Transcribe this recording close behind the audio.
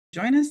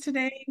Join us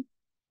today.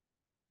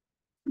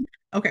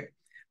 Okay.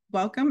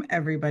 Welcome,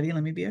 everybody.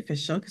 Let me be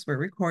official because we're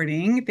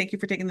recording. Thank you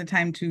for taking the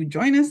time to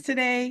join us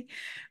today.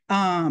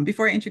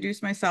 Before I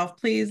introduce myself,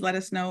 please let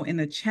us know in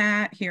the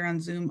chat here on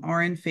Zoom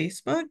or in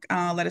Facebook.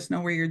 Let us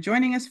know where you're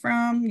joining us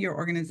from, your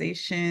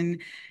organization,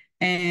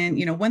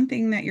 and one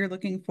thing that you're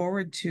looking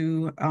forward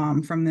to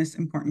from this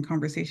important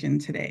conversation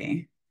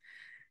today.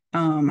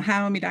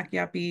 How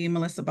Midakiapi,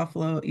 Melissa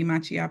Buffalo,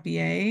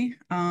 Imachiapi.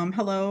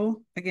 Hello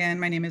again.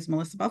 My name is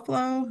Melissa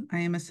Buffalo. I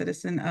am a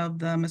citizen of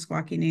the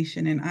Meskwaki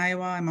Nation in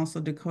Iowa. I'm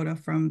also Dakota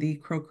from the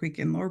Crow Creek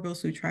and Lower Bill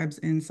Sioux tribes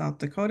in South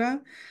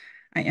Dakota.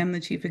 I am the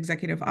Chief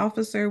Executive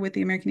Officer with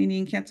the American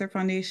Indian Cancer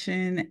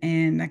Foundation,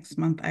 and next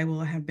month I will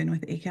have been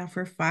with AICAF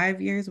for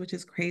 5 years, which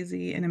is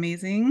crazy and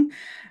amazing.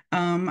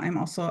 I'm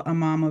also a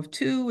mom of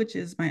two, which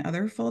is my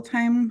other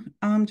full-time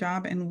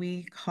job, and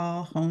we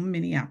call home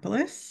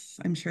Minneapolis.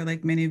 I'm sure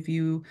like many of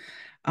you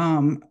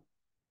um,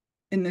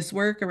 in this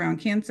work around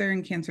cancer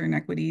and cancer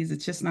inequities,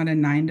 it's just not a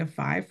 9 to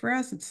 5 for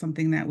us. It's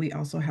something that we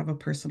also have a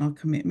personal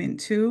commitment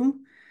to.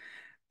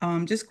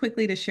 Just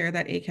quickly to share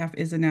that AICAF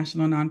is a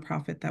national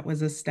nonprofit that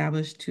was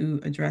established to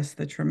address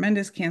the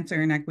tremendous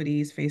cancer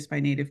inequities faced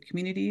by Native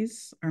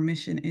communities. Our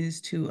mission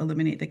is to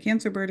eliminate the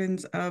cancer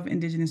burdens of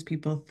Indigenous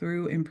people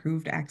through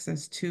improved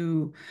access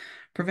to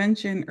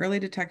prevention, early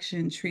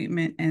detection,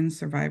 treatment, and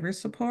survivor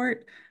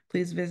support.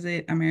 Please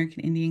visit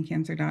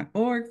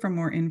AmericanIndianCancer.org for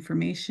more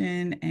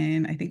information.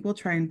 And I think we'll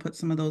try and put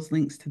some of those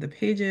links to the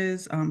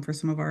pages for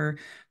some of our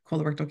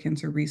colorectal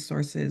cancer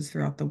resources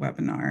throughout the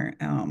webinar.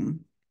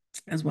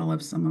 As well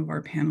as some of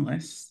our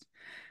panelists.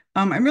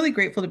 I'm really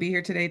grateful to be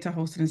here today to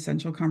host an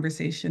essential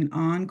conversation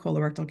on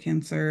colorectal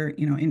cancer,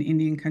 in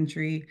Indian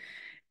country,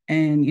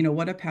 and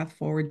what a path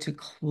forward to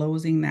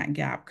closing that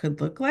gap could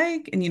look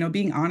like, and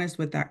being honest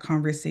with that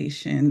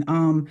conversation.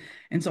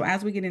 And so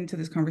as we get into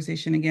this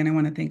conversation, again, I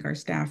want to thank our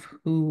staff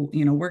who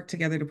work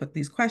together to put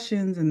these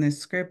questions in this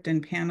script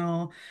and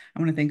panel. I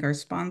want to thank our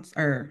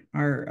sponsor,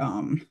 our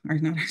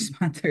not our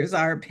sponsors,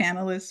 our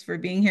panelists for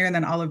being here, and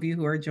then all of you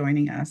who are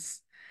joining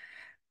us.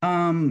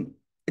 I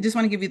just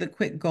want to give you the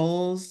quick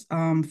goals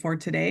for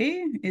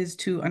today is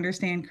to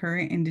understand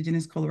current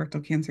Indigenous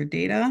colorectal cancer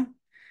data,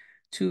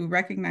 to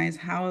recognize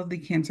how the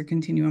cancer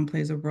continuum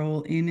plays a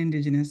role in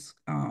Indigenous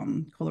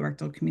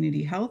colorectal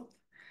community health,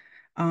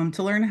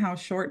 to learn how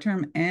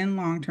short-term and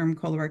long-term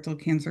colorectal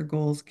cancer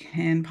goals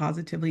can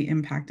positively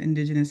impact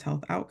Indigenous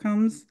health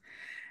outcomes,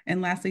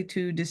 and lastly,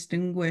 to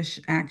distinguish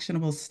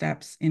actionable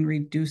steps in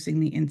reducing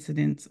the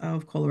incidence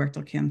of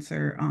colorectal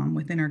cancer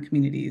within our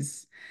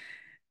communities.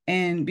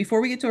 And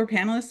before we get to our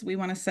panelists, we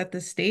want to set the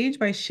stage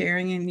by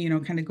sharing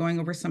and, kind of going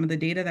over some of the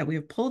data that we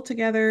have pulled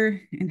together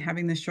and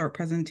having this short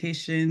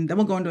presentation. Then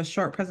we'll go into a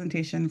short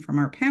presentation from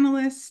our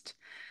panelists.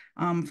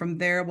 From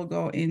there, we'll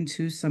go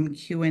into some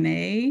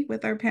Q&A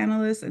with our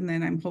panelists. And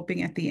then I'm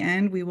hoping at the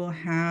end, we will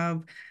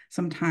have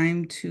some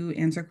time to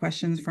answer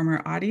questions from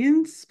our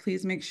audience.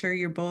 Please make sure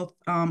you're both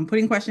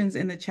putting questions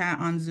in the chat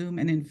on Zoom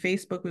and in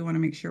Facebook. We want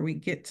to make sure we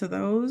get to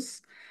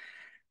those.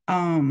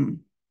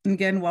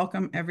 Again,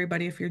 welcome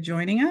everybody if you're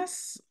joining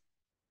us.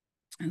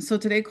 And so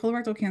today,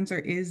 colorectal cancer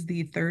is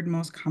the third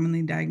most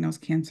commonly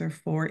diagnosed cancer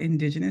for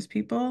Indigenous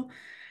people.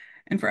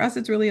 And for us,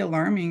 it's really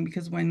alarming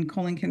because when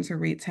colon cancer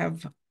rates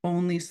have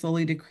only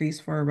slowly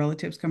decreased for our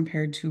relatives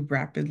compared to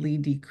rapidly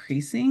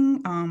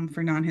decreasing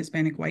for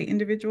non-Hispanic white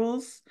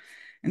individuals.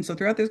 And so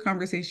throughout this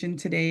conversation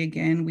today,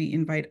 again, we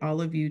invite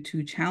all of you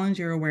to challenge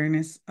your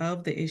awareness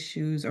of the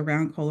issues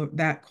around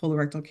that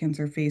colorectal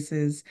cancer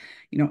faces,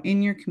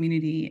 in your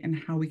community, and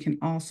how we can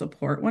all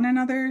support one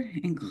another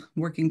in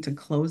working to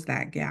close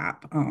that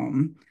gap.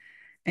 And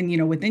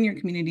within your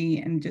community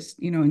and just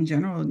in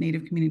general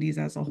Native communities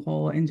as a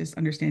whole, and just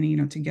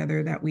understanding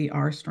together that we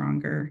are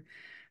stronger.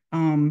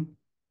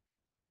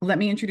 Let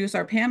me introduce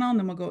our panel and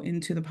then we'll go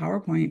into the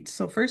PowerPoint.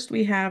 So first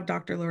we have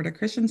Dr. Loretta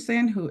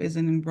Christensen, who is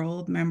an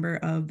enrolled member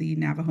of the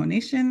Navajo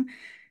Nation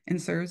and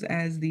serves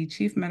as the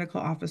Chief Medical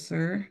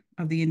Officer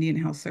of the Indian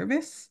Health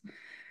Service.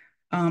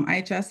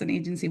 IHS, an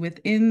agency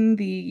within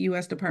the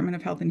U.S. Department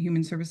of Health and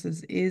Human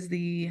Services, is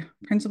the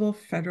principal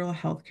federal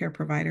healthcare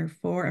provider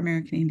for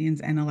American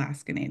Indians and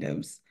Alaska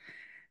Natives.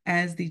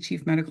 As the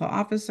Chief Medical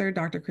Officer,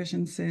 Dr.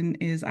 Christensen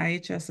is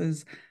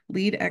IHS's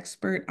lead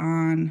expert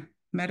on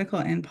medical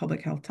and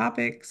public health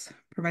topics,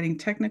 providing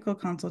technical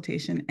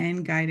consultation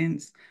and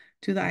guidance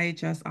to the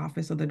IHS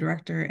Office of the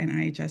Director and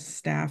IHS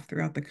staff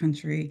throughout the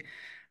country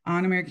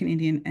on American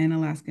Indian and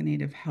Alaska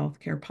Native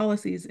healthcare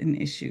policies and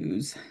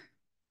issues.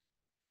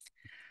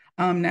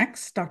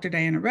 Next, Dr.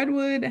 Diana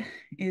Redwood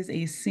is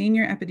a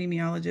senior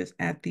epidemiologist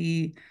at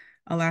the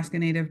Alaska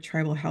Native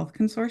Tribal Health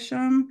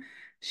Consortium.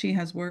 She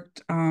has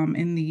worked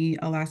in the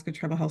Alaska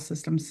Tribal Health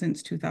System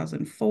since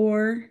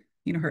 2004.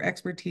 Her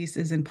expertise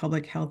is in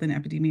public health and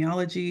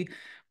epidemiology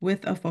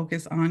with a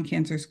focus on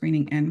cancer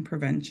screening and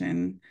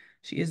prevention.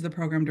 She is the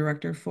program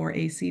director for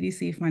a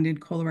CDC-funded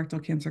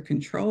colorectal cancer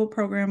control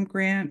program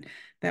grant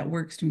that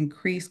works to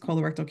increase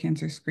colorectal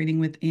cancer screening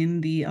within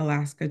the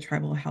Alaska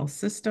tribal health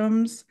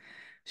systems.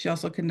 She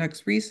also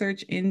conducts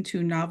research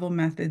into novel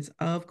methods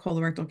of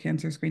colorectal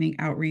cancer screening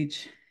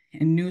outreach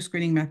and new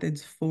screening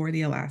methods for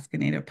the Alaska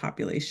Native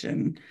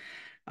population.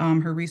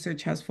 Her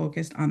research has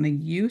focused on the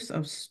use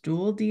of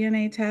stool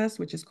DNA tests,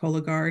 which is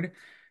Cologuard,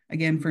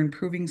 again, for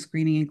improving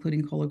screening,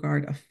 including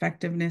Cologuard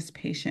effectiveness,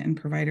 patient and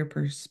provider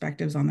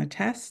perspectives on the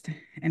test,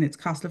 and its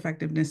cost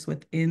effectiveness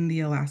within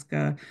the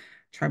Alaska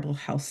tribal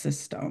health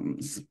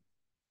systems.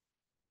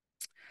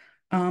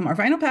 Our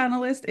final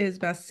panelist is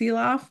Beth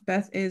Seeloff.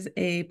 Beth is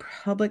a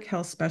public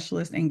health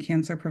specialist and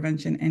cancer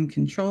prevention and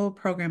control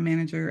program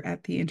manager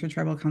at the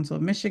Intertribal Council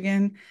of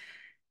Michigan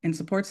and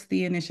supports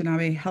the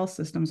Anishinaabe health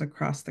systems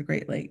across the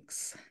Great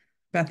Lakes.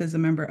 Beth is a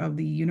member of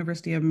the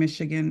University of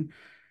Michigan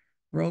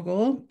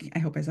Rogel, I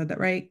hope I said that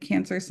right,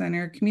 Cancer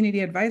Center Community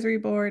Advisory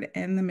Board,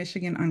 and the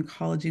Michigan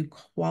Oncology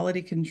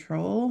Quality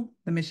Control,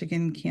 the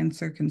Michigan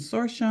Cancer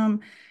Consortium,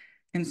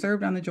 and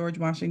served on the George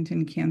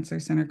Washington Cancer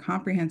Center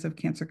Comprehensive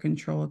Cancer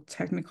Control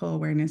Technical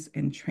Awareness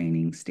and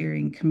Training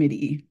Steering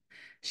Committee.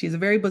 She's a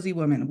very busy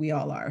woman. We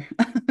all are.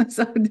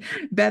 So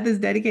Beth is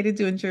dedicated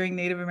to ensuring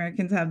Native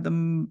Americans have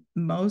the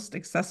most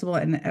accessible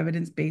and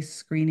evidence-based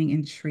screening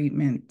and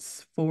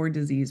treatments for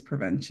disease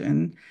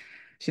prevention.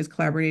 She has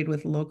collaborated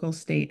with local,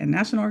 state, and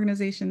national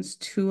organizations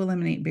to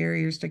eliminate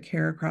barriers to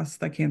care across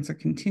the cancer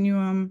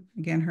continuum.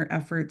 Again, her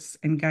efforts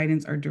and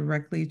guidance are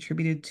directly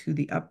attributed to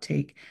the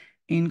uptake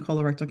in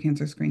colorectal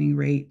cancer screening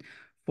rate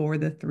for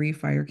the Three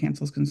Fire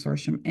Cancers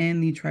Consortium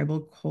and the Tribal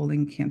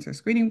Colon Cancer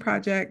Screening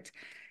Project.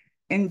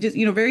 And just,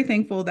 very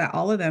thankful that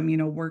all of them,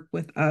 work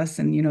with us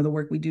and, the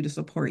work we do to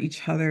support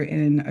each other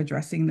in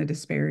addressing the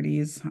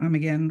disparities.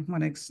 Again,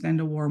 want to extend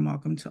a warm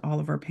welcome to all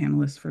of our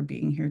panelists for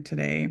being here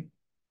today.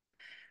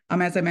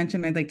 As I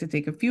mentioned, I'd like to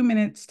take a few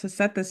minutes to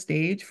set the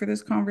stage for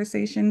this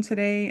conversation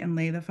today and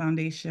lay the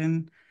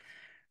foundation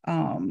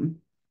for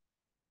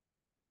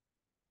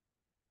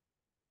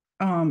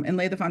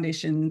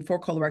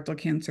colorectal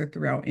cancer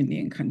throughout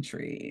Indian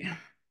country.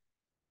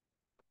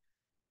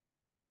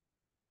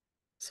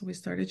 So we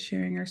started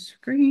sharing our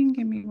screen.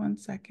 Give me 1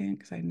 second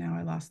because I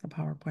lost the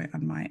PowerPoint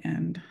on my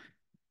end.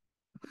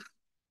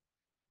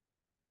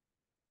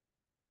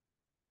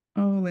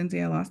 Oh,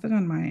 Lindsay, I lost it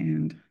on my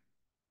end.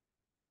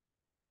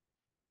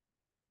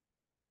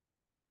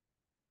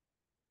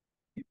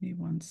 Give me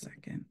 1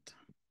 second.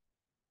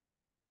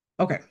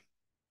 Okay.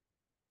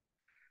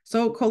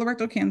 So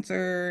colorectal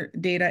cancer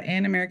data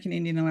in American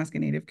Indian and Alaska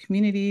Native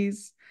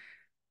communities.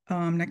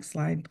 Next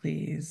slide,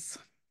 please.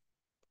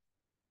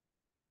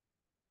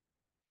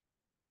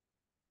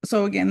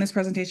 So again, this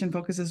presentation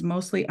focuses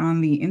mostly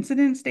on the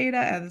incidence data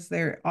as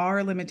there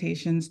are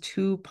limitations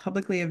to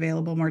publicly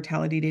available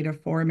mortality data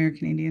for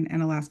American Indian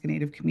and Alaska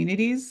Native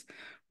communities,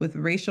 with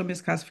racial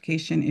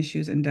misclassification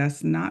issues and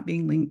deaths not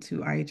being linked to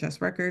IHS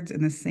records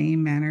in the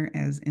same manner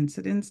as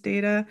incidence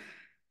data.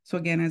 So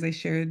again, as I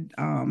shared,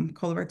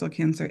 colorectal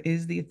cancer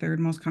is the third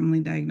most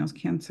commonly diagnosed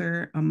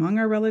cancer among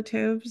our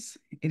relatives.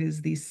 It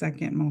is the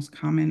second most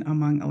common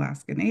among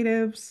Alaska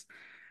Natives.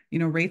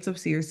 Rates of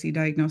CRC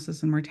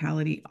diagnosis and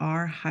mortality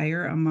are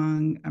higher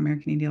among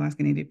American Indian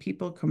Alaska Native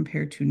people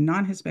compared to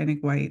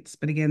non-Hispanic whites,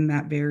 but again,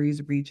 that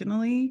varies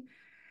regionally.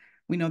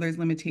 We know there's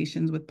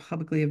limitations with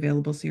publicly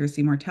available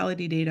CRC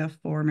mortality data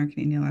for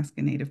American Indian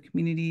Alaska Native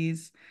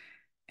communities.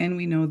 And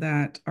we know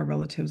that our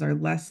relatives are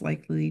less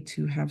likely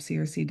to have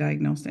CRC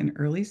diagnosed in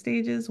early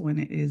stages when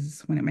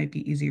it might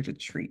be easier to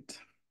treat.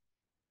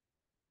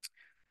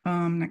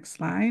 Next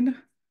slide.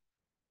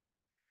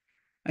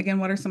 Again,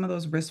 what are some of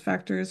those risk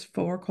factors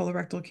for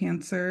colorectal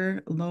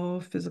cancer? Low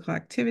physical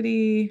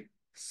activity,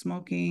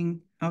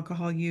 smoking,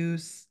 alcohol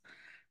use,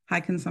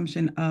 high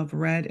consumption of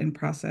red and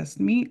processed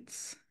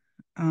meats,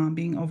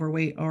 being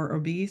overweight or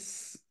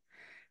obese,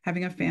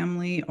 having a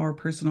family or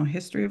personal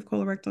history of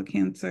colorectal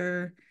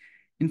cancer,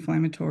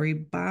 inflammatory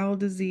bowel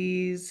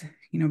disease,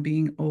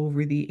 being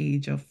over the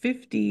age of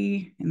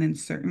 50, and then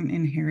certain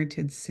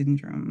inherited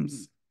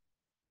syndromes.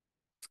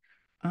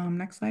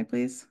 Next slide,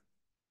 please.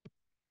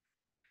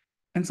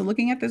 And so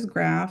looking at this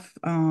graph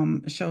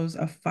shows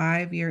a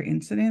 5-year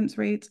incidence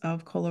rates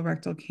of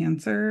colorectal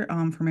cancer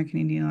for American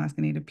Indian and Alaska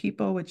Native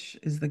people, which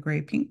is the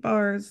gray pink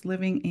bars,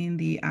 living in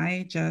the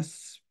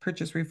IHS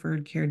purchase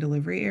referred care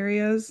delivery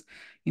areas,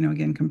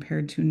 again,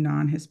 compared to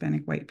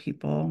non-Hispanic white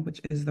people,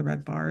 which is the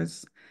red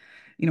bars.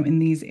 In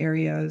these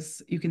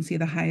areas, you can see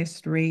the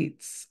highest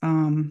rates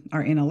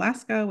are in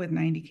Alaska with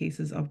 90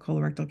 cases of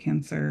colorectal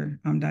cancer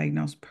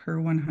diagnosed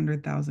per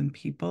 100,000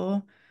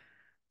 people.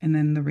 And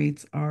then the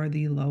rates are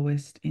the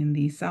lowest in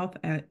the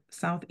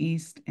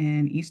southeast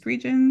and east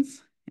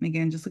regions. And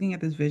again, just looking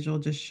at this visual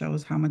just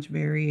shows how much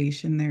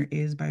variation there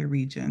is by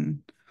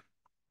region.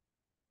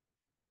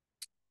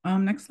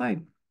 Next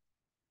slide.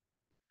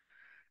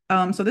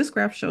 So this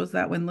graph shows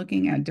that when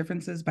looking at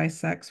differences by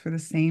sex for the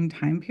same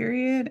time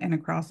period and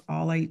across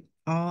all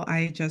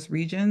IHS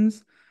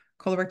regions,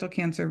 colorectal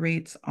cancer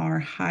rates are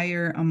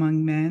higher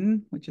among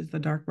men, which is the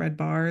dark red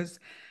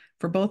bars,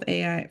 for both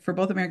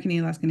American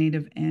Indian, Alaska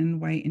Native and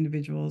white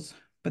individuals,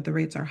 but the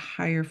rates are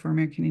higher for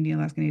American Indian,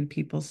 Alaska Native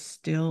people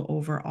still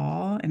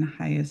overall and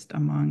highest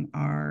among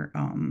our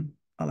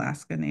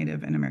Alaska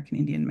Native, and American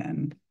Indian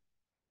men.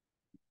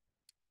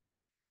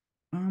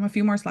 A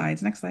few more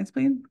slides. Next slides,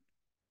 please.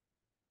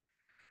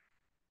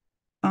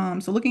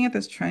 So looking at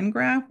this trend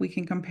graph, we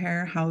can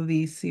compare how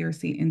the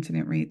CRC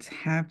incident rates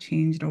have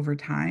changed over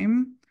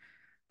time.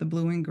 The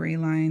blue and gray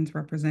lines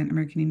represent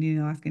American Indian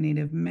and Alaska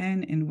Native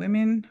men and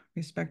women,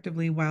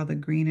 respectively, while the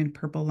green and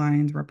purple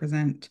lines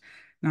represent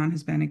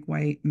non-Hispanic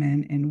white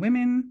men and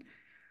women.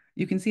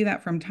 You can see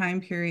that from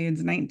time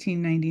periods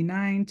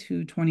 1999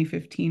 to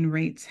 2015,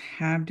 rates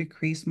have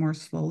decreased more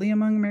slowly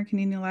among American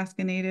Indian and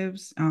Alaska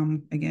Natives,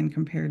 again,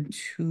 compared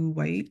to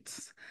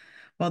whites.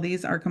 While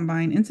these are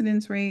combined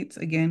incidence rates,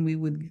 again, we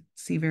would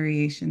see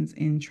variations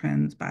in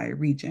trends by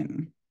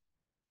region.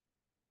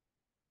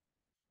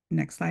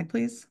 Next slide,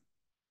 please.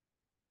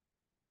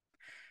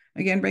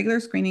 Again, regular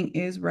screening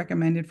is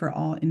recommended for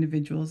all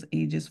individuals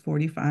ages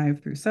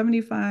 45 through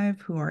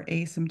 75 who are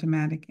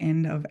asymptomatic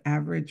and of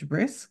average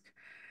risk.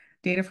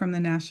 Data from the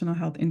National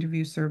Health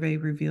Interview Survey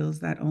reveals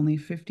that only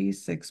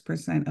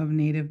 56% of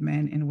Native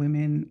men and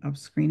women of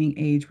screening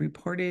age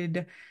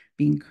reported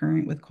being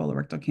current with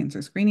colorectal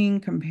cancer screening,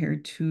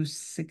 compared to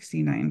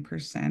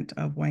 69%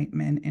 of white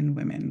men and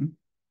women.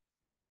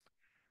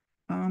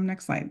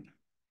 Next slide.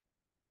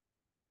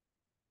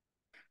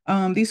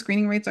 These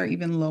screening rates are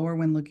even lower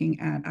when looking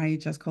at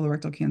IHS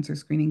colorectal cancer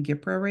screening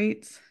GIPRA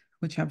rates,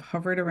 which have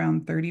hovered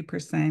around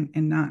 30%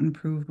 and not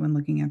improved when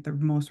looking at the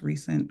most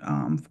recent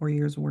 4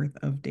 years worth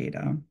of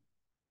data.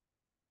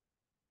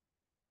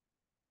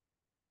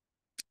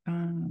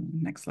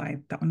 Next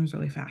slide. That one was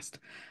really fast.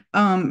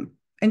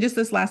 And just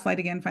this last slide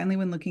again, finally,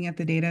 when looking at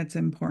the data, it's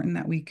important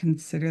that we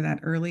consider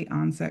that early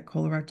onset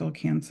colorectal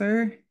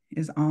cancer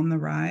is on the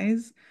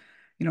rise.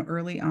 You know,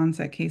 early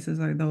onset cases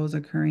are those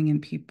occurring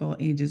in people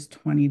ages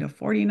 20 to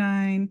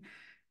 49.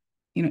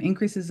 You know,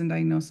 increases in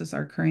diagnosis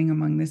are occurring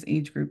among this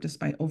age group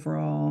despite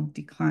overall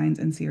declines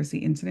in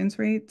CRC incidence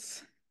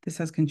rates. This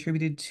has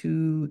contributed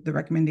to the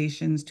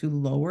recommendations to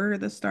lower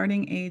the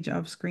starting age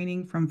of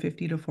screening from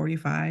 50 to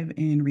 45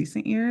 in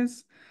recent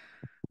years.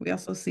 We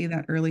also see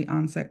that early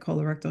onset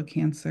colorectal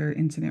cancer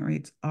incident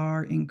rates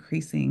are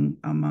increasing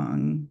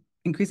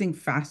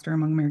faster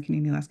among American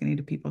Indian Alaska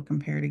Native people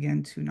compared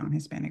again to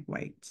non-Hispanic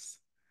whites.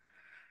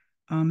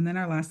 And then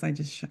our last slide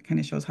just kind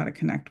of shows how to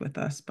connect with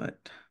us,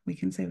 but we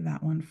can save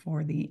that one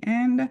for the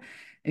end.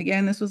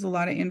 Again, this was a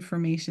lot of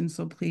information,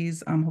 so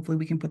please, hopefully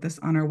we can put this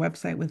on our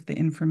website with the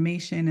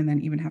information and then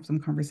even have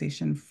some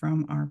conversation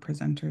from our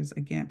presenters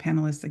again,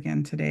 panelists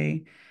again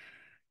today.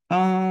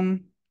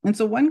 And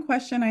so one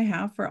question I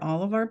have for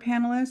all of our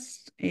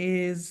panelists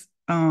is,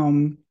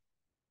 oh,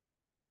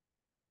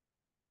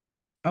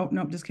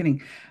 no, just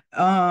kidding.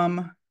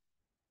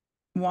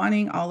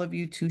 Wanting all of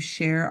you to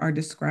share or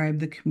describe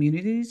the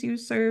communities you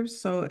serve.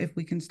 So if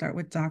we can start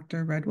with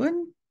Dr. Redwood.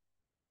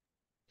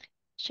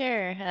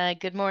 Sure.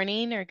 Good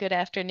morning or good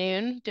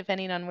afternoon,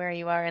 depending on where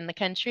you are in the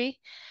country.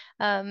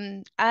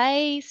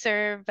 I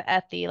serve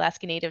at the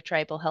Alaska Native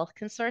Tribal Health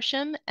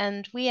Consortium,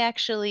 and we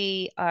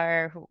actually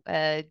are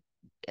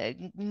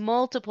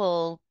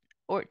multiple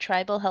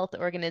tribal health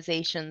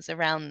organizations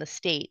around the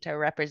state are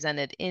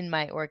represented in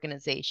my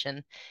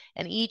organization.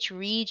 And each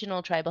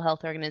regional tribal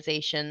health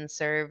organization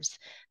serves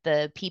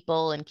the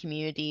people and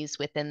communities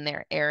within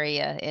their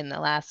area in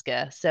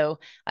Alaska. So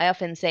I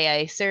often say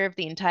I serve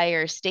the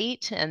entire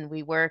state, and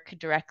we work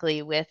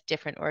directly with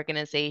different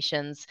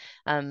organizations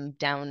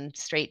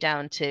straight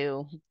down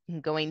to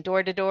going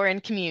door to door in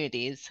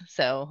communities.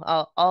 So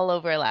all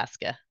over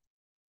Alaska.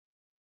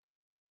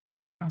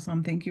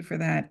 Awesome. Thank you for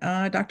that.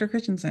 Dr.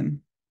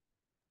 Christensen.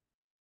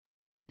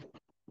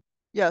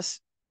 Yes.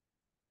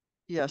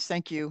 Yes,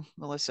 thank you,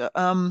 Melissa.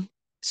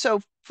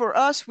 So for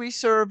us, we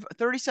serve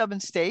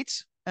 37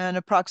 states and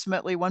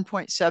approximately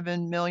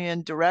 1.7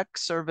 million direct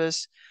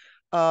service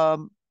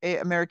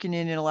American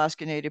Indian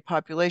Alaska Native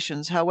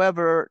populations.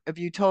 However, if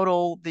you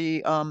total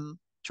the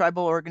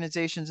tribal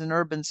organizations and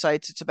urban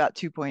sites, it's about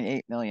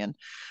 2.8 million.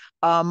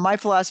 My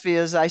philosophy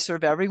is I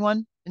serve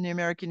everyone in the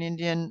American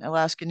Indian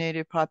Alaska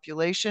Native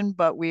population,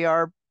 but we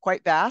are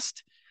quite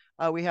vast.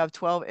 We have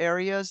 12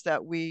 areas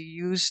that we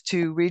use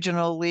to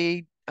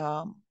regionally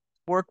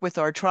work with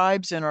our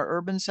tribes in our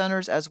urban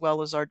centers as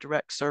well as our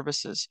direct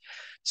services.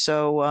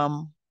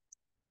 So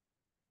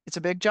it's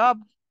a big job,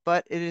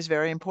 but it is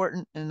very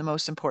important and the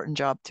most important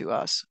job to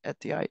us at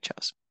the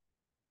IHS.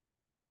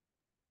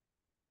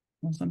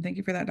 Awesome. Thank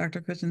you for that,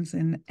 Dr.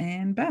 Christensen.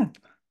 And Beth.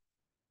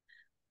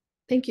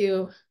 Thank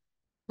you,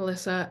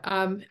 Melissa.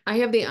 I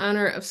have the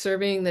honor of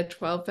serving the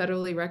 12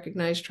 federally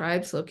recognized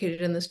tribes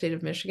located in the state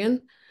of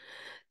Michigan.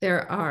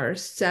 There are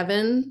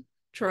 7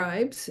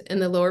 tribes in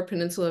the lower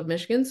peninsula of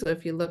Michigan. So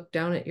if you look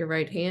down at your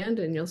right hand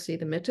and you'll see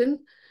the mitten,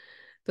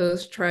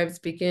 those tribes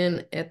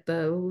begin at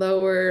the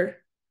lower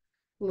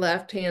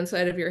left-hand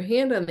side of your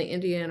hand on the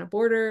Indiana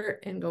border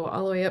and go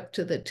all the way up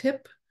to the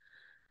tip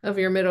of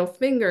your middle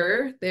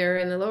finger there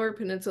in the lower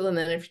peninsula. And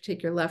then if you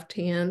take your left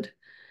hand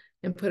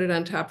and put it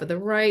on top of the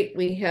right,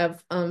 we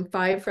have 5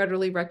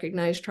 federally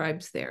recognized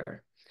tribes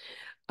there.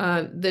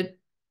 The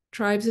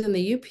tribes in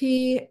the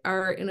UP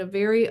are in a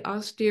very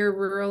austere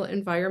rural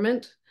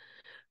environment.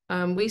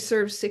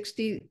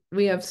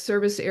 We have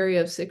service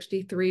area of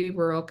 63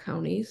 rural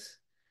counties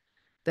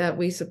that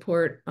we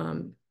support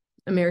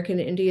American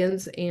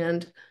Indians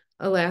and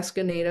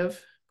Alaska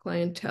Native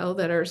clientele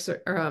that are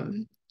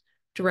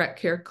direct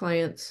care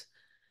clients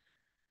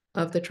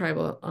of the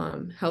tribal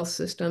health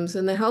systems.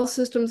 And the health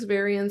systems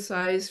vary in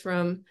size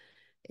from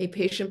a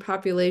patient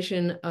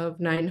population of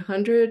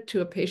 900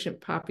 to a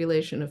patient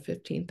population of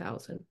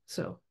 15,000.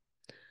 So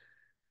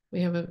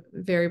we have a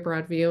very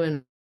broad view,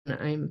 and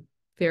I'm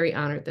very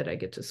honored that I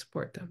get to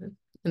support them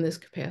in this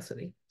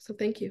capacity. So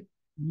thank you.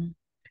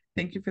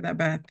 Thank you for that,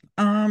 Beth.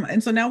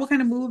 And so now we'll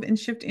kind of move and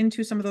shift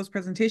into some of those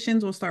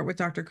presentations. We'll start with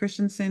Dr.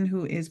 Christensen,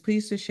 who is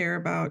pleased to share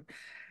about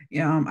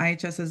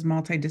IHS's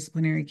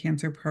multidisciplinary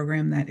cancer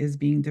program that is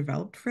being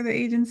developed for the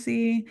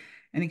agency.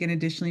 And again,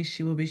 additionally,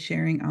 she will be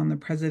sharing on the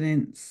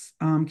President's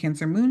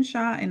Cancer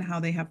Moonshot and how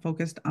they have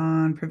focused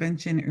on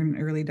prevention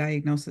and early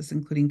diagnosis,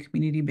 including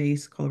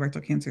community-based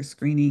colorectal cancer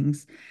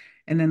screenings.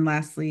 And then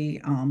lastly,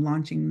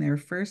 launching their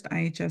first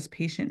IHS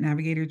patient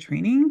navigator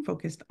training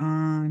focused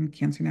on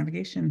cancer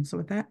navigation. So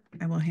with that,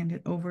 I will hand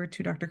it over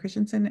to Dr.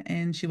 Christensen,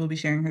 and she will be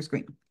sharing her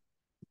screen.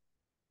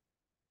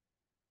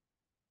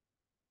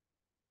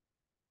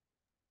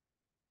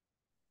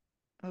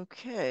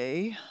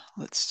 Okay,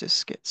 let's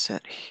just get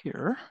set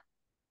here.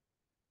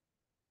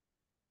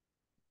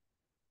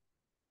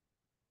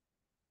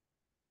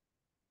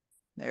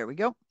 There we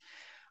go.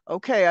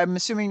 Okay, I'm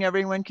assuming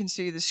everyone can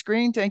see the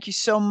screen. Thank you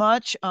so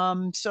much.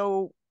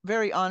 So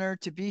very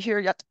honored to be here.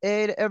 Yat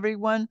to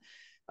everyone.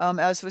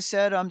 As was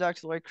said, I'm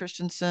Dr. Lloyd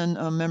Christensen,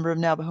 a member of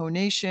Navajo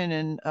Nation,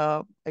 and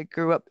I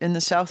grew up in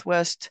the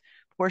southwest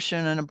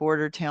portion in a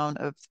border town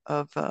of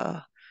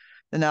the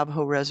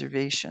Navajo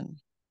Reservation.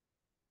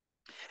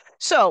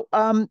 So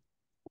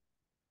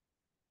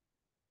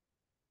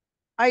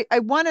I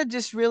want to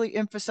just really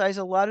emphasize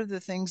a lot of the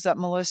things that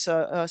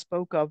Melissa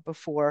spoke of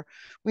before.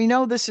 We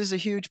know this is a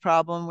huge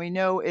problem. We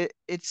know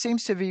it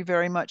seems to be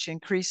very much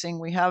increasing.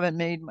 We haven't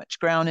made much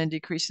ground in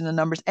decreasing the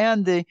numbers,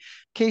 and the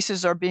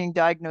cases are being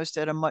diagnosed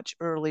at a much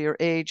earlier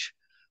age.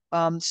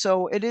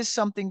 So it is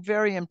something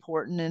very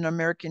important in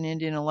American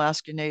Indian,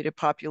 Alaska Native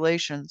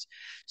populations.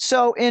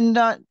 So in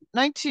I'm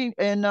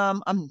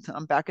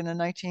back in the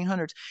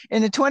 1900s.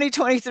 In the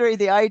 2023,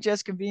 the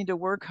IHS convened a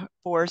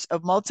workforce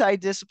of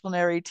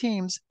multidisciplinary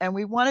teams, and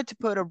we wanted to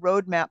put a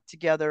roadmap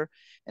together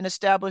and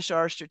establish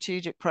our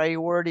strategic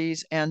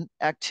priorities and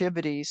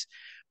activities.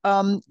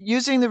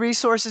 Using the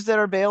resources that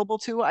are available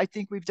to, I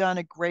think we've done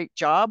a great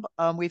job.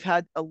 We've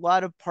had a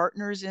lot of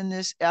partners in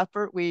this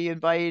effort. We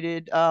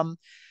invited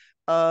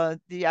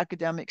the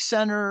academic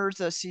centers,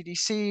 the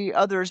CDC,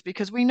 others,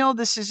 because we know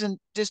this isn't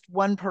just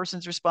one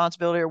person's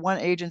responsibility or one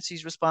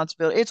agency's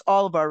responsibility. It's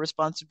all of our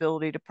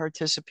responsibility to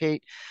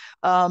participate.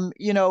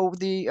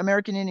 The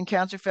American Indian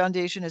Cancer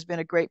Foundation has been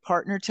a great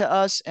partner to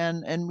us,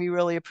 and we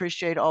really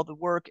appreciate all the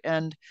work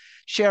and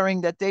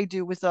sharing that they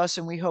do with us,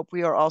 and we hope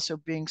we are also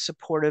being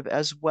supportive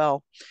as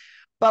well.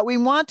 But we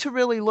want to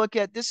really look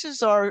at, this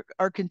is our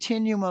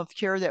continuum of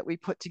care that we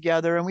put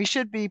together, and we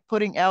should be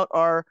putting out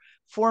our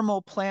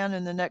formal plan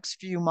in the next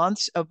few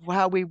months of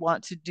how we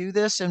want to do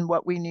this and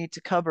what we need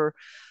to cover.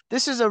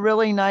 This is a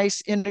really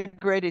nice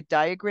integrated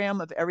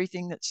diagram of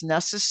everything that's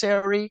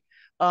necessary.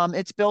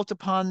 It's built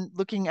upon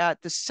looking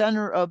at the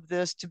center of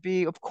this to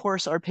be, of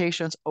course, our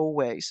patients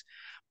always.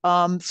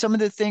 Some of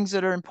the things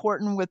that are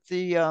important with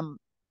the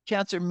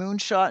Cancer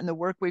Moonshot and the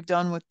work we've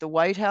done with the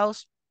White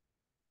House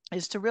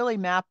is to really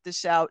map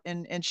this out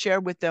and share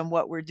with them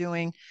what we're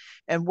doing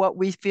and what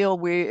we feel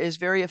is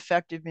very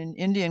effective in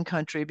Indian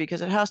country,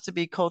 because it has to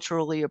be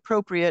culturally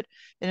appropriate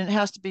and it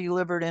has to be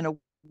delivered in a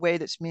way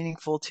that's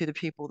meaningful to the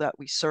people that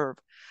we serve.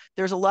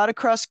 There's a lot of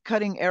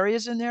cross-cutting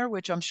areas in there,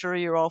 which I'm sure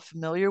you're all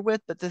familiar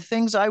with, but the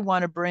things I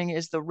want to bring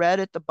is the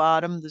red at the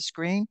bottom of the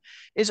screen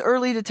is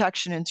early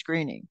detection and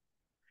screening.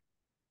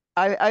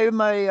 I am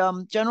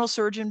a general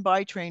surgeon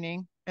by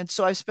training, and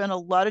so I spent a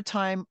lot of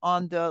time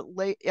on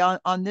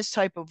this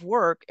type of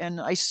work, and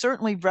I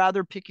certainly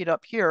rather pick it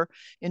up here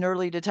in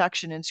early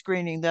detection and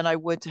screening than I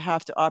would to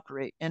have to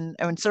operate. And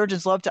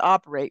surgeons love to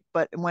operate,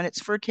 but when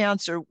it's for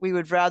cancer, we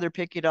would rather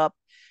pick it up,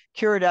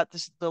 cure it at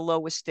the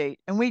lowest state.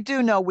 And we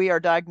do know we are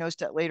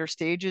diagnosed at later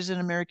stages in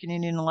American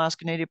Indian and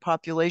Alaska Native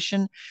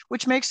population,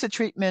 which makes the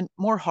treatment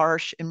more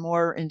harsh and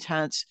more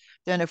intense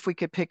than if we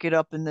could pick it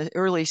up in the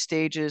early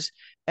stages,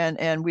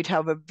 and we'd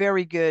have a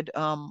very good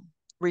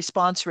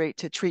response rate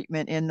to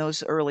treatment in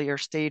those earlier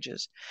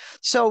stages.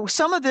 So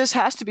some of this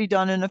has to be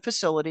done in a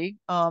facility.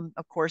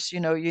 Of course, you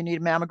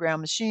need a mammogram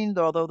machine,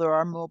 although there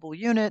are mobile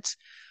units,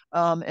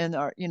 and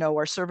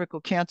our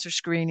cervical cancer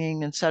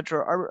screening, et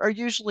cetera, are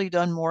usually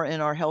done more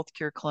in our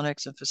healthcare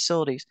clinics and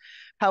facilities.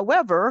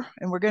 However,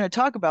 and we're going to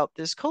talk about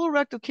this,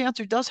 colorectal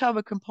cancer does have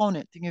a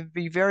component that can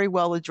be very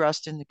well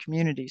addressed in the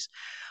communities.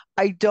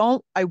 I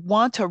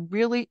want to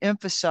really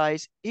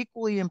emphasize,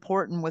 equally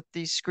important with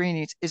these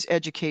screenings is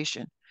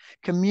education.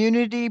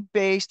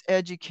 Community-based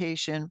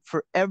education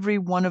for every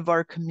one of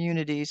our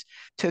communities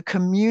to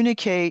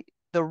communicate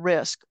the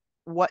risk,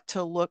 what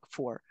to look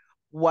for,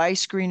 what to avoid, what to why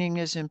screening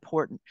is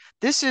important.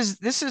 This is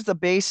the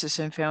basis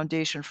and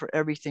foundation for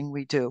everything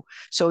we do.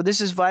 So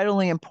this is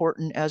vitally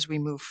important as we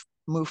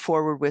move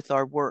forward with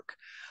our work.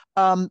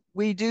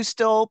 We do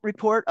still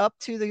report up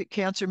to the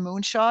cancer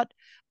moonshot.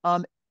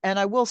 And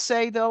I will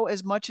say, though,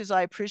 as much as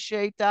I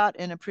appreciate that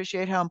and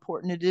appreciate how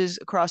important it is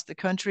across the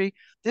country,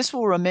 this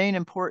will remain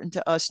important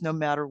to us no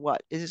matter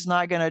what. It is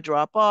not going to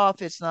drop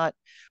off. It's not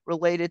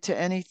related to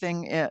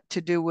anything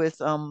to do with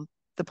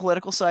the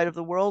political side of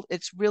the world.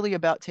 It's really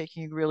about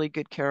taking really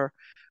good care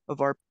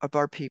of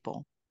our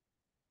people.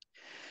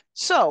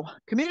 So,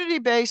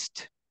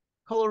 community-based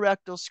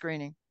colorectal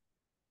screening.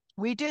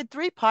 We did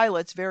 3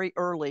 pilots very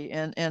early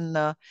in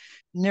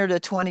near the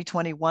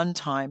 2021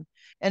 time,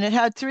 and it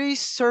had 3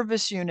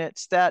 service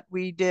units that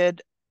we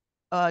did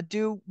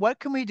do what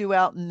can we do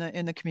out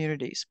in the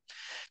communities.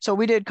 So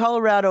we did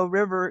Colorado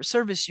River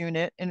Service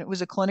Unit, and it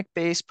was a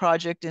clinic-based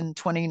project in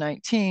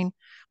 2019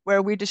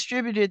 where we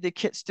distributed the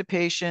kits to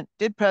patient,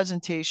 did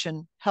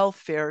presentation, health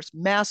fairs,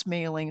 mass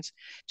mailings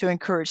to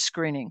encourage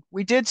screening.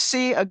 We did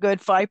see a good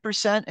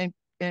 5%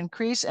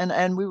 increase,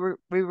 and we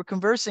were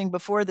conversing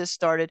before this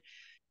started.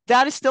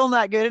 That is still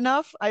not good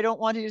enough. I don't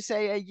want you to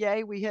say,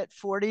 yay, we hit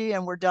 40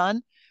 and we're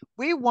done.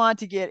 We want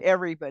to get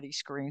everybody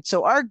screened.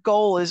 So our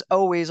goal is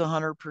always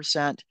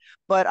 100%.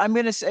 But I'm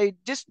going to say,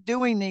 just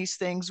doing these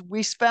things,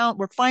 we're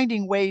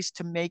finding ways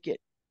to make it,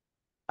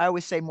 I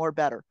always say, more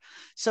better.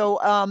 So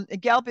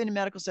Gallup Indian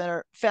Medical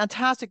Center,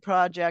 fantastic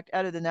project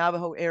out of the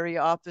Navajo area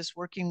office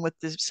working with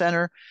the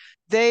center.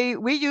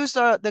 We used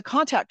the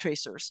contact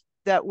tracers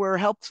that were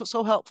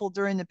so helpful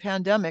during the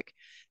pandemic.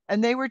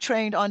 And they were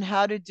trained on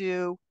how to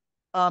do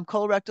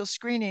colorectal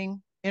screening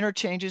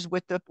interchanges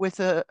with the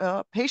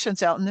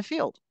patients out in the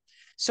field.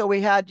 So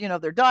we had,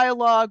 their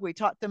dialogue. We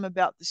taught them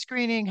about the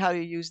screening, how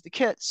to use the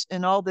kits,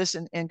 and all this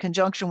in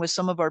conjunction with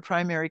some of our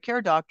primary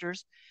care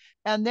doctors.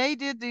 And they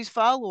did these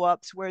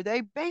follow-ups where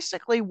they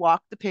basically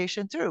walked the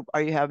patient through.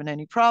 Are you having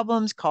any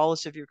problems? Call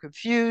us if you're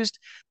confused.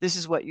 This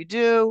is what you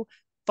do.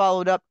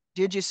 Followed up.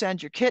 Did you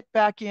send your kit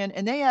back in?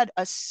 And they had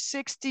a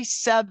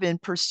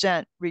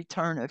 67%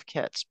 return of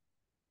kits.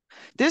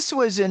 This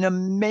was an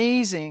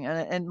amazing,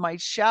 and my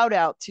shout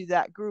out to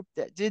that group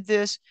that did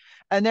this,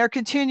 and they're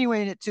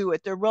continuing to do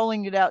it. They're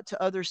rolling it out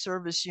to other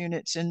service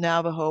units in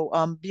Navajo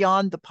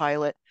beyond the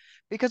pilot,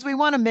 because we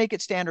want to make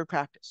it standard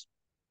practice.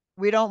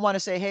 We don't want to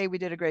say, hey, we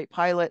did a great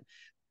pilot.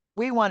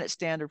 We want it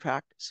standard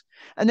practice.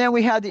 And then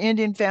we had the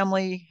Indian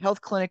Family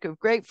Health Clinic of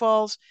Great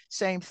Falls,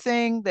 same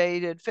thing. They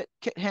did fit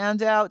kit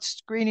handouts,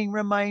 screening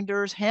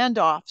reminders,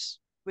 handoffs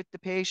with the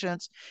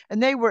patients,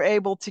 and they were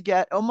able to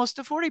get almost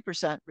a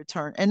 40%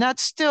 return. And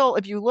that's still,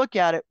 if you look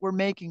at it, we're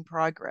making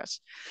progress.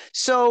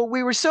 So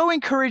we were so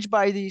encouraged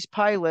by these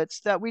pilots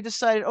that we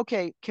decided,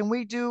 okay, can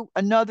we do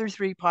another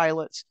 3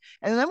 pilots?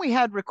 And then we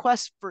had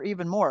requests for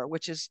even more,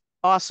 which is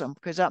awesome,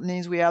 because that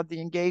means we have the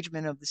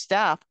engagement of the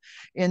staff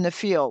in the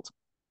field.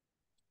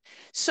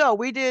 So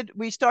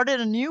we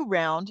started a new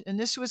round, and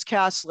this was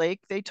Cass Lake.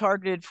 They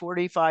targeted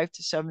 45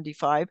 to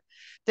 75.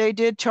 They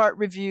did chart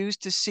reviews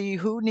to see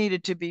who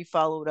needed to be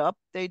followed up.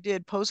 They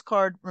did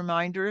postcard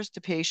reminders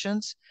to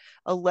patients,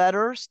 a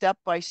letter step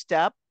by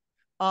step.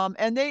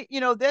 And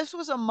this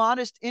was a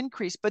modest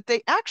increase, but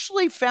they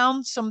actually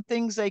found some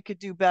things they could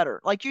do better.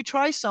 Like, you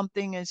try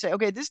something and say,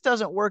 okay, this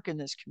doesn't work in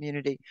this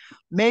community.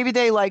 Maybe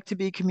they like to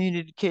be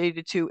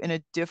communicated to in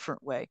a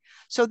different way.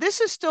 So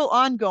this is still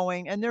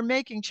ongoing, and they're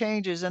making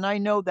changes. And I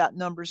know that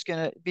number is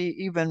going to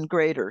be even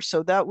greater.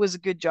 So that was a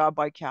good job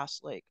by Cass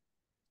Lake.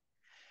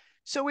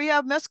 So we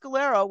have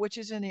Mescalero, which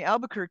is in the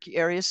Albuquerque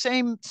area,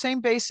 same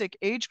basic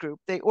age group.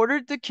 They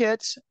ordered the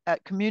kits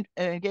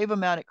and gave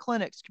them out at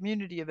clinics,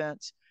 community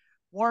events,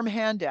 warm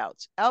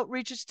handouts,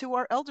 outreaches to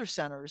our elder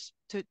centers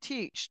to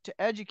teach, to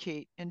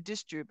educate, and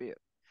distribute.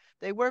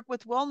 They work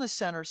with wellness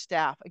center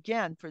staff,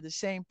 again, for the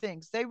same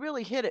things. They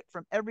really hit it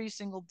from every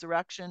single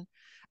direction.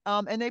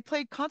 And they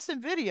played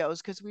constant videos,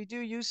 because we do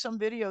use some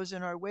videos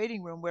in our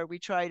waiting room where we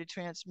try to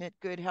transmit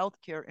good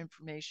healthcare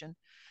information.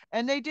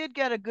 And they did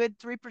get a good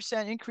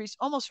 3% increase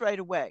almost right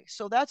away.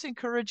 So that's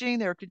encouraging.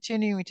 They're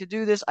continuing to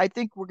do this. I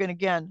think we're going to,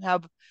 again,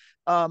 have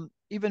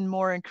even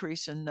more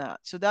increase in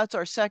that. So that's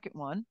our second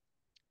one.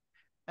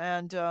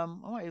 And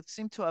I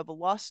seem to have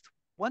lost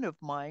one of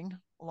mine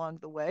along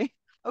the way.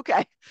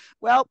 Okay,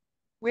 well,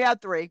 we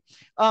had 3.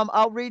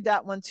 I'll read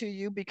that one to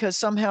you because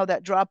somehow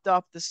that dropped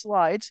off the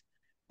slides.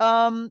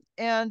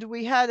 And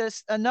we had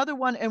another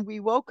one in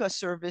Wewoka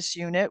service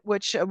unit,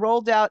 which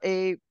rolled out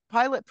a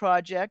pilot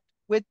project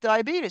with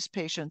diabetes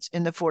patients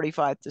in the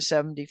 45 to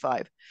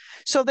 75.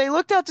 So they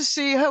looked out to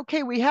see,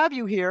 okay, we have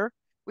you here.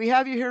 We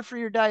have you here for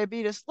your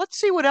diabetes. Let's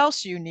see what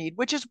else you need,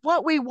 which is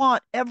what we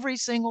want every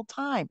single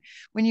time.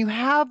 When you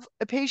have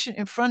a patient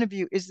in front of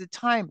you, is the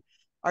time.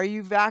 Are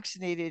you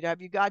vaccinated? Have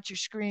you got your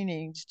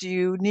screenings? Do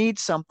you need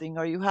something?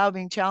 Are you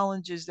having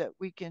challenges that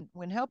we can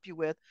help you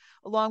with,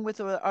 along with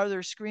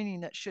other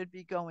screening that should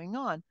be going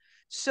on?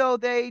 So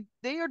they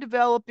are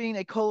developing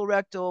a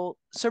colorectal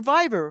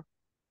survivor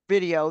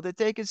video that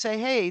they can say,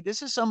 hey,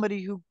 this is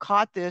somebody who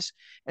caught this,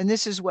 and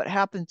this is what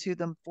happened to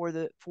them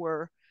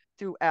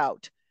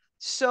throughout.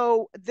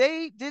 So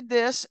they did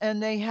this,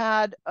 and they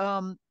had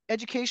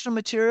educational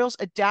materials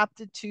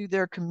adapted to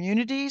their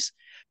communities,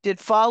 did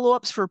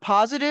follow-ups for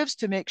positives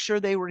to make sure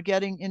they were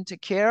getting into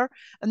care.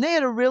 And they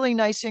had a really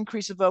nice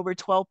increase of over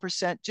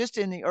 12% just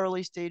in the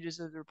early stages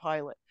of their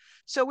pilot.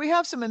 So we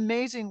have some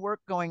amazing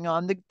work going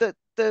on.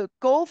 The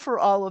goal for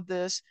all of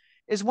this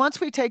is, once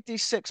we take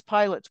these 6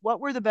 pilots, what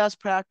were the best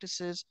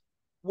practices?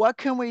 What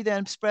can we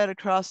then spread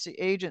across the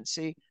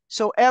agency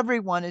so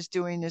everyone is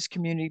doing this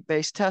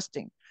community-based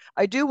testing?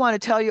 I do want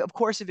to tell you, of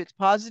course, if it's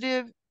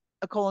positive,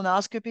 a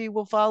colonoscopy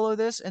will follow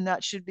this, and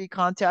that should be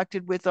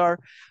contacted with our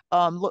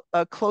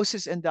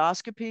closest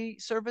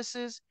endoscopy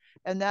services.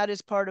 And that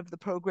is part of the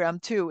program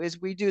too, is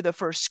we do the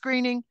first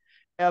screening.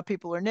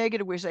 People are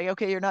negative. We say,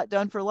 okay, you're not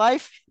done for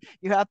life.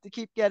 You have to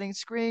keep getting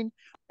screened.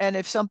 And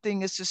if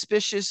something is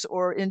suspicious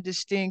or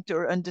indistinct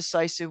or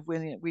undecisive,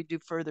 we do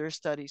further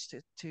studies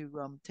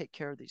to take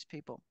care of these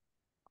people.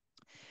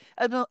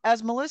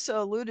 As Melissa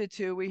alluded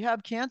to, we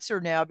have cancer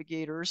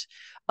navigators.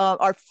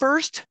 Our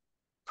first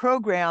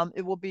program,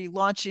 it will be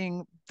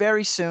launching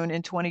very soon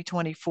in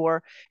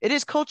 2024. It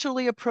is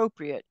culturally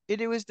appropriate.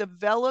 It was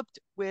developed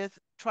with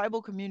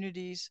tribal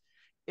communities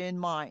in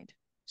mind.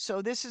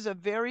 So this is a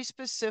very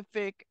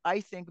specific,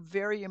 I think,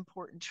 very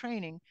important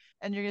training.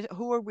 And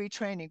who are we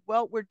training?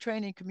 Well, we're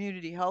training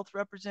community health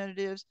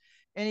representatives,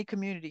 any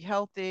community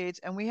health aides,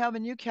 and we have a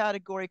new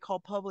category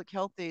called public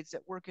health aides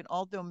that work in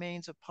all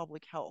domains of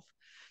public health.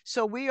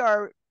 So we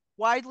are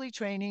widely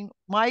training.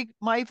 My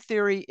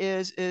theory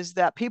is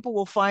that people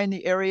will find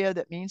the area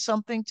that means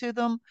something to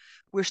them.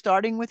 We're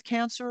starting with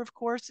cancer, of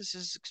course. This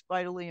is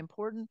vitally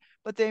important,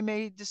 but they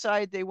may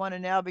decide they want to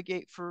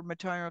navigate for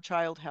maternal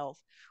child health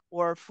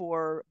or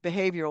for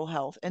behavioral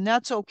health, and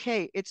that's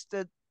okay. It's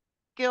the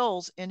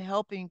skills in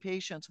helping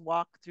patients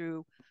walk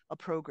through a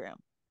program.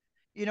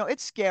 You know,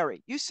 it's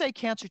scary. You say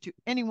cancer to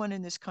anyone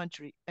in this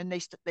country, and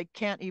they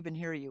can't even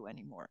hear you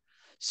anymore.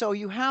 So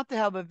you have to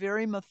have a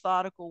very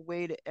methodical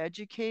way to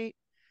educate,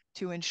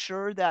 to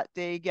ensure that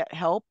they get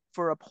help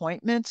for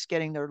appointments,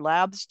 getting their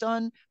labs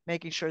done,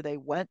 making sure they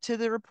went to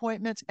their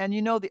appointments. And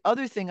you know, the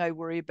other thing I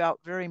worry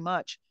about very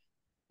much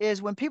is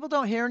when people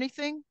don't hear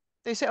anything,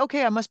 they say,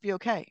 okay, I must be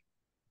okay.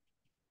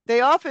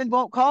 They often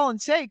won't call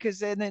and say, because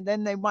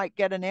then they might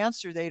get an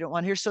answer they don't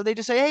want to hear. So they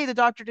just say, hey, the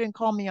doctor didn't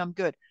call me, I'm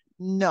good.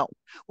 No,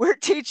 we're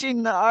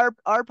teaching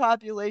our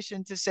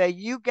population to say,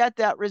 you get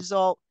that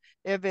result.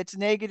 If it's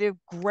negative,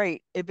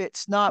 great. If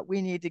it's not,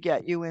 we need to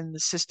get you in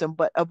the system.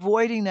 But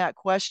avoiding that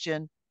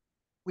question,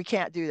 we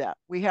can't do that.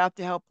 We have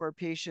to help our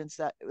patients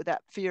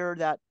that fear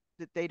that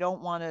they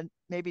don't want to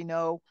maybe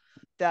know,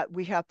 that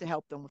we have to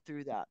help them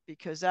through that,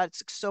 because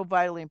that's so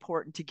vitally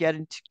important to get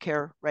into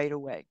care right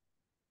away.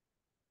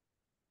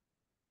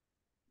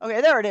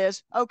 Okay, there it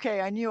is.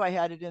 Okay, I knew I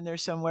had it in there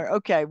somewhere.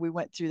 Okay, we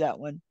went through that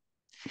one.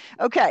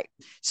 Okay,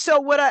 so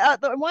what I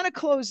want to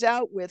close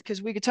out with,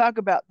 because we could talk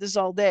about this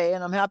all day,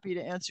 and I'm happy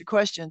to answer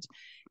questions,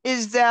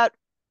 is that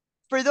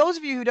for those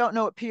of you who don't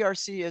know what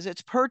PRC is,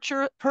 it's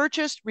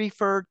purchased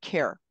referred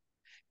care.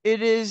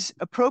 It is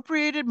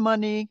appropriated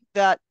money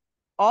that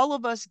all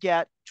of us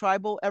get,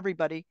 tribal,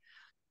 everybody,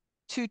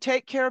 to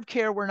take care of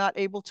care we're not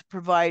able to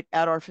provide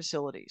at our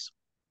facilities.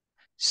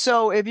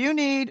 So if you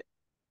need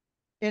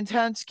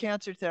intense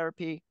cancer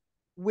therapy,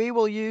 we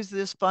will use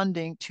this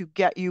funding to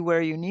get you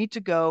where you need to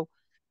go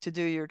to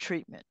do your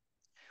treatment.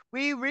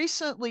 We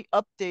recently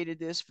updated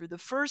this for the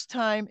first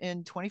time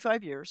in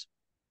 25 years.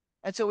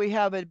 And so we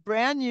have a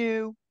brand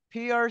new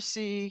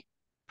PRC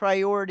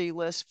priority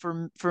list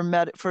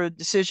for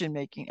decision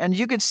making. And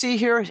you can see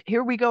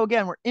here we go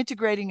again. We're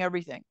integrating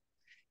everything.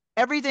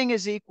 Everything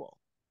is equal.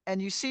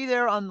 And you see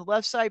there on the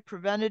left side,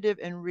 preventative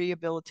and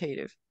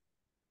rehabilitative.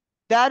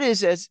 That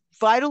is as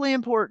vitally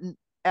important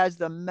as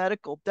the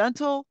medical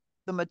dental,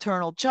 the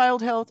maternal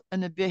child health,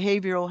 and the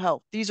behavioral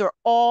health. These are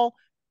all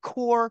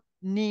core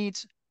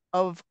needs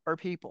of our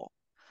people.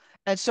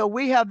 And so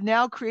we have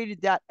now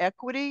created that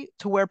equity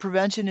to where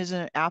prevention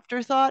isn't an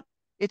afterthought.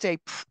 It's a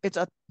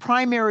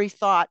primary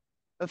thought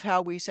of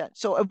how we set.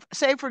 So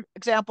say, for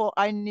example,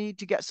 I need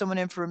to get someone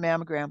in for a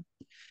mammogram,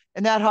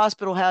 and that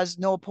hospital has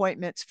no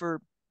appointments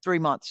for 3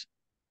 months.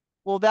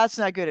 Well, that's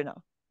not good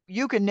enough.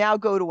 You can now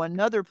go to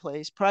another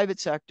place, private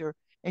sector,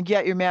 and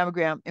get your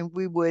mammogram, and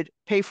we would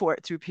pay for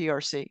it through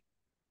PRC,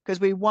 because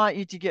we want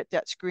you to get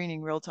that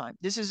screening real time.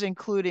 This is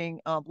including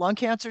lung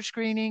cancer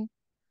screening,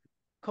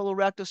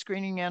 colorectal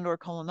screening and or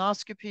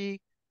colonoscopy,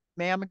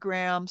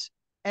 mammograms,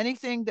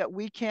 anything that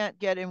we can't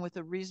get in with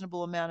a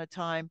reasonable amount of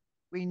time.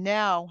 We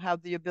now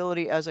have the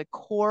ability as a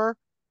core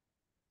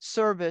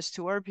service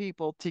to our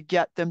people to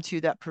get them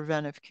to that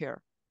preventive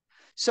care.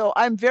 So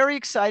I'm very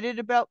excited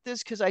about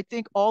this, because I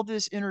think all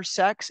this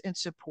intersects and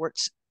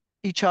supports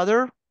each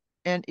other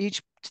and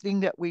each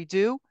thing that we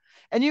do.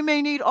 And you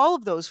may need all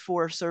of those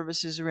 4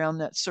 services around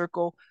that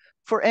circle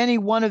for any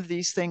one of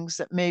these things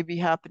that may be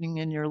happening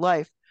in your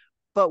life.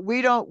 But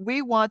we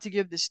want to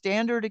give the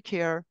standard of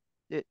care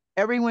that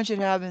everyone should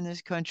have in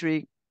this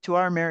country to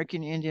our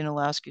American Indian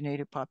Alaska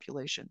Native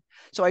population.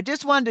 So I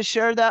just wanted to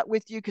share that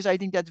with you, because I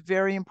think that's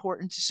very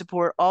important to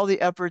support all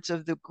the efforts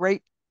of the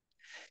great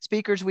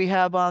speakers we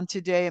have on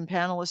today and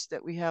panelists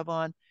that we have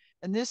on.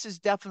 And this is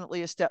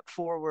definitely a step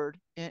forward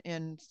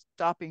in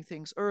stopping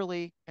things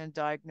early and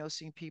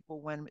diagnosing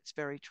people when it's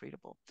very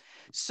treatable.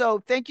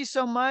 So thank you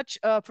so much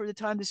for the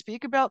time to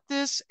speak about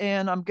this.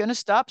 And I'm going to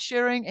stop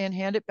sharing and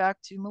hand it back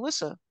to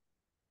Melissa.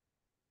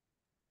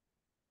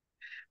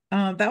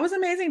 That was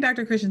amazing,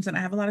 Dr. Christensen.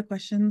 I have a lot of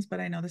questions, but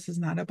I know this is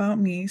not about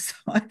me, so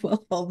I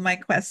will hold my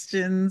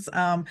questions.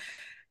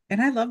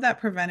 And I love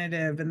that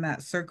preventative and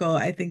that circle.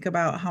 I think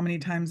about how many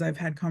times I've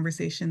had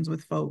conversations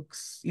with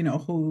folks,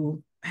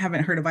 who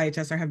haven't heard of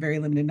IHS or have very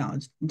limited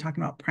knowledge and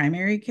talking about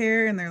primary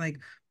care. And they're like,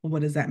 well,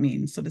 what does that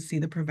mean? So to see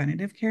the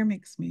preventative care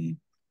makes me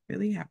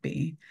really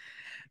happy.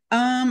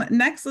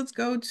 Next, let's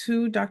go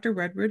to Dr.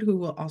 Redwood, who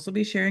will also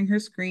be sharing her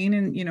screen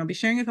and, be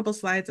sharing a couple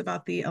slides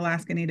about the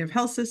Alaska Native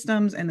health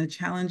systems and the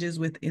challenges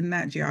within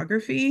that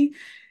geography.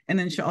 And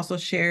then she'll also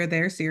share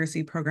their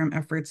CRC program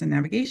efforts and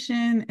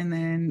navigation, and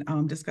then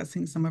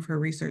discussing some of her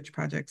research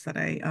projects that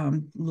I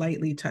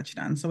lightly touched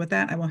on. So with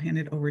that, I will hand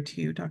it over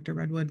to you, Dr.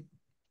 Redwood.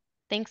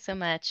 Thanks so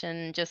much.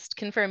 And just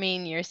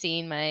confirming you're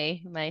seeing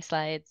my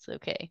slides.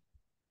 Okay,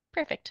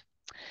 perfect.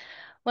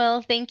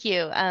 Well, thank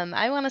you.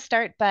 I want to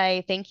start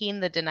by thanking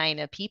the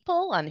Dena'ina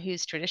people on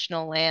whose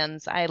traditional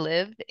lands I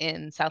live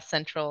in South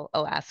Central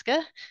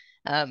Alaska.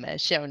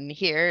 As shown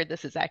here,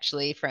 this is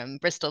actually from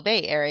Bristol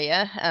Bay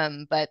area,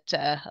 but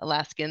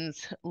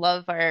Alaskans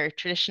love our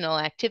traditional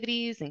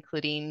activities,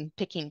 including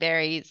picking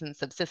berries and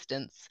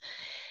subsistence.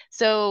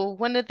 So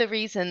one of the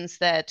reasons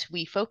that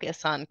we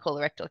focus on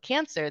colorectal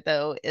cancer,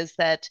 though, is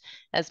that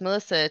as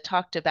Melissa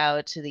talked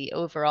about the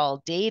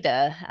overall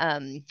data,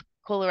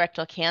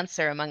 colorectal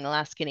cancer among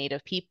Alaska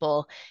Native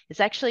people is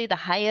actually the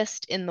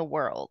highest in the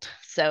world.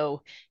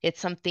 So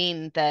it's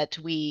something that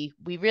we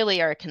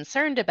really are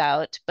concerned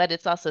about, but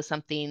it's also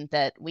something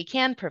that we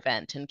can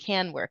prevent and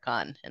can work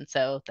on. And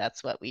so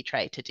that's what we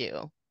try to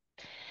do.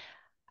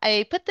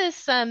 I put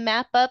this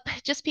map up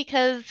just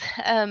because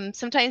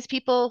sometimes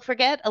people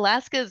forget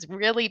Alaska is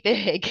really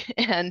big,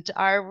 and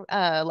our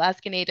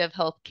Alaska Native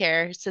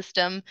healthcare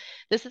system,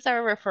 this is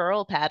our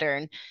referral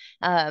pattern.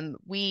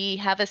 We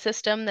have a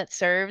system that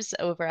serves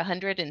over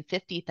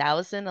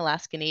 150,000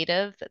 Alaska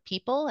Native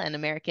people and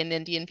American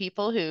Indian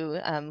people who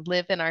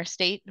live in our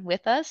state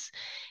with us.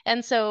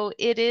 And so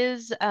it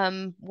is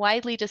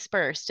widely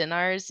dispersed, and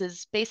ours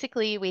is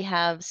basically we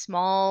have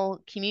small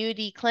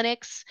community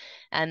clinics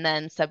and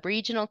then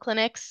sub-regional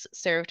clinics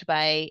served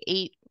by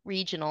 8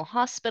 regional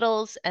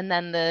hospitals, and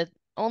then the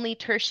only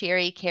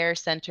tertiary care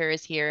center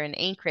is here in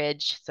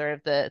Anchorage, sort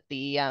of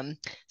the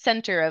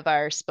center of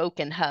our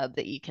Spoken hub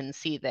that you can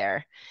see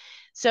there.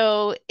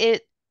 So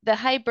the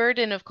high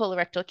burden of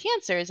colorectal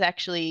cancer is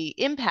actually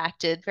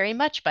impacted very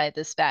much by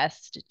this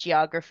vast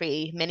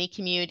geography. Many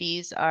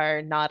communities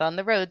are not on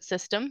the road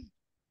system,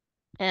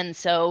 and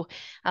so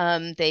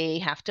they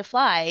have to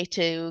fly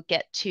to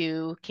get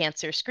to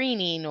cancer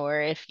screening,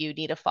 or if you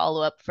need a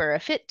follow-up for a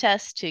FIT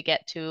test, to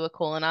get to a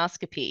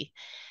colonoscopy.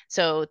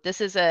 So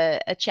this is a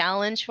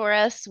challenge for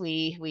us.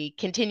 We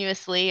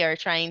continuously are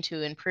trying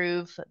to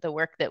improve the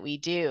work that we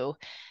do.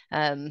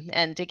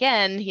 And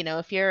again,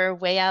 if you're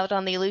way out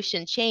on the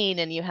Aleutian chain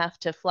and you have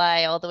to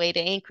fly all the way to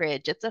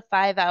Anchorage, it's a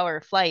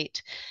 5-hour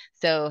flight.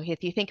 So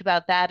if you think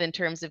about that in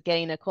terms of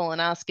getting a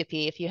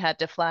colonoscopy, if you had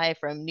to fly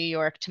from New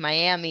York to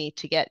Miami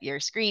to get your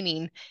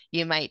screening,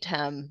 you might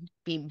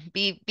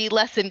be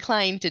less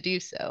inclined to do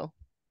so.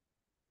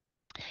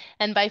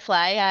 And by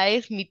fly,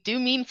 I do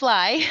mean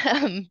fly.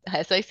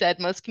 As I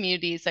said, most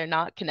communities are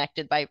not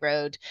connected by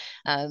road.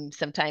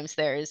 Sometimes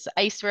there's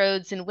ice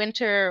roads in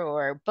winter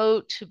or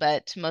boat,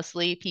 but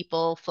mostly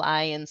people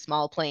fly in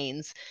small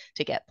planes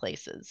to get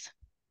places.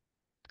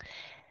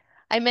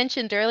 I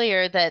mentioned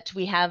earlier that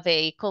we have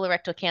a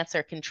colorectal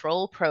cancer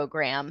control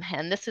program,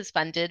 and this is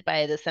funded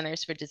by the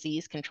Centers for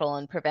Disease Control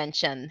and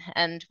Prevention.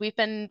 And we've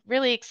been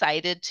really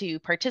excited to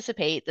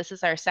participate. This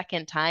is our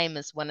second time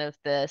as one of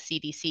the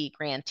CDC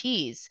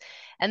grantees.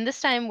 And this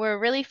time we're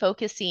really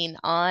focusing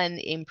on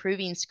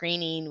improving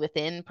screening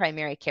within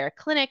primary care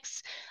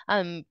clinics,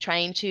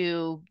 trying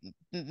to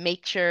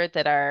make sure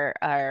that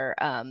our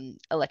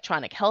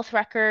electronic health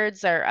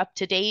records are up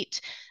to date.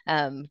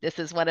 This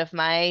is one of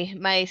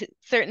my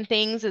certain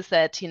things is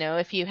that,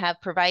 if you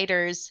have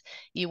providers,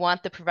 you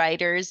want the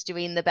providers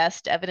doing the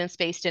best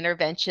evidence-based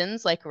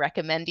interventions, like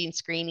recommending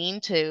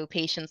screening to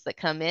patients that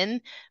come in.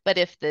 But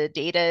if the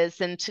data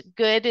isn't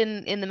good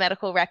in the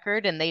medical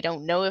record and they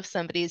don't know if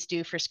somebody's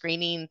due for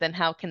screening, then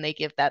how can they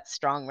give that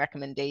strong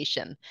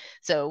recommendation?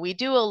 So we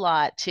do a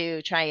lot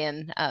to try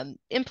and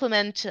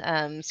implement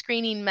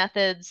screening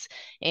methods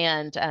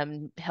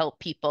and help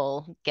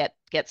people get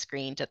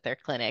screened at their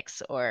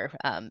clinics or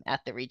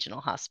at the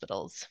regional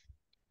hospitals.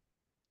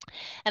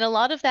 And a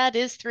lot of that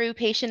is through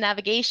patient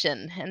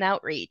navigation and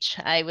outreach.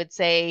 I would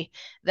say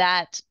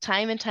that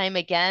time and time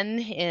again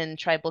in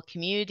tribal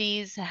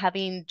communities,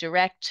 having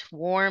direct,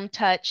 warm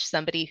touch,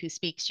 somebody who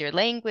speaks your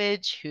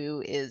language,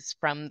 who is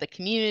from the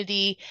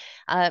community,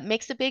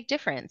 makes a big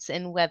difference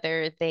in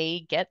whether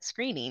they get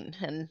screening.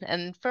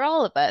 And for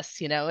all of us,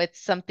 it's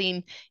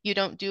something you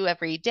don't do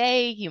every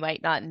day. You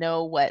might not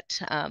know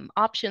what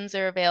options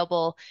are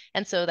available.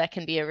 And so that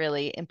can be a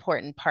really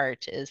important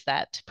part, is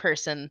that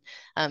person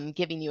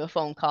giving you a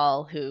phone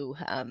call who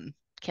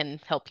can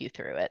help you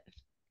through it.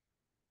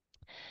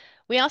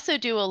 We also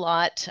do a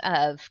lot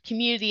of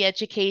community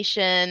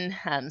education,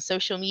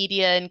 social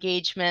media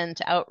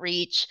engagement,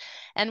 outreach,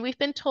 and we've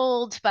been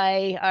told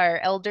by our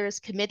elders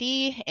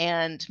committee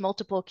and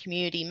multiple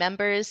community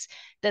members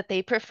that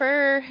they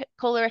prefer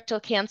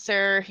colorectal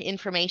cancer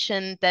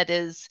information that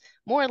is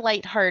more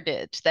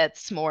lighthearted,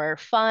 that's more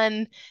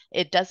fun.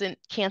 It doesn't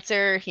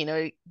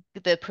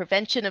the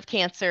prevention of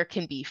cancer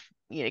can be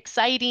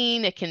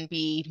exciting, it can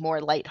be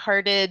more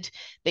lighthearted.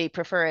 They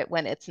prefer it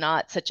when it's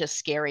not such a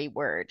scary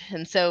word.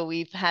 And so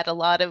we've had a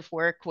lot of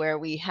work where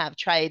we have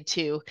tried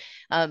to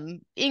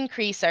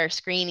increase our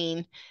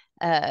screening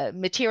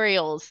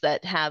materials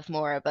that have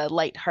more of a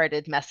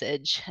lighthearted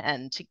message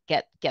and to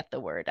get the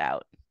word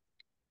out.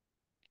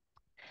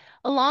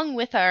 Along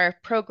with our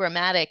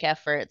programmatic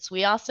efforts,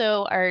 we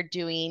also are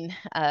doing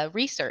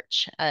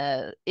research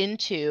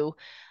into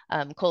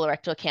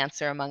colorectal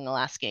cancer among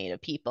Alaska Native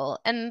people.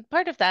 And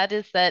part of that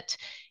is that,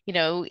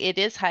 it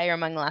is higher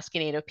among Alaska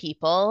Native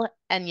people.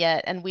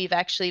 And we've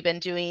actually been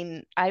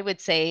doing, I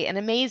would say, an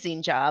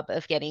amazing job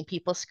of getting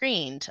people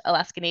screened.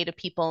 Alaska Native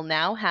people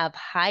now have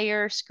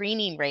higher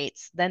screening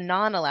rates than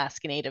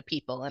non-Alaska Native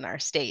people in our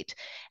state.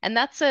 And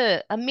that's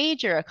a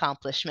major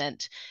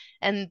accomplishment.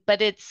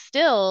 But it's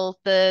still,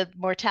 the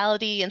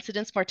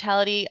incidence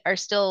mortality are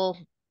still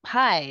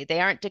high.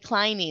 They aren't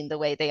declining the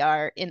way they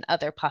are in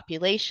other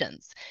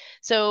populations.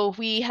 So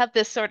we have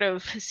this sort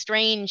of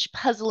strange,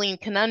 puzzling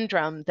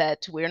conundrum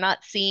that we're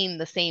not seeing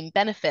the same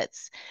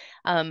benefits.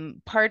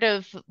 Part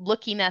of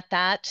looking at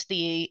that,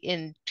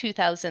 in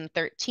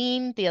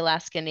 2013, the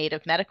Alaska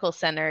Native Medical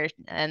Center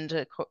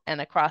and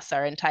across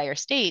our entire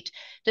state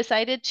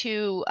decided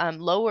to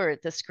lower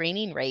the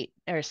screening rate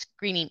or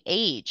screening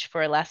age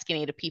for Alaska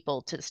Native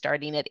people to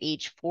starting at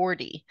age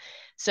 40.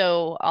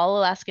 So all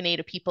Alaska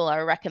Native people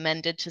are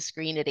recommended to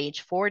screen at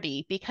age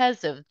 40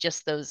 because of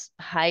just those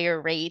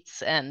higher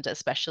rates, and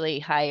especially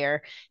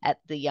higher at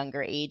the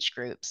younger age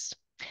groups.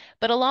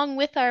 But along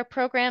with our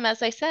program,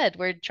 as I said,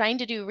 we're trying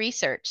to do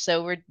research.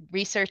 So we're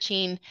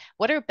researching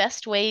what are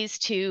best ways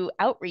to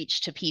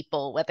outreach to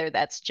people, whether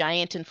that's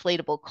giant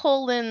inflatable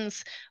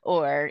colons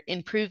or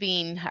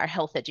improving our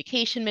health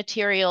education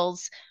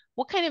materials.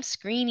 What kind of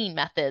screening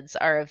methods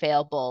are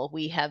available?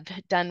 We have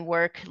done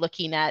work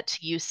looking at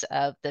use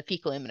of the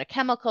fecal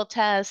immunochemical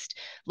test,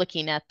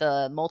 looking at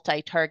the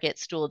multi-target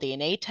stool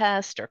DNA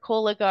test or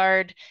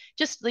Cologuard.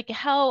 Just like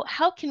how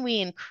can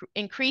we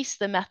increase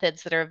the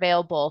methods that are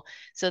available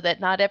so that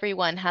not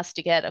everyone has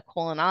to get a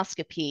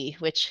colonoscopy,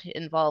 which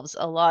involves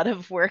a lot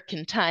of work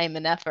and time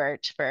and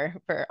effort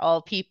for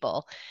all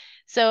people.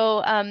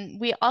 So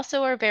we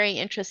also are very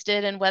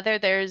interested in whether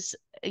there's,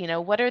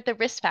 what are the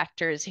risk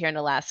factors here in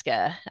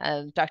Alaska?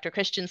 Dr.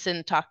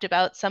 Christensen talked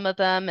about some of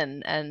them,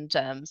 and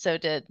so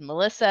did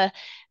Melissa.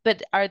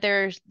 But are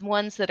there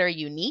ones that are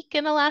unique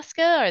in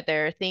Alaska? Are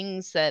there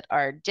things that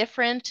are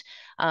different?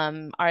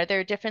 Are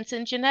there differences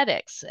in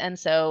genetics? And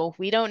so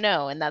we don't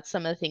know, and that's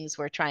some of the things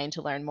we're trying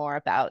to learn more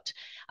about.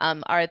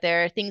 Are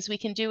there things we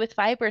can do with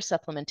fiber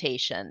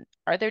supplementation?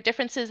 Are there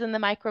differences in the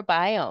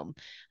microbiome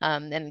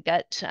and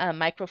gut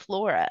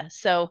microflora?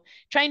 So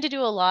trying to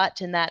do a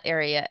lot in that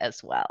area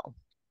as well.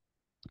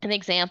 An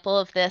example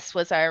of this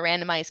was our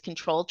randomized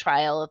control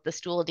trial of the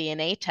stool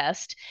DNA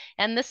test.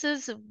 And this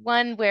is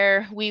one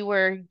where we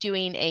were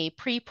doing a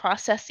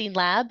pre-processing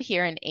lab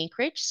here in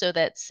Anchorage so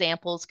that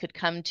samples could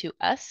come to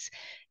us,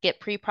 get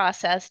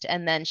pre-processed,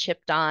 and then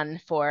shipped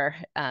on for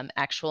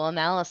actual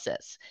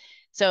analysis.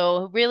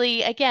 So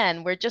really,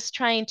 again, we're just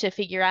trying to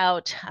figure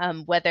out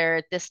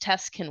whether this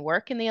test can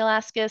work in the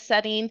Alaska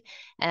setting.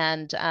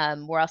 And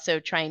we're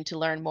also trying to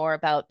learn more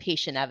about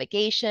patient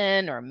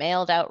navigation or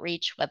mailed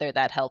outreach, whether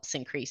that helps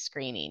increase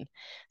screening.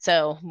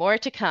 So more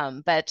to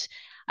come. But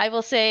I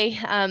will say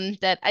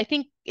that I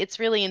think it's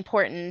really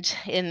important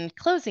in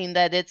closing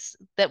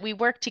that we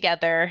work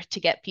together to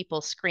get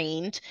people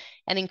screened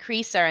and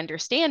increase our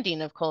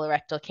understanding of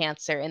colorectal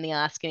cancer in the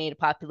Alaska Native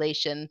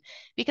population,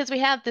 because we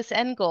have this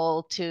end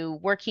goal to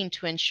working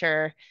to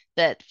ensure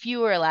that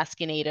fewer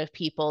Alaska Native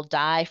people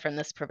die from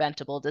this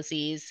preventable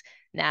disease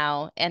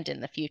now and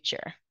in the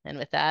future. And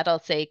with that,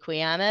 I'll say,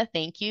 Quiana,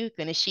 thank you,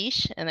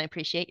 Gunishish, and I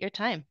appreciate your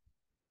time.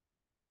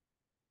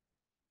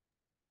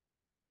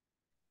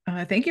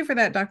 Thank you for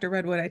that, Dr.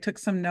 Redwood. I took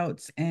some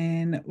notes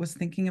and was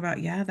thinking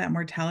about, that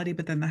mortality,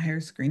 but then the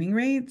higher screening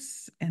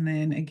rates. And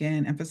then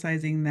again,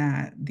 emphasizing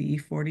that the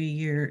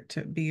 40-year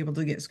to be able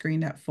to get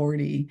screened at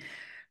 40.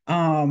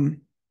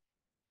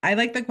 I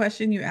like the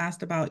question you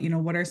asked about,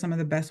 what are some of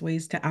the best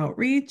ways to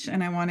outreach?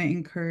 And I want to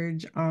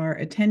encourage our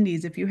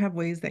attendees, if you have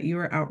ways that you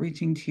are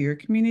outreaching to your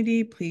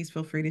community, please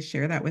feel free to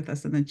share that with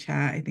us in the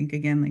chat. I think,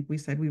 again, like we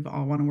said, we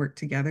all want to work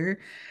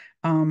together.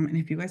 And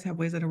if you guys have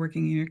ways that are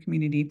working in your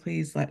community,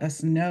 please let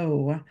us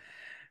know.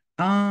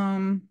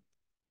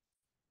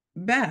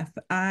 Beth,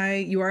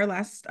 you are our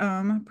last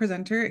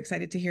presenter.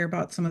 Excited to hear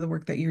about some of the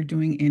work that you're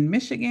doing in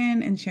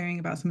Michigan and sharing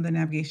about some of the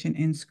navigation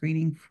and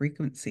screening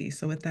frequency.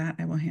 So with that,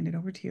 I will hand it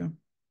over to you.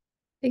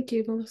 Thank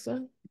you,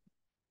 Melissa.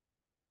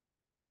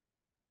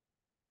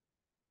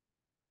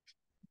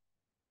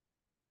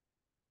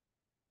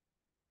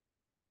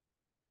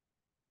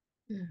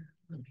 Let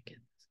me get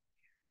this.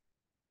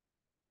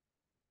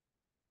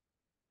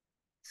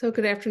 So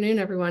good afternoon,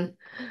 everyone.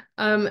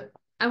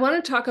 I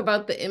want to talk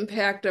about the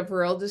impact of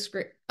rural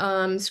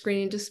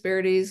screening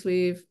disparities.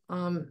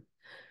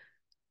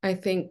 I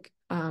think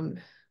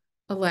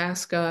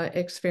Alaska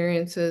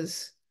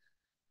experiences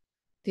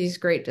these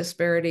great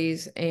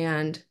disparities,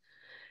 and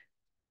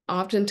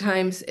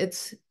oftentimes in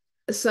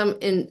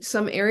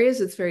some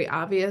areas it's very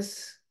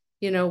obvious,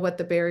 what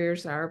the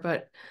barriers are,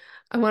 but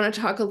I want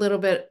to talk a little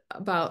bit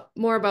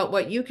more about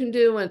what you can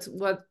do and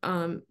what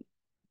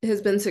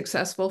has been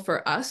successful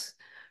for us,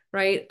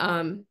 right?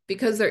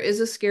 Because there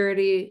is a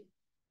scarcity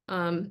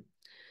of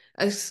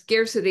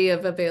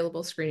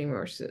available screening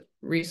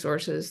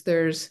resources.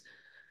 There's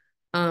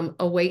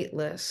a wait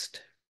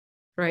list,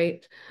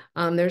 right?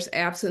 There's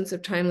absence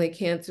of timely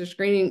cancer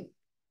screening,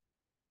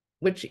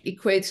 which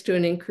equates to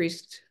an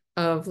increase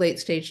of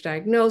late-stage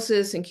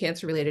diagnosis and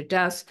cancer-related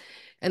deaths.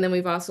 And then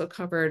we've also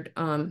covered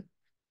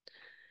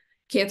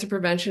cancer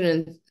prevention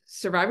and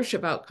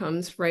survivorship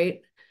outcomes,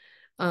 right?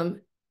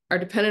 Are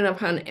dependent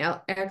upon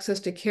access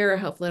to care,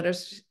 health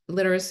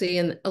literacy,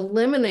 and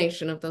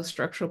elimination of those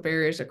structural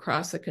barriers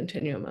across the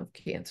continuum of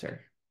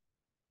cancer.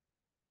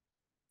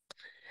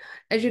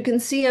 As you can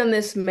see on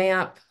this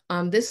map,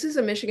 this is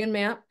a Michigan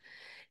map,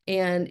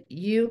 and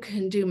you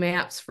can do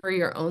maps for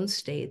your own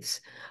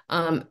states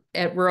at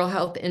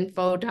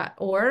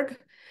ruralhealthinfo.org.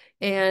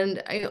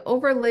 And I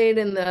overlaid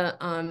in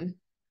the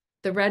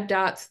red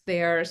dots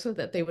there so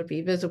that they would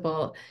be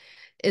visible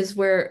is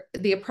where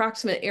the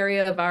approximate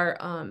area of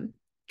our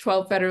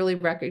 12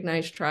 federally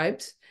recognized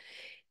tribes.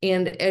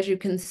 And as you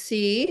can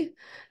see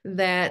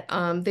that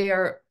they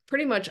are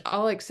pretty much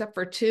all except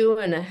for 2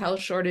 in a health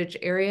shortage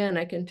area. And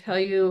I can tell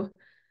you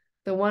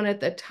the one at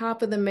the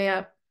top of the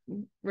map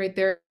right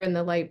there in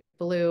the light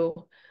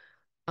blue,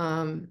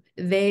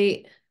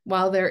 they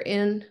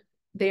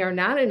are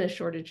not in a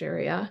shortage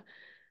area.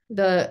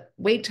 The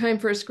wait time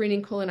for a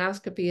screening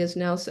colonoscopy is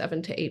now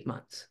 7 to 8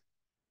 months.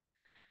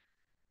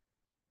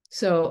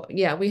 So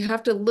yeah, we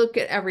have to look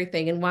at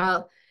everything. And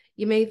while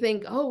you may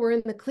think, oh, we're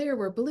in the clear,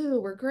 we're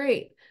blue, we're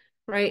great,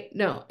 right?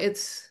 No,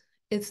 it's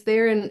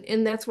there.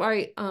 And that's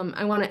why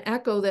I want to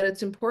echo that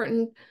it's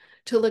important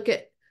to look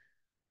at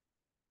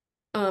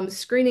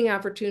screening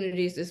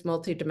opportunities is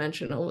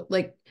multidimensional,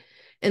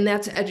 and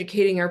that's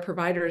educating our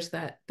providers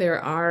that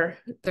there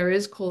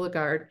is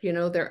Cologuard,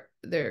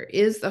 there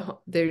is a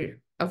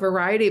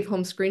variety of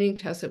home screening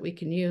tests that we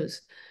can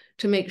use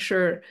to make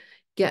sure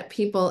get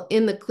people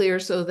in the clear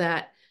so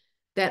that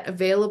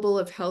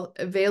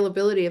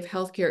availability of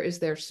healthcare is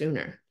there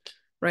sooner,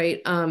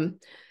 right?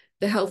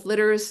 The health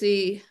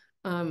literacy,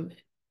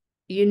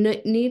 you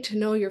need to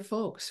know your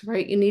folks,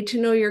 right? You need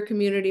to know your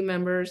community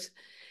members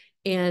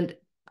and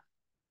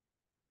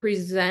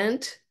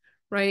present,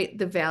 right,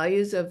 the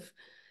values of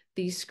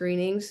these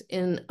screenings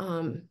in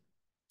a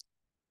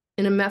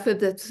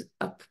method that's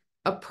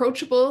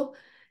approachable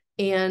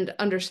and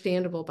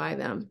understandable by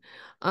them.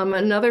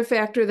 Another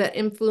factor that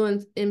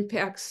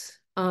impacts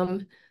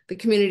the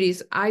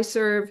communities I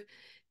serve,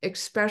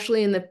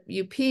 especially in the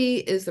UP,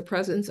 is the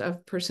presence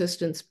of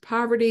persistent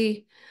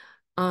poverty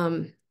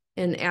and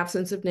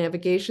absence of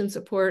navigation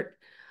support.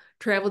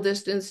 Travel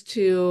distance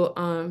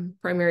to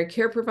primary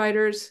care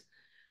providers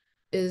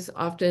is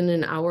often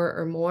an hour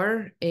or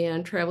more,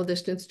 and travel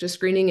distance to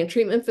screening and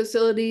treatment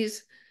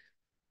facilities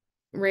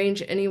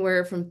range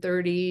anywhere from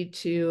 30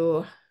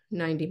 to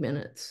 90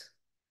 minutes.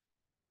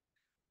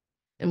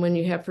 And when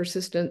you have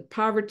persistent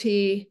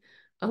poverty,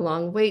 a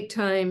long wait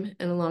time,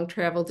 and a long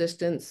travel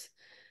distance,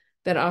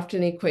 that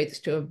often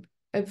equates to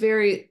a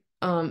very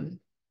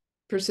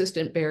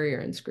persistent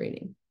barrier in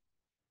screening.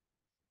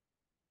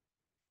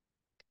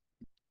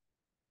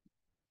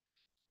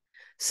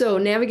 So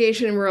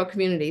navigation in rural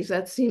communities,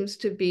 that seems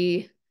to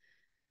be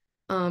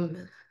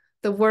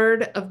the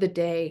word of the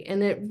day,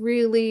 and it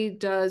really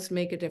does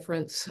make a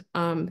difference.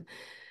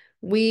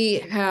 We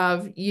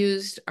have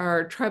used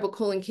our tribal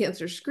colon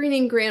cancer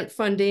screening grant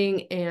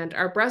funding and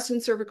our breast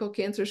and cervical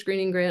cancer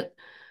screening grant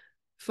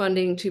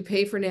funding to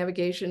pay for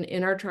navigation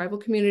in our tribal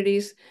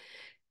communities.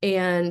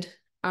 And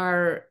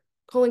our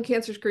colon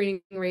cancer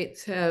screening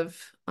rates have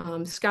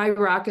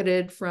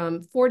skyrocketed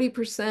from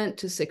 40%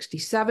 to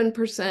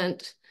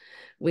 67%.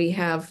 We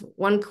have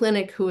one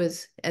clinic who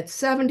is at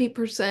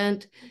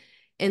 70%.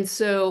 And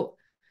so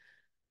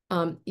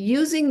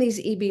using these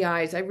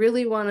EBIs, I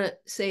really want to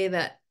say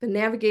that the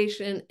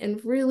navigation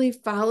and really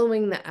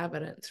following the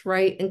evidence,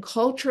 right? And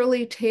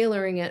culturally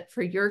tailoring it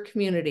for your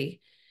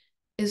community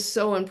is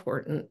so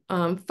important.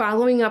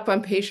 Following up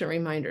on patient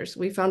reminders.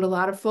 We found a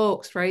lot of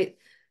folks, right,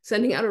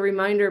 sending out a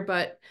reminder,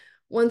 but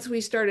once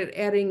we started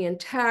adding in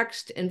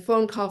text and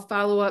phone call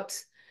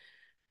follow-ups,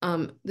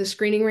 the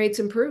screening rates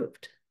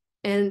improved.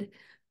 And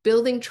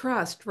building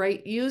trust,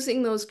 right?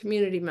 Using those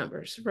community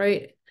members,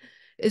 right?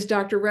 As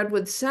Dr.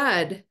 Redwood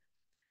said,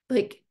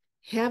 like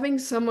having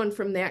someone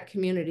from that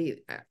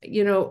community,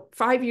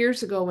 5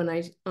 years ago when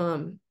I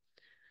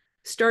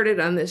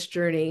started on this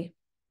journey,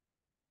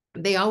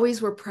 they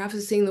always were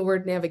prefacing the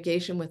word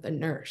navigation with a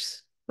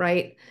nurse,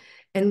 right?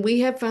 And we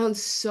have found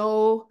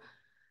so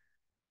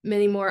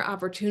many more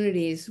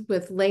opportunities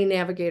with lay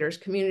navigators,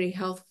 community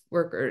health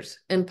workers,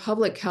 and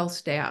public health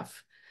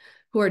staff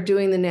who are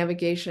doing the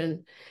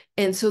navigation.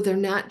 And so they're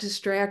not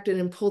distracted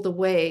and pulled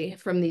away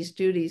from these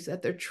duties,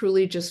 that they're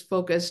truly just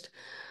focused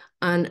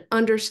on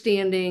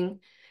understanding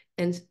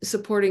and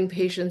supporting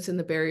patients in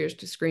the barriers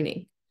to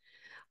screening.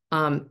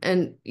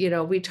 And,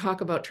 we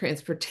talk about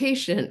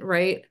transportation,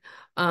 right?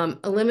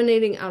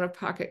 Eliminating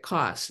out-of-pocket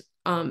costs.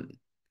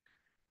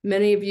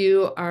 Many of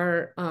you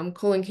are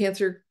colon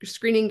cancer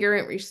screening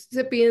grant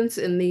recipients,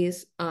 in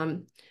these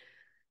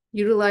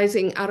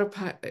utilizing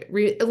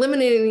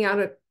eliminating the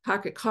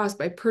out-of-pocket cost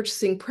by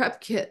purchasing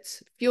prep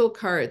kits, fuel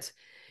cards,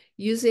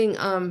 using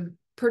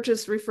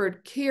purchase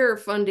referred care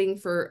funding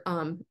for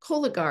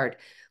Cologuard.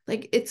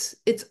 Like it's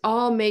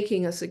all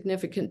making a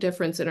significant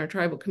difference in our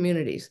tribal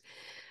communities.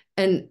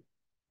 And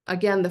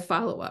again, the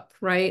follow-up,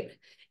 right?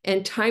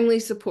 And timely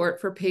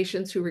support for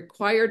patients who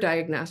require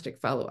diagnostic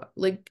follow-up.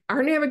 Like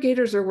our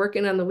navigators are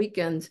working on the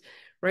weekends,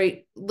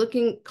 right?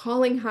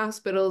 Calling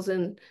hospitals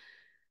and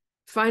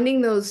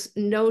finding those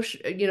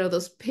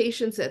those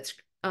patients that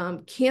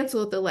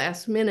cancel at the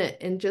last minute,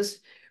 and just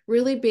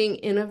really being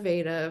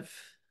innovative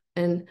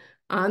and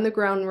on the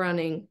ground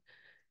running,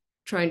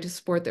 trying to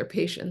support their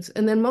patients.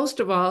 And then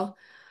most of all,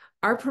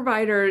 our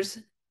providers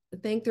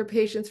thank their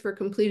patients for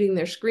completing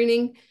their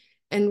screening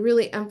and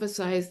really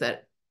emphasize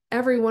that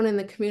everyone in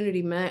the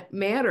community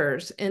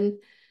matters. And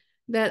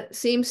that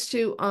seems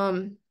to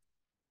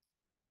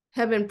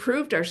have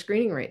improved our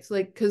screening rates,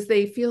 because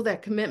they feel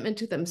that commitment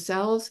to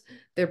themselves,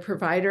 their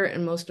provider,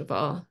 and most of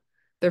all,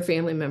 their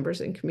family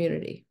members and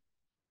community.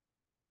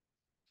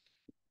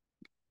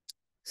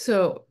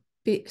 So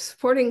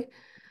supporting,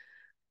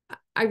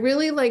 I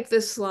really like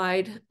this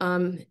slide.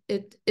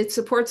 It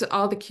supports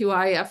all the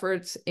QI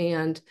efforts,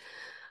 and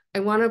I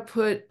want to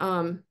put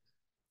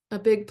a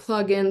big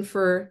plug in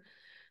for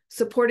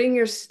supporting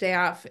your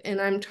staff.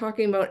 And I'm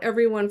talking about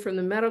everyone from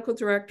the medical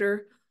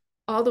director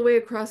all the way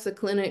across the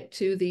clinic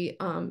to the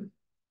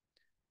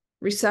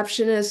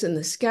receptionists and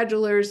the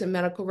schedulers and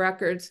medical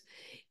records,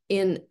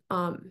 in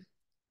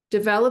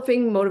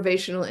developing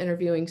motivational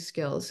interviewing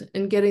skills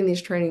and getting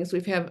these trainings.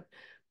 We've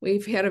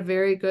had a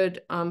very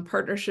good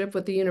partnership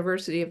with the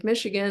University of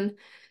Michigan,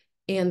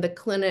 and the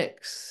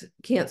clinics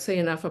can't say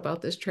enough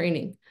about this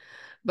training.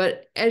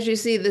 But as you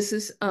see, this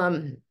is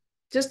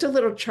just a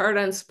little chart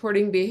on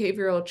supporting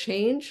behavioral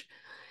change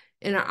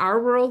in our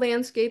rural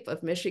landscape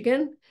of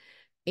Michigan,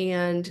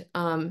 and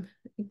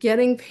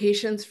getting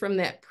patients from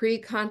that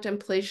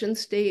pre-contemplation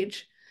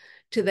stage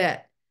to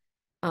that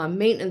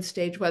maintenance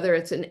stage, whether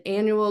it's an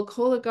annual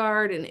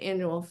Cologuard, an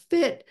annual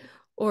FIT,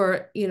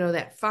 or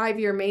that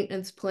 5-year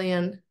maintenance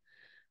plan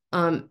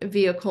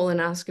via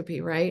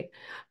colonoscopy, right?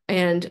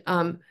 And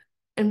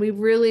we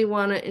really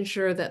want to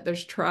ensure that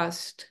there's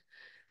trust,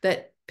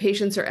 that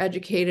patients are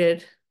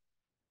educated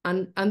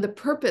on the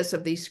purpose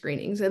of these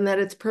screenings, and that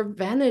it's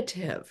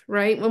preventative,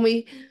 right? When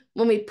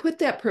we put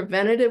that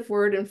preventative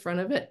word in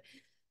front of it,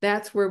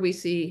 that's where we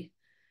see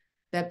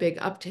that big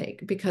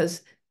uptake,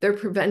 because they're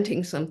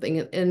preventing something,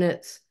 and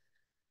it's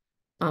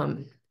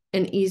an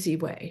easy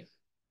way.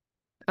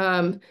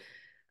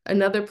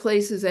 Another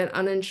place is that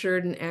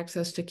uninsured and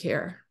access to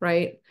care,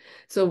 right?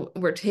 So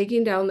we're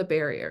taking down the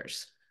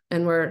barriers,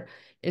 and we're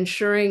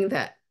ensuring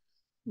that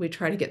we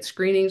try to get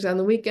screenings on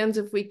the weekends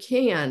if we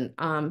can.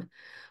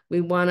 We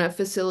want to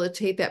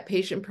facilitate that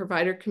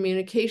patient-provider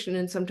communication,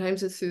 and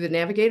sometimes it's through the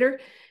navigator,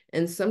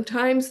 and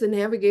sometimes the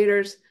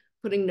navigator's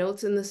putting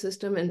notes in the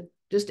system and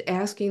just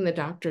asking the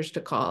doctors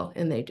to call,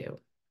 and they do.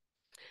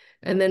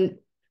 And then,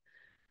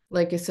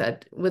 like I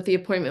said, with the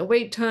appointment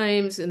wait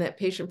times and that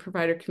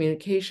patient-provider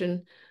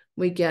communication,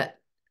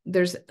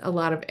 there's a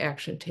lot of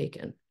action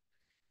taken.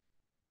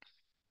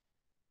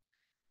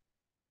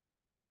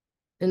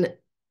 And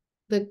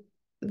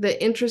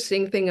the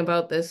interesting thing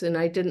about this, and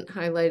I didn't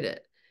highlight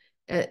it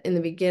in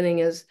the beginning,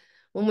 is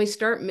when we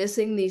start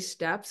missing these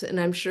steps, and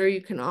I'm sure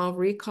you can all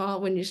recall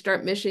when you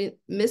start missing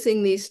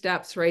these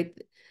steps, right?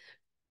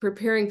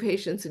 Preparing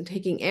patients and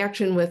taking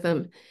action with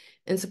them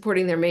and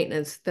supporting their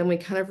maintenance, then we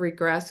kind of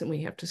regress and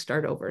we have to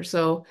start over.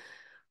 So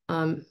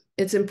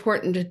it's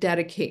important to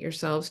dedicate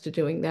yourselves to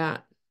doing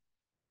that.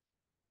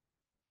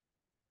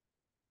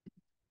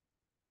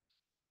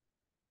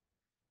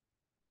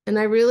 And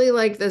I really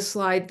like this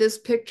slide. This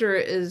picture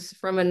is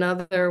from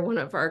another one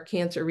of our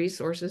cancer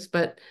resources,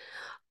 but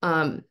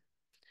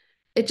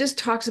it just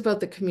talks about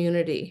the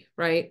community,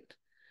 right?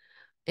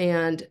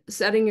 And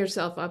setting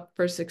yourself up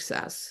for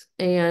success.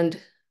 And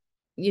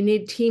you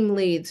need team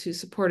leads who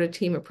support a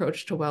team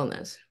approach to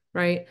wellness,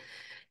 right?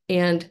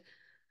 And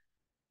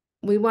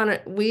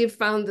we've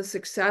found the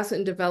success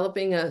in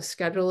developing a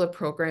schedule of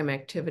program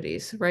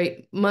activities,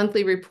 right?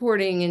 Monthly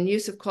reporting and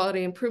use of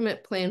quality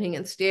improvement planning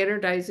and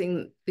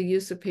standardizing the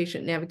use of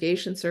patient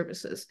navigation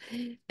services.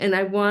 And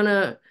I want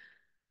to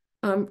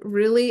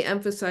really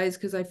emphasize,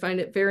 because I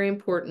find it very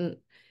important,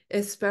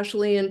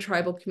 especially in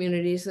tribal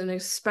communities and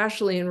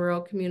especially in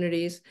rural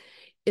communities,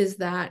 is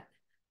that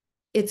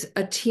it's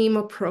a team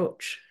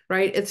approach,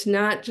 right? It's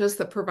not just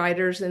the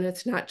providers and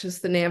it's not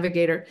just the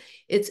navigator.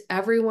 It's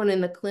everyone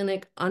in the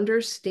clinic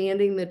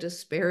understanding the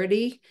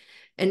disparity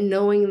and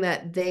knowing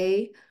that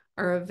they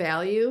are a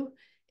value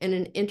and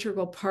an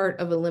integral part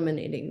of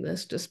eliminating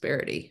this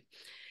disparity.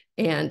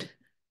 And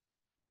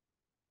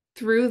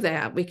through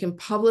that, we can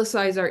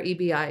publicize our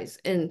EBIs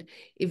and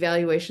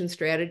evaluation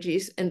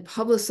strategies and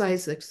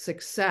publicize the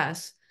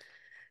success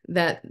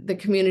that the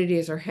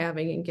communities are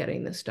having in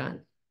getting this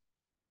done.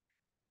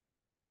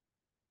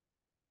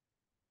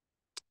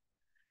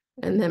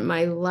 And then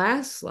my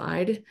last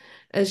slide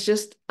is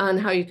just on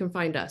how you can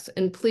find us.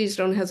 And please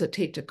don't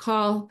hesitate to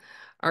call.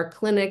 Our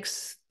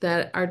clinics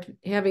that are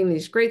having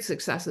these great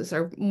successes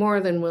are more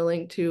than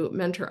willing to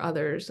mentor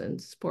others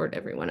and support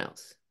everyone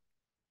else.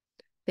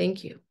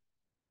 Thank you.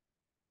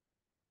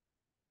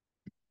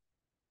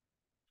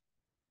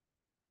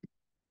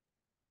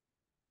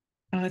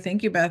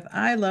 Thank you, Beth.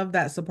 I love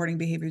that supporting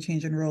behavior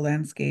change in rural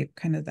landscape,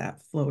 kind of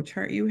that flow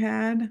chart you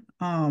had.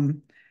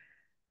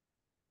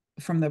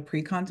 From the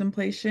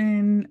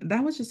pre-contemplation,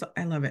 that was just,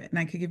 I love it. And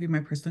I could give you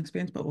my personal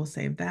experience, but we'll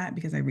save that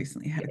because I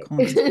recently had a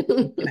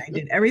colonoscopy and I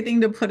did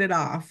everything to put it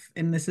off.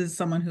 And this is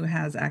someone who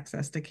has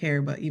access to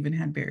care, but even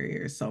had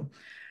barriers. So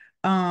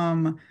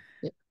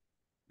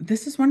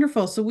this is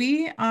wonderful. So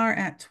we are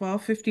at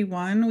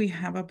 12:51. We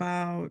have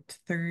about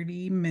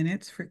 30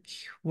 minutes for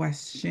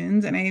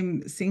questions. And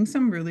I'm seeing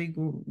some really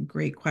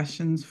great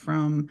questions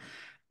from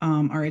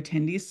our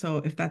attendees. So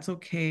if that's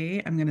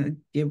okay, I'm going to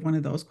give one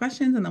of those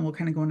questions and then we'll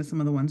kind of go into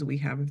some of the ones that we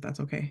have, if that's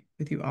okay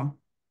with you all.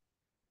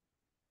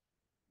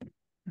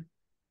 Are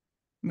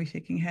we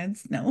shaking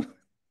heads? No.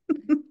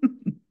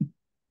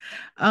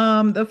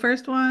 The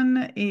first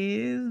one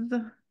is,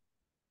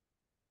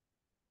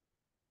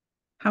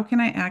 how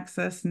can I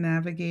access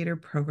Navigator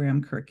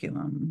program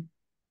curriculum?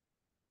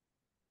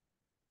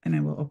 And I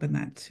will open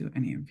that to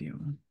any of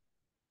you.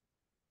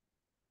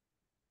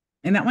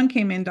 And that one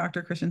came in,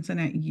 Dr. Christensen,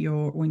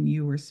 when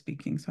you were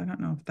speaking. So I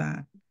don't know if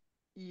that.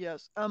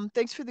 Yes.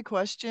 Thanks for the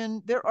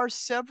question. There are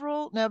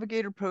several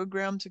Navigator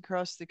programs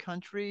across the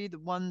country. The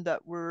one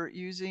that we're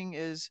using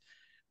is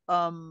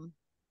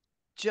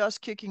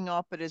just kicking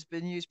off, but has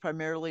been used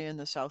primarily in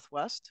the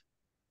Southwest.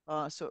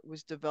 So it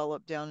was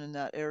developed down in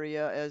that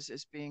area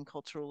as being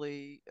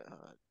culturally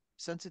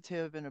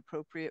sensitive and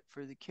appropriate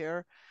for the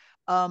care.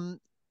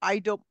 I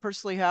don't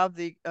personally have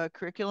the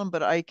curriculum,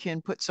 but I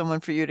can put someone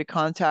for you to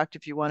contact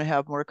if you want to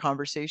have more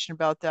conversation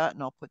about that,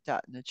 and I'll put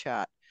that in the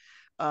chat.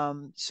 Our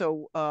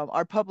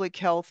my public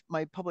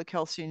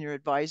health senior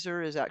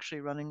advisor is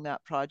actually running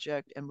that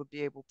project and would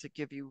be able to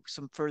give you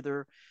some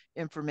further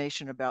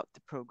information about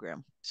the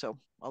program. So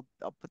I'll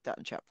put that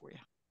in chat for you.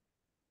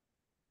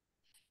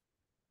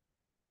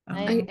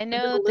 I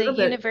know the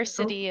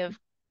University of,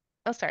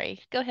 oh, sorry,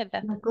 go ahead,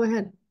 Beth. No, go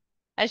ahead.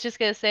 I was just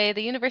going to say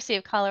the University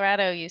of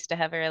Colorado used to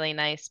have a really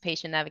nice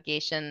patient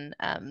navigation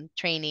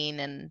training,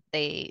 and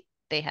they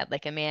had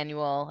like a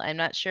manual. I'm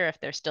not sure if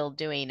they're still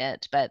doing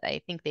it, but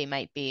I think they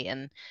might be.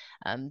 And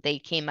they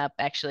came up,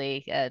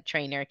 actually, a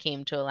trainer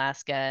came to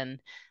Alaska, and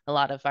a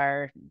lot of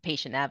our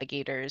patient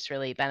navigators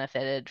really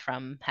benefited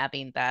from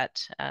having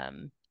that.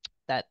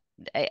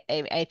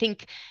 I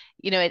think,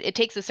 it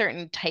takes a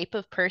certain type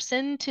of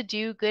person to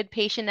do good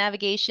patient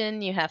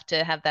navigation. You have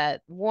to have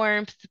that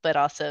warmth, but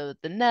also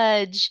the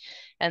nudge.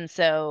 And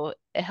so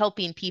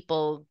helping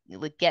people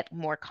get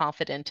more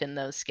confident in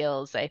those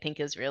skills, I think,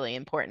 is really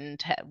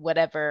important.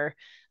 Whatever,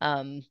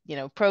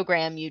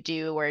 program you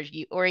do,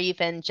 or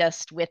even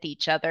just with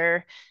each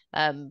other,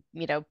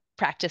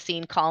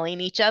 practicing calling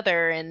each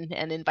other and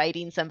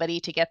inviting somebody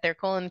to get their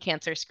colon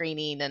cancer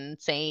screening and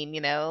saying,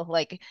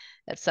 like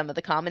some of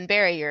the common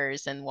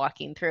barriers and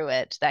walking through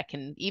it, that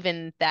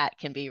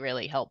can be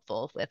really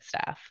helpful with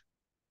staff.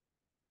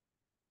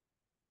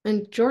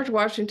 And George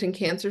Washington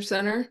Cancer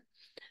Center,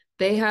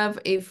 they have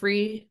a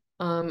free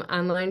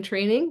online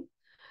training.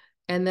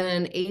 And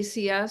then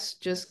ACS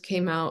just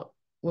came out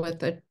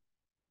with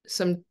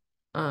some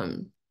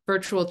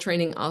virtual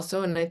training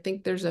also. And I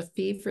think there's a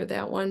fee for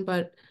that one,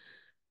 but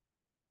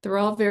they're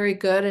all very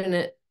good,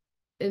 and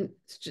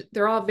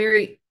they're all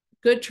very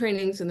good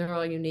trainings, and they're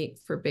all unique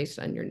based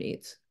on your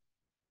needs.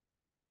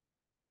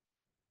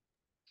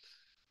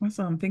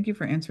 Awesome. Thank you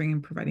for answering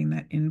and providing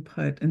that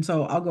input. And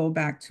so I'll go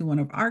back to one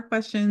of our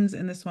questions.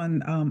 And this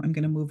one, I'm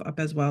going to move up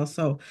as well.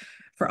 So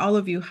for all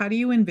of you, how do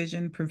you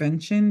envision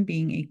prevention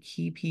being a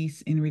key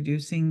piece in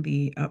reducing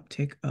the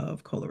uptick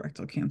of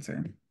colorectal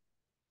cancer?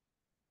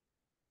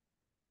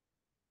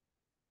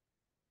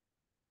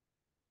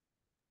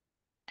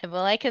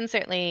 Well, I can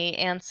certainly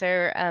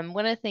answer.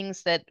 One of the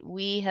things that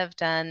we have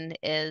done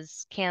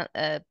is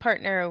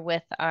partner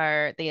with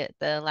the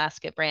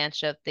Alaska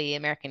branch of the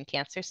American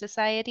Cancer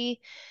Society.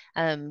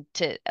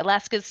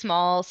 Alaska's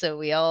small, so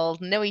we all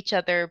know each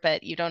other,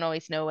 but you don't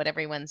always know what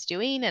everyone's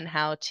doing and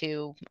how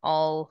to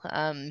all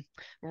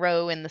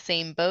row in the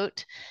same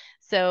boat.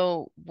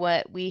 So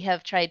what we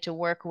have tried to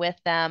work with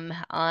them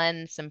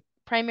on some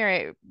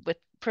primary with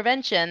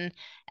prevention,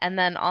 and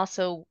then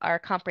also our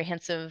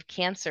comprehensive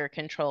cancer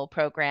control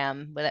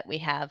program that we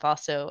have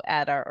also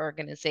at our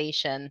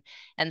organization.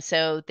 And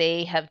so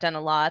they have done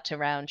a lot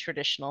around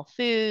traditional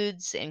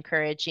foods,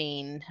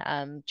 encouraging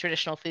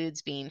traditional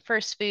foods being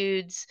first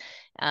foods,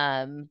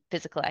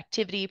 physical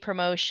activity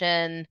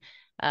promotion,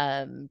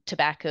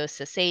 tobacco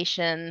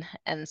cessation.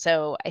 And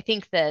so I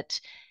think that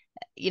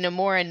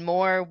more and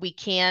more we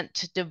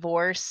can't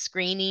divorce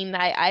screening.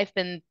 I've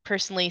been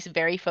personally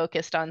very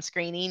focused on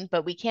screening,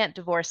 but we can't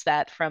divorce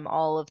that from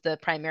all of the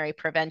primary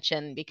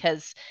prevention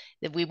because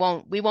we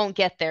won't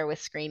get there with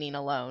screening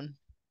alone.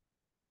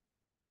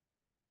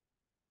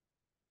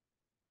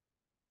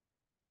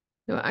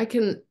 I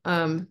can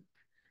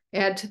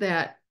add to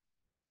that.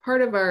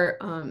 Part of our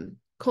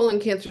colon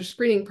cancer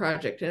screening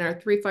project and our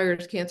Three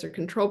Fires cancer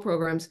control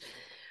programs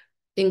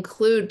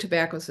include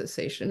tobacco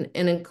cessation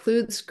and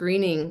include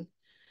screening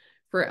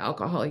for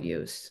alcohol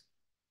use.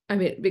 I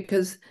mean,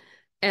 because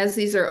as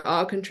these are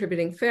all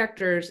contributing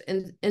factors,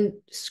 and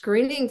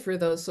screening for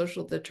those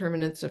social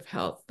determinants of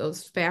health,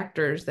 those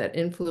factors that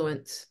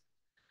influence,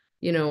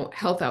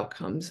 health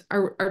outcomes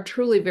are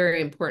truly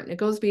very important. It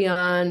goes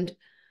beyond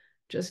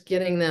just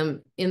getting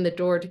them in the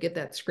door to get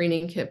that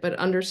screening kit, but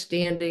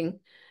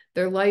understanding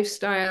their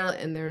lifestyle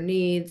and their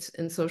needs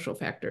and social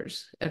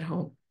factors at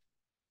home.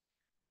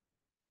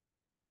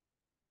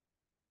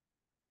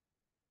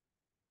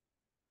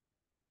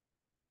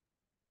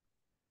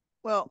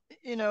 Well,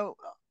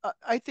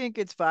 I think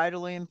it's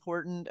vitally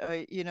important.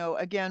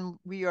 Again,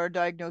 we are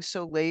diagnosed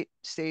so late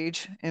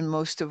stage in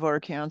most of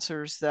our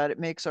cancers that it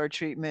makes our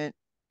treatment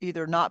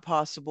either not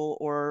possible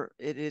or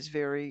it is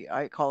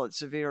I call it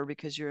severe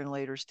because you're in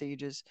later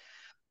stages.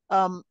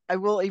 I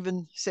will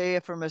even say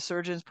from a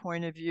surgeon's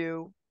point of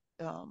view,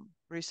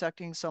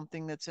 resecting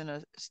something that's in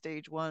a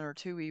stage 1 or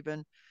 2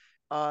 even,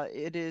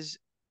 it is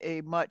a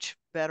much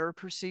better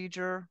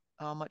procedure,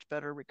 much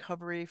better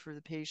recovery for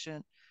the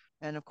patient.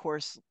 And of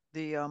course,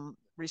 the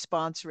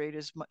response rate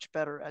is much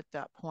better at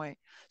that point.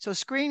 So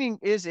screening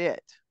is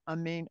it. I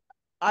mean,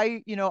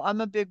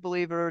 I'm a big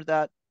believer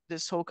that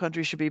this whole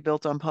country should be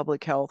built on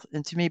public health.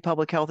 And to me,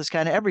 public health is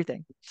kind of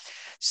everything.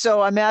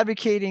 So I'm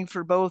advocating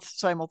for both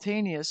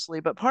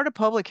simultaneously, but part of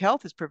public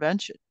health is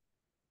prevention.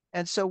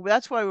 And so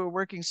that's why we're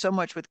working so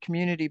much with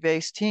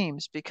community-based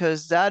teams,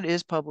 because that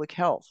is public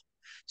health.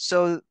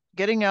 So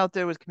getting out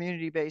there with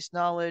community-based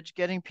knowledge,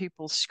 getting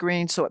people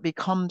screened so it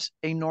becomes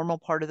a normal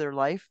part of their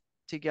life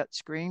to get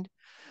screened,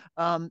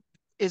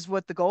 is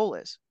what the goal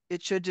is.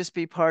 It should just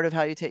be part of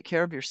how you take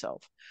care of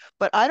yourself.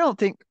 But I don't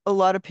think a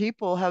lot of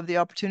people have the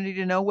opportunity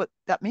to know what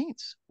that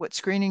means, what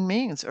screening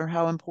means, or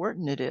how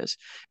important it is.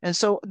 And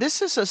so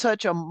this is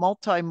such a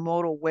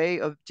multimodal way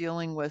of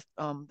dealing with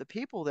the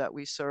people that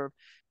we serve.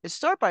 Is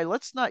start by,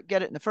 let's not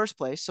get it in the first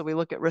place. So we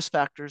look at risk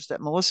factors that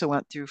Melissa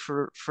went through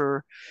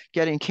for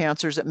getting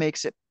cancers that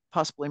makes it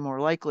possibly more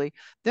likely.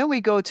 Then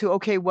we go to,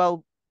 okay,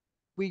 well,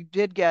 we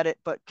did get it,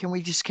 but can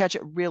we just catch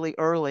it really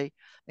early?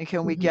 And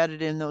can we get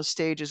it in those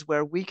stages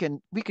where we could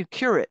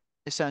cure it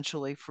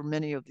essentially for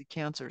many of the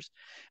cancers?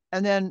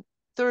 And then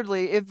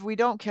thirdly, if we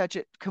don't catch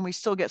it, can we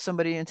still get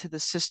somebody into the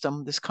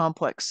system, this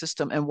complex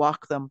system, and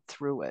walk them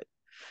through it?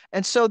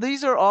 And so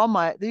these are all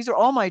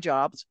my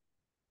jobs,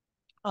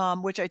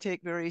 which I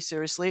take very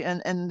seriously,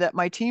 and that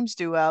my teams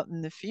do out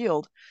in the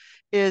field,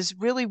 is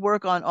really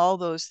work on all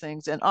those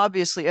things. And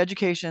obviously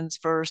education's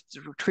first,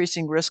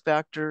 tracing risk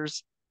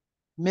factors,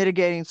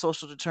 mitigating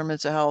social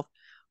determinants of health,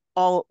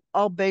 all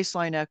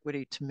baseline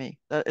equity to me.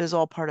 That is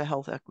all part of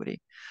health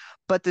equity.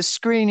 But the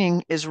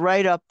screening is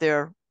right up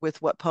there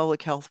with what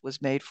public health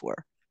was made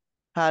for.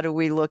 How do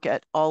we look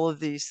at all of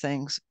these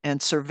things and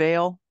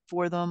surveil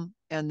for them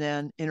and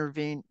then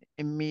intervene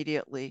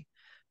immediately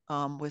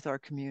with our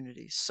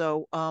communities?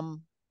 So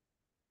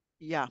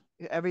yeah,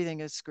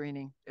 everything is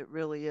screening. It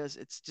really is.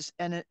 It's just,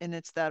 and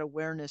it's that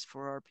awareness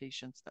for our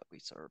patients that we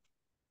serve.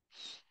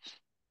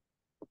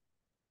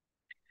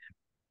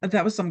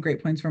 That was some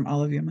great points from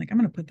all of you. I'm like, I'm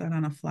going to put that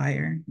on a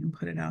flyer and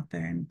put it out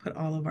there and put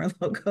all of our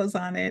logos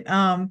on it.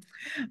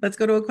 Let's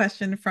go to a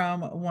question from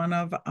one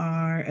of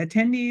our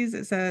attendees.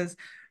 It says,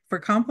 for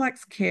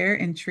complex care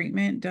and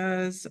treatment,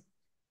 does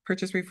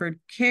purchase referred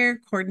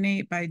care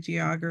coordinate by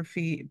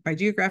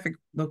geographic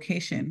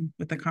location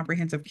with the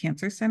comprehensive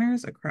cancer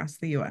centers across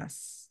the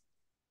US?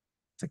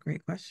 It's a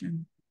great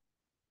question.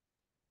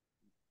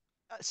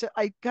 So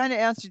I kind of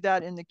answered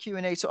that in the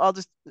Q&A, so I'll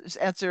just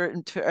answer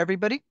it to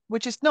everybody,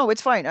 which is, no,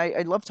 it's fine.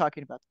 I love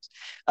talking about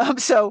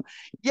this. So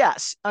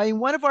yes, I mean,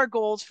 one of our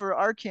goals for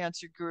our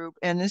cancer group,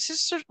 and this is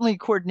certainly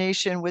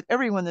coordination with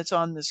everyone that's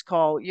on this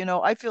call,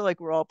 I feel like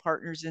we're all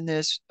partners in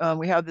this.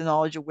 We have the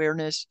knowledge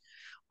awareness,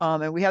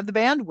 and we have the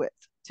bandwidth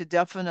to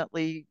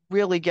definitely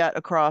really get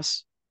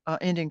across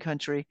Indian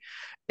country.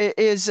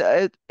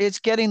 It's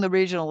getting the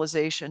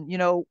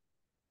regionalization.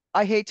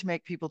 I hate to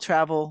make people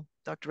travel,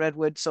 Dr.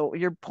 Edwood. So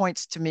your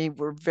points to me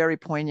were very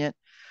poignant.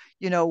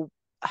 You know,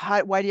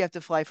 why do you have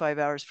to fly 5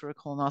 hours for a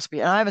colonoscopy?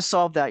 And I haven't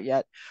solved that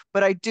yet,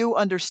 but I do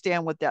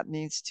understand what that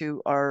means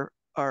to our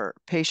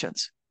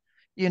patients.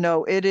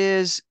 It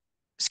is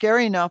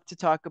scary enough to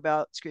talk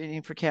about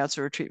screening for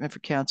cancer or treatment for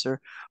cancer,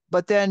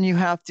 but then you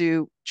have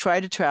to try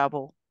to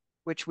travel,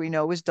 which we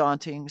know is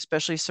daunting,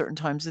 especially certain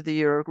times of the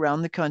year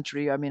around the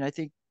country. I mean, I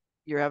think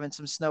you're having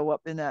some snow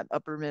up in that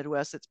upper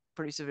Midwest. It's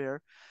pretty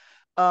severe.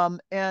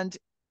 And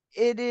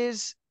it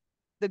is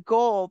the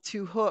goal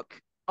to hook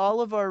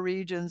all of our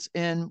regions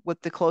in with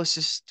the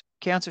closest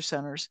cancer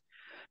centers.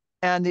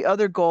 And the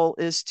other goal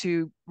is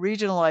to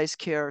regionalize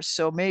care.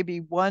 So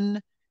maybe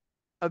one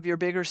of your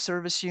bigger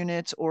service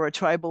units or a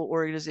tribal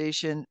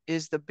organization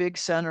is the big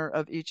center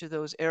of each of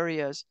those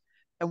areas.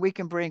 And we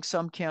can bring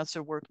some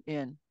cancer work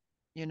in.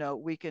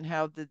 We can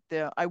have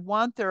I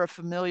want there a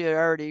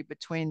familiarity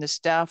between the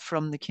staff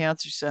from the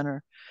cancer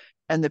center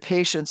and the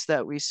patients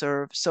that we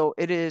serve. So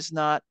it is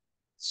not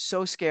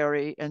so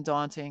scary and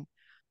daunting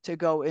to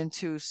go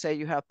into, say,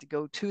 you have to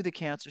go to the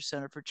cancer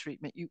center for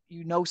treatment. You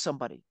know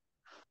somebody,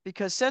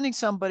 because sending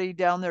somebody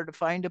down there to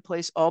find a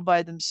place all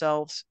by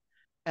themselves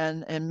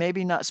and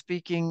maybe not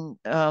speaking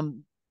uh,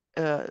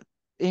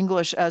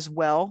 English as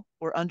well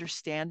or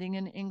understanding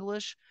in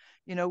English.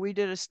 We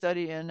did a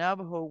study in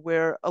Navajo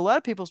where a lot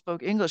of people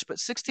spoke English, but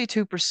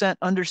 62%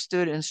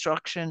 understood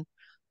instruction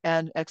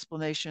and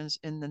explanations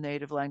in the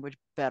native language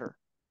better.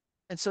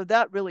 And so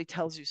that really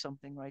tells you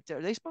something right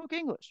there. They spoke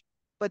English,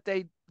 but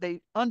they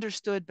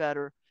understood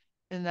better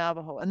in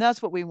Navajo. And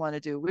that's what we want to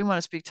do. We want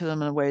to speak to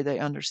them in a way they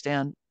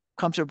understand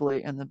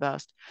comfortably and the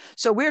best.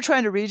 So we're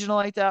trying to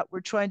regionalize that.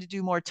 We're trying to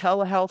do more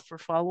telehealth for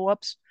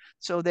follow-ups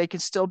so they can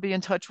still be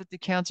in touch with the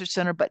cancer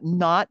center, but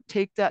not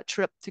take that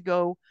trip to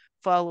go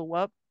follow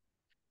up.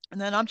 And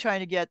then I'm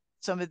trying to get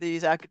some of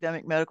these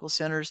academic medical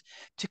centers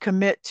to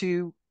commit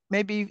to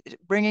maybe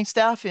bringing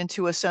staff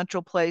into a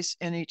central place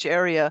in each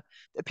area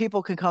that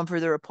people can come for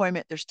their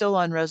appointment. They're still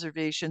on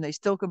reservation. They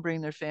still can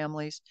bring their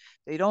families.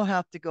 They don't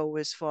have to go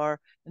as far,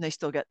 and they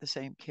still get the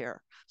same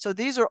care. So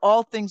these are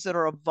all things that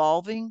are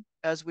evolving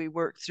as we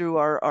work through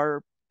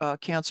our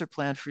cancer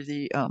plan for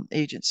the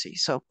agency.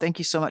 So thank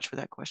you so much for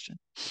that question.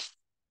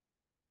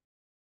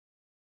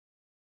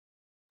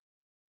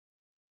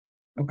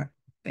 Okay.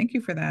 Thank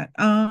you for that.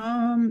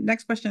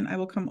 Next question, I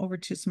will come over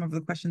to some of the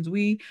questions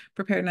we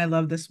prepared, and I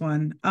love this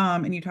one.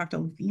 And you talked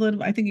a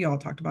little, I think you all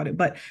talked about it,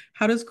 but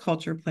how does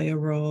culture play a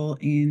role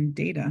in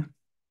data?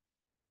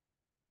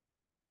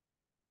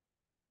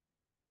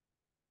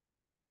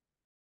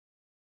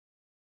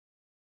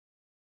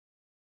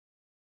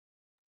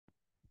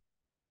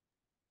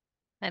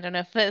 I don't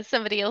know if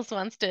somebody else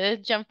wants to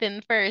jump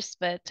in first,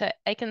 but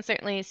I can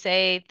certainly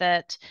say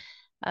that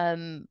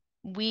um,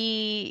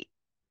 we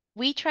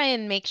we try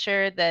and make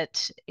sure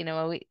that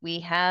we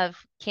have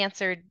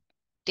cancer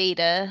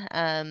data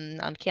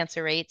on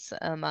cancer rates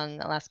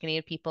among Alaska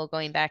Native people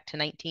going back to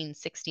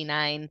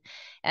 1969.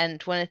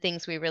 And one of the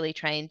things we really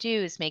try and do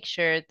is make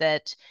sure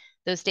that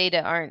those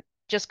data aren't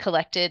just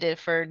collected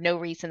for no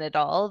reason at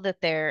all,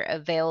 that they're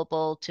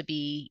available to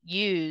be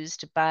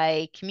used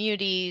by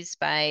communities,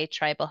 by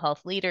tribal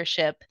health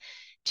leadership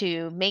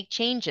to make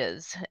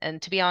changes. And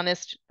to be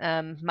honest,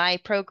 my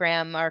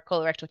program, our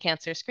colorectal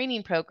cancer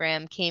screening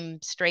program,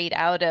 came straight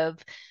out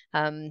of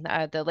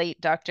the late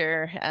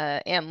Dr.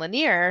 Ann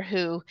Lanier,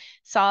 who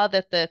saw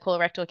that the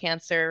colorectal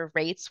cancer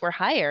rates were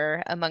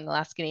higher among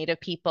Alaska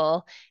Native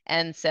people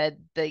and said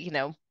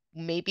that,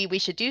 maybe we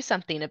should do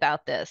something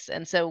about this.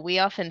 And so we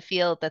often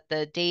feel that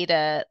the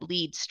data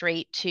leads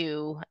straight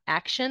to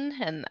action.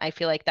 And I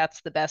feel like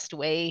that's the best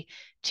way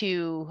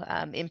to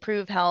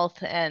improve health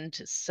and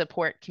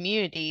support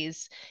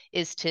communities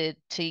is to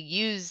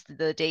use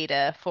the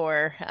data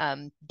for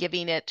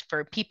giving it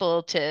for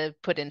people to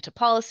put into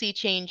policy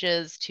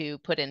changes, to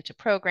put into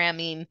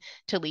programming,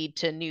 to lead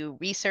to new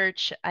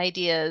research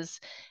ideas.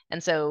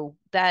 And so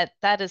that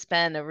has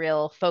been a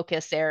real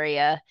focus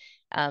area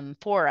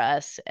for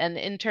us. And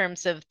in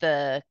terms of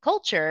the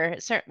culture,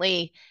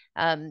 certainly,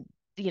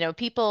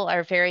 people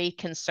are very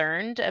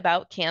concerned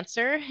about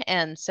cancer.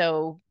 And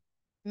so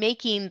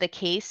making the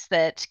case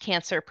that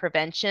cancer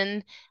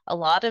prevention, a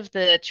lot of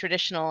the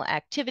traditional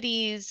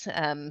activities,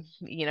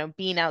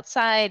 being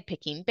outside,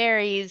 picking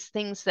berries,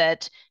 things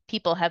that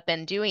people have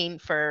been doing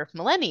for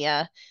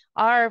millennia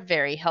are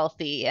very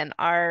healthy and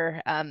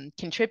are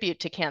contribute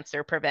to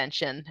cancer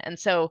prevention. And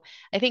so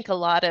I think a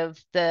lot of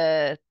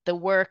the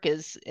work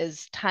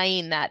is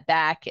tying that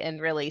back and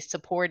really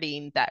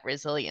supporting that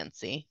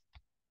resiliency.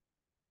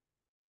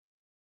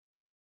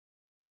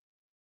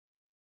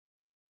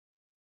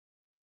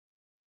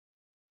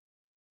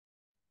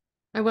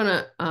 I want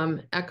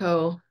to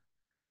echo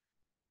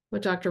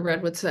what Dr.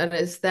 Redwood said,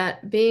 is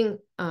that being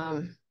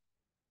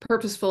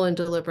purposeful and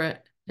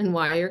deliberate in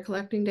why you're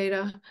collecting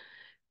data,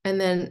 and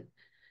then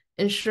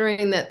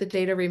ensuring that the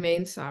data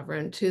remains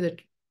sovereign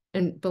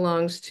and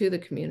belongs to the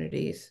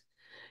communities.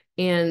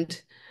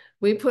 And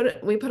we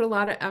put a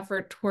lot of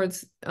effort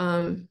towards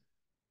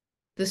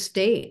the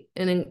state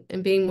and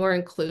being more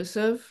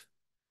inclusive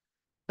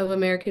of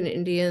American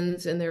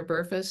Indians and their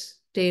BRFIS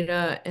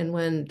data. And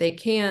when they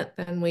can't,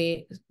 then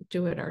we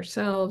do it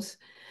ourselves.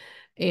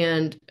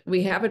 And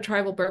we have a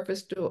tribal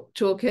BRFIS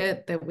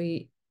toolkit that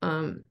we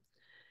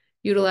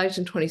utilized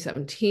in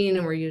 2017,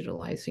 and we're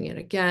utilizing it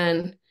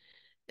again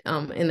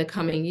in the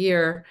coming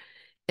year.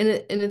 And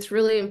it's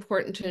really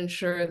important to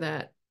ensure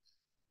that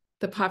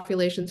the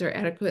populations are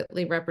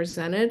adequately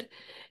represented.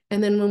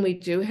 And then when we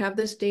do have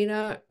this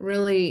data,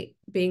 really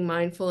being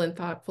mindful and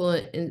thoughtful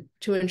and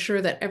to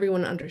ensure that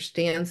everyone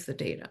understands the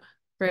data,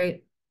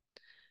 right?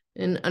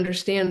 And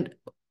understand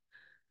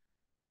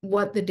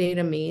what the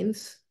data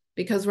means,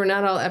 because we're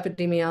not all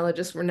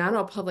epidemiologists, we're not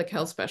all public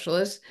health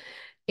specialists.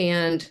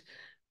 And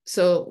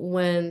so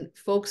when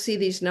folks see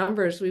these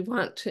numbers, we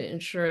want to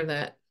ensure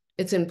that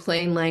it's in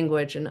plain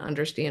language and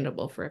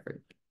understandable for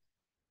everyone.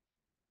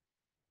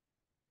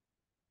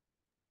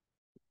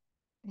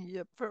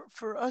 Yeah,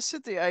 for us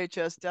at the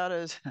IHS,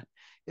 data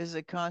is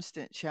a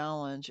constant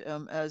challenge.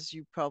 As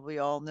you probably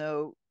all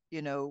know,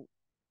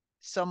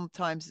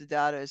 sometimes the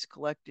data is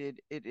collected,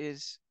 it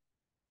is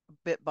a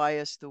bit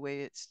biased the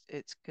way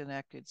it's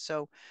connected.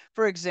 So,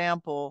 for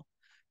example,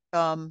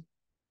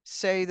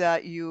 say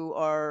that you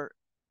are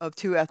of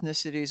two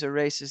ethnicities or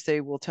races,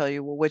 they will tell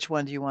you, well, which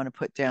one do you want to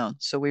put down?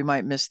 So we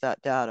might miss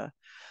that data.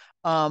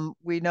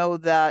 We know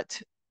that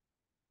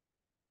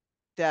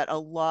a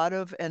lot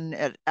of, and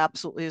it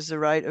absolutely is the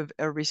right of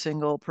every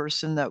single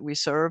person that we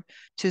serve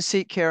to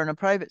seek care in a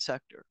private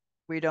sector.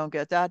 We don't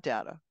get that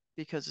data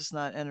because it's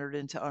not entered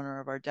into honor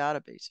of our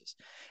databases.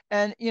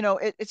 And,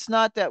 it's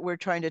not that we're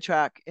trying to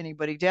track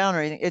anybody down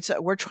or anything. It's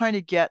we're trying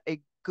to get a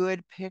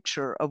good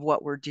picture of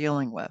what we're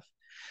dealing with.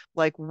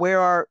 Like where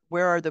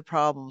are the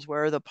problems?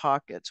 Where are the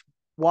pockets?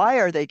 Why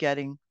are they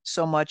getting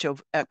so much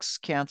of X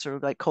cancer,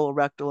 like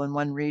colorectal in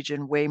one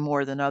region, way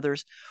more than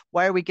others?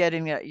 Why are we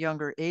getting at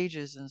younger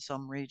ages in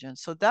some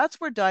regions? So that's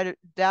where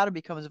data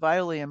becomes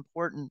vitally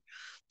important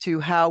to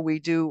how we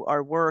do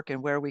our work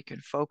and where we can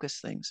focus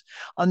things.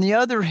 On the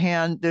other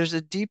hand, there's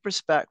a deep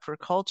respect for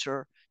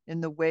culture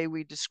in the way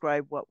we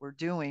describe what we're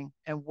doing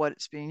and what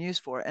it's being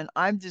used for. And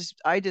I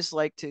just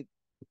like to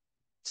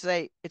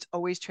say it's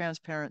always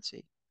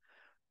transparency.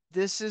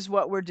 This is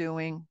what we're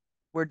doing.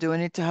 We're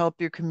doing it to help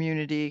your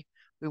community.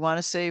 We want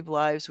to save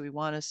lives. We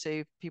want to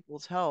save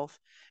people's health.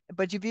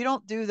 But if you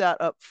don't do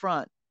that up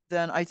front,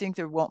 then I think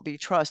there won't be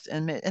trust,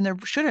 and there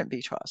shouldn't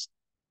be trust.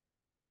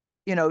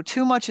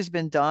 Too much has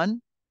been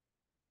done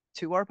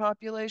to our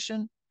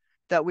population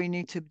that we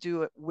need to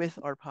do it with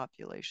our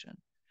population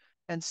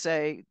and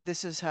say,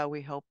 this is how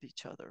we help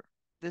each other.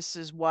 This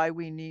is why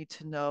we need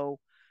to know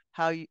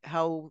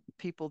how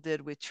people did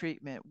with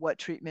treatment, what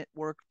treatment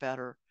worked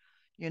better.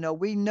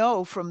 We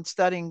know from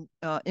studying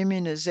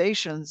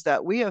immunizations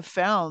that we have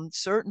found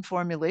certain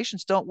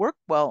formulations don't work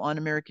well on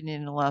American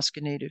Indian and Alaska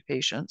Native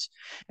patients.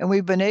 And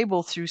we've been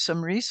able, through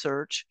some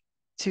research,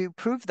 to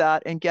prove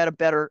that and get a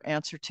better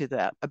answer to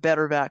that, a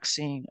better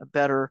vaccine, a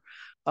better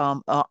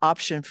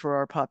option for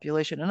our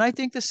population. And I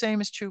think the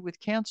same is true with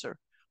cancer.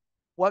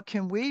 What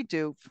can we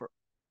do for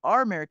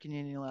our American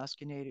Indian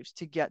Alaska Natives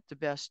to get the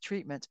best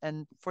treatments?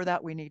 And for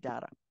that, we need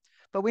data.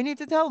 But we need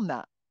to tell them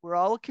that we're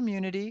all a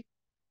community.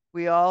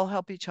 We all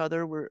help each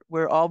other.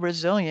 We're all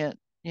resilient.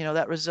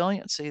 That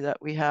resiliency that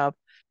we have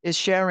is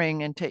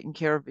sharing and taking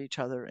care of each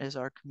other as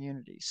our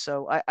community.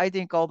 So I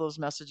think all those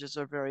messages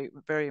are very,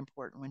 very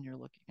important when you're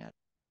looking at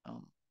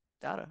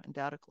data and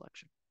data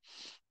collection.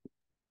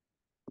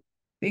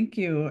 Thank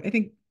you. I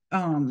think,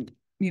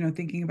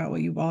 thinking about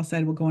what you've all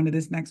said, we'll go into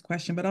this next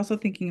question, but also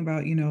thinking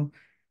about,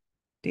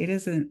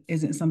 data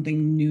isn't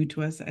something new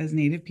to us as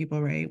Native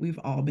people, right? We've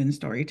all been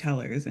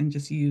storytellers and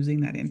just using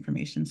that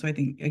information. So I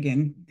think,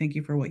 again, thank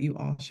you for what you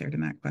all shared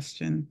in that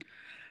question.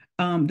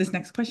 This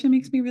next question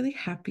makes me really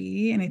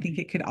happy, and I think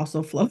it could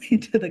also flow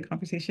into the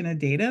conversation of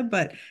data,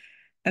 but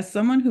as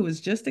someone who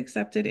was just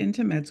accepted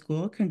into med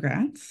school,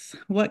 congrats.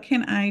 What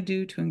can I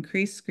do to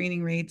increase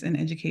screening rates and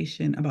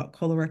education about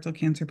colorectal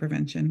cancer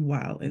prevention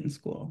while in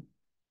school?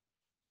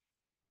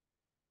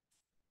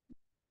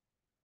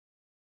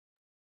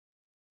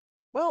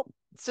 Well,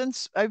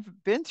 since I've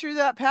been through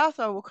that path,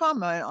 I will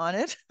comment on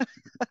it.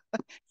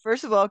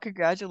 First of all,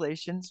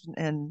 congratulations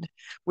and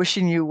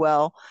wishing you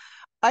well.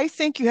 I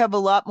think you have a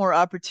lot more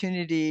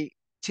opportunity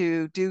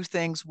to do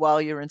things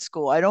while you're in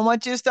school. I don't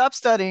want you to stop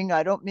studying.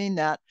 I don't mean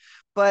that.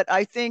 But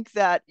I think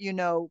that,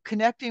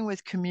 connecting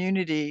with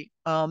community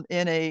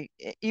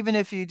even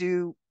if you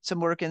do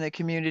some work in the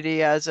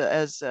community as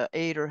a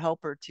aid or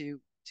helper to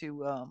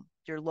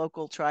your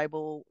local,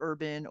 tribal,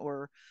 urban,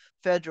 or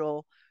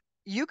federal,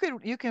 you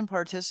can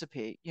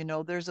participate.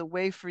 There's a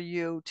way for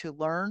you to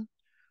learn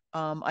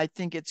I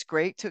think it's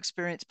great to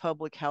experience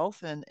public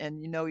health, and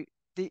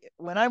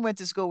when I went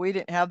to school, we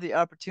didn't have the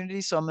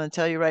opportunity. So I'm going to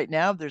tell you right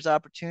now, if there's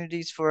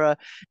opportunities for a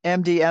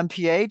MD,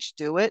 MPH,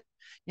 do it.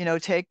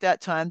 Take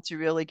that time to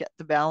really get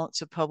the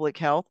balance of public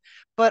health.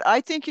 But I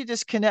think you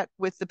just connect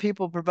with the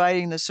people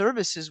providing the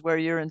services where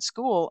you're in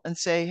school and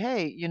say,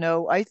 hey,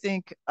 I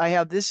think I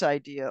have this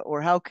idea,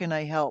 or how can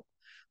I help?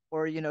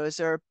 Or, is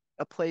there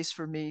a place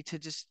for me to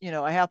just,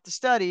 I have to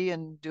study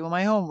and do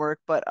my homework,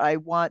 but I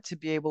want to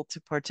be able to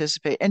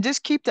participate and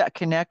just keep that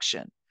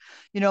connection.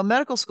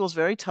 Medical school is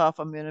very tough.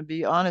 I'm going to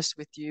be honest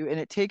with you, and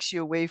it takes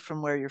you away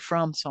from where you're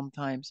from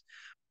sometimes.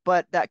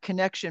 But that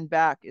connection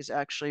back is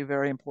actually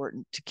very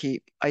important to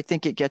keep. I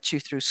think it gets you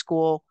through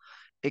school.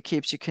 It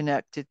keeps you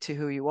connected to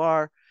who you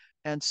are.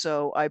 And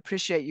so I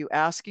appreciate you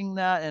asking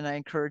that, and I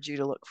encourage you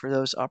to look for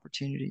those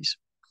opportunities.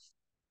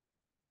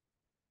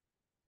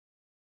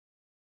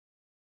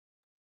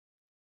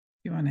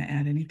 You want to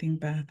add anything,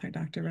 Beth or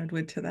Dr.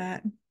 Redwood, to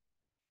that?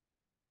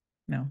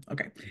 No?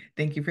 Okay.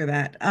 Thank you for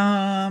that.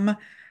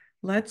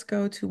 Let's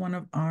go to one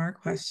of our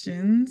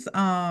questions.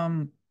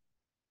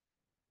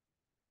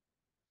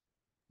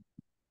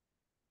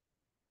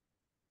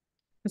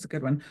 That's a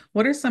good one.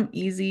 What are some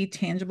easy,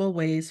 tangible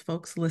ways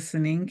folks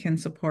listening can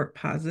support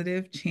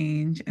positive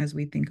change as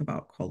we think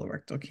about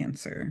colorectal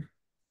cancer?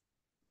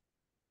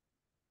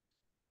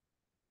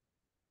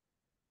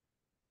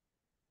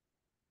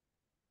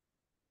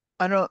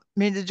 I don't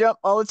mean to jump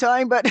all the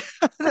time, but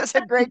that's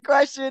a great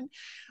question.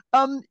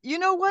 You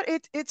know what?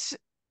 It's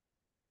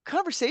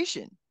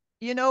conversation.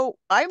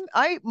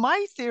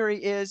 My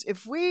theory is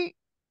if we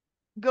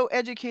go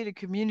educate a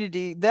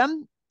community,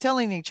 them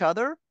telling each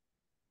other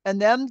and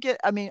them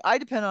I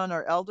depend on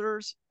our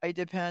elders. I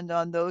depend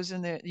on those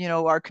in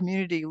our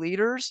community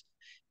leaders.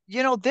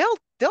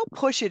 They'll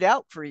push it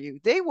out for you.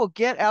 They will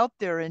get out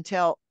there and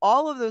tell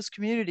all of those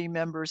community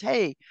members,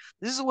 hey,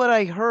 this is what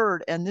I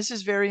heard, and this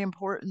is very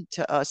important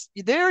to us.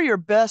 They're your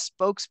best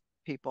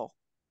spokespeople,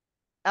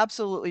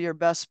 absolutely your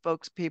best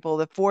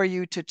spokespeople for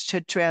you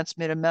to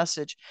transmit a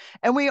message.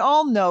 And we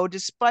all know,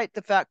 despite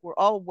the fact we're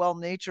all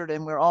well-natured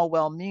and we're all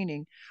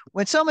well-meaning,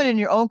 when someone in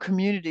your own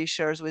community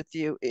shares with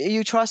you,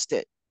 you trust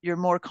it. You're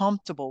more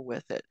comfortable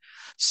with it.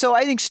 So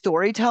I think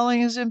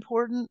storytelling is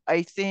important.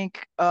 I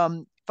think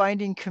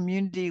finding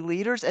community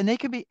leaders, and they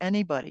can be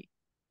anybody.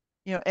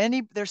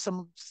 There's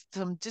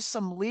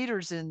some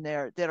leaders in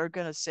there that are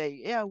going to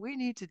say, yeah, we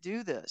need to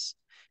do this.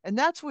 And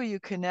that's where you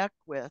connect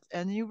with,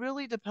 and you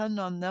really depend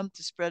on them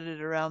to spread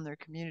it around their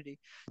community.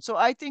 So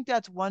I think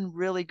that's one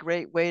really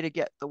great way to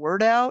get the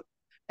word out.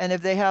 And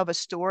if they have a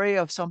story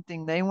of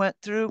something they went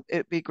through,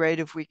 it'd be great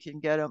if we can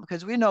get them,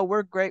 because we know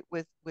we're great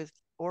with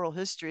oral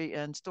history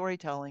and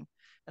storytelling.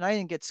 And I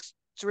think it's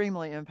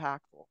extremely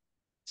impactful.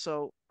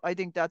 So I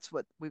think that's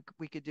what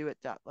we could do at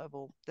that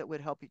level that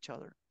would help each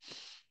other.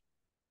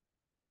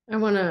 I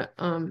want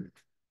to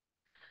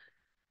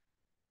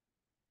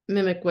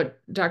mimic what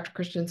Dr.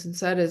 Christensen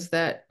said, is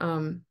that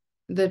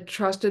the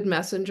trusted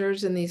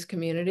messengers in these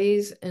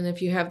communities, and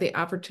if you have the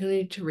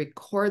opportunity to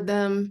record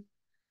them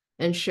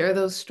and share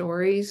those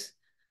stories,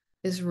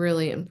 is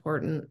really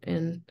important.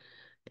 And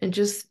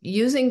just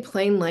using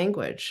plain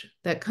language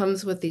that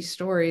comes with these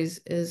stories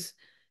is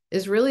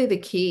really the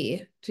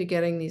key to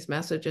getting these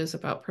messages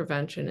about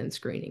prevention and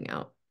screening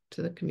out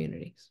to the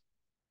communities.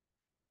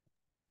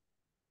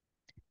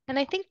 And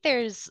I think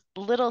there's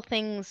little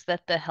things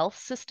that the health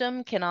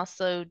system can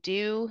also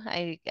do.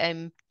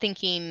 I'm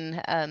thinking,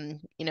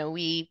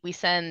 we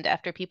send,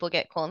 after people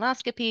get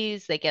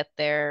colonoscopies, they get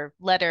their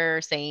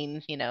letter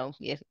saying,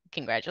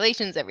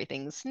 congratulations,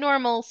 everything's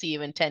normal, see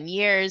you in 10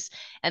 years.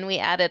 And we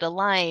added a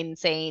line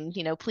saying,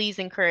 please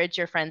encourage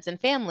your friends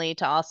and family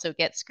to also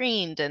get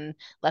screened and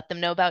let them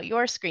know about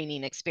your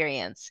screening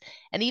experience.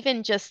 And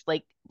even just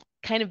like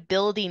kind of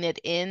building it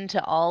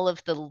into all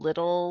of the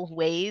little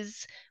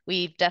ways.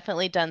 We've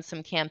definitely done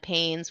some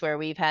campaigns where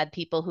we've had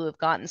people who have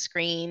gotten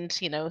screened,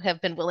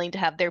 have been willing to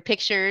have their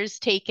pictures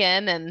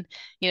taken and,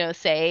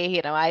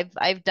 say,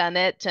 I've done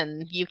it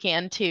and you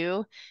can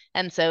too.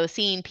 And so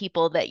seeing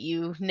people that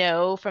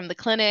from the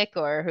clinic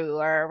or who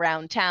are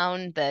around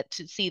town, that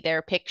to see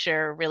their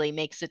picture really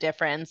makes a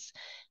difference.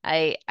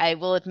 I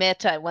will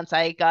admit, once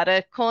I got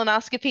a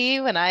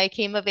colonoscopy when I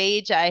came of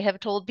age, I have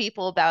told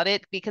people about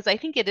it because I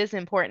think it is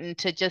important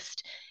to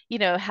just,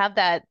 have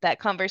that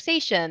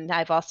conversation.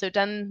 I've also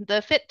done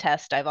the FIT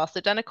test. I've also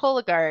done a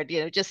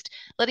Cologuard, just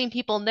letting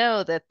people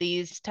know that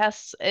these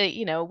tests,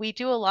 we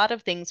do a lot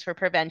of things for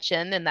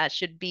prevention, and that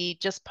should be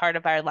just part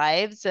of our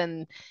lives.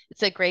 And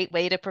it's a great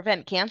way to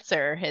prevent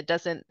cancer. It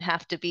doesn't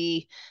have to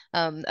be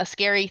a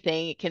scary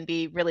thing. It can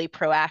be really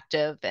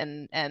proactive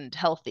and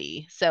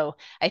healthy. So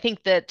I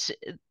think that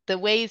the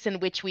ways in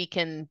which we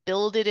can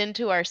build it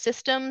into our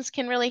systems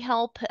can really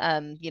help.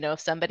 If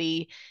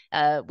somebody,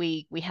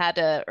 we had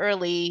an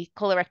early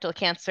colorectal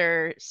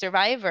cancer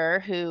survivor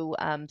who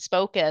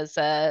spoke as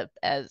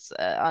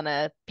on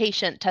a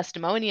patient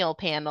testimonial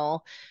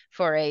panel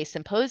for a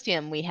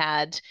symposium we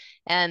had,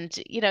 and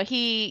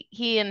he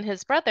and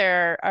his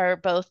brother are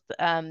both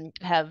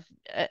have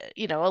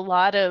a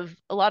lot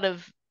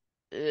of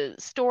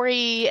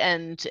story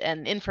and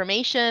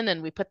information,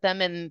 and we put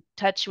them in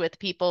touch with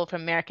people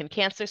from American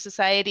Cancer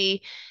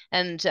Society,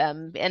 and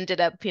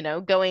ended up,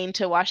 going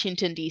to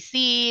Washington,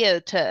 D.C.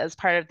 As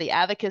part of the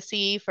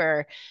advocacy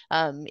for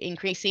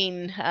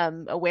increasing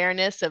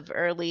awareness of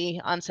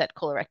early onset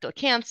colorectal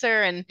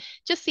cancer, and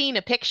just seeing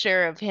a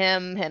picture of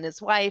him and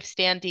his wife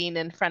standing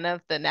in front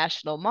of the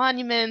National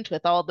Monument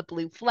with all the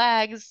blue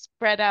flags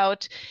spread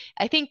out.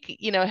 I think,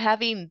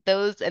 having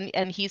those,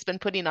 and he's been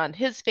putting on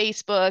his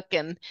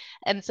Facebook,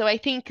 and so I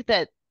think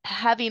that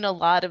having a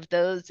lot of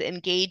those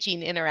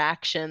engaging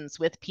interactions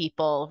with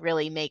people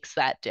really makes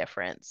that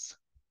difference.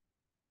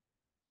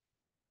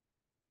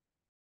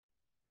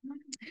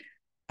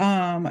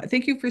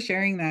 Thank you for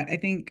sharing that. I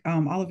think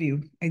all of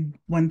you,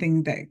 one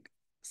thing that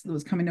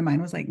was coming to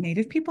mind was like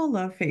Native people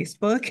love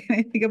Facebook. And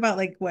I think about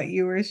like what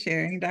you were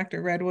sharing,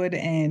 Dr. Redwood,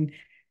 and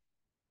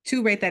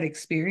to rate that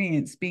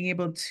experience, being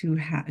able to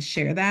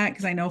share that.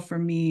 Because I know for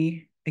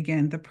me,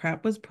 again, the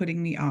prep was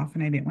putting me off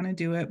and I didn't want to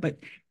do it, but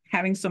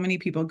having so many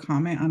people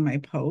comment on my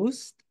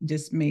post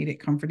just made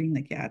it comforting.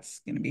 Like, yeah, it's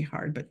going to be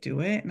hard, but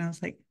do it. And I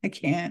was like, I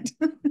can't.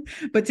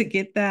 But to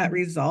get that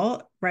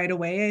result right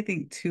away, I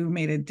think too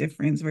made a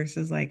difference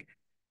versus like,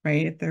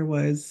 right, if there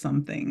was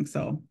something.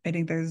 So I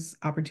think there's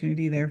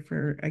opportunity there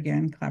for,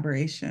 again,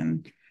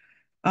 collaboration.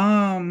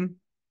 I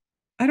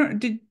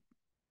want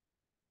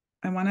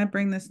to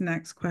bring this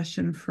next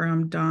question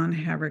from Don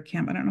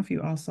Haverkamp. I don't know if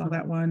you all saw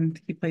that one.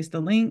 He placed a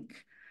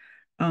link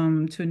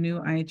to a new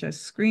IHS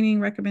screening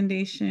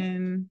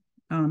recommendation.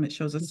 It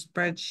shows a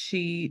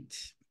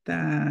spreadsheet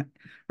that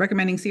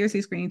recommending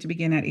CRC screening to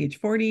begin at age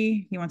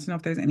 40. He wants to know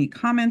if there's any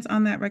comments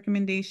on that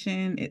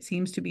recommendation. It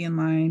seems to be in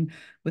line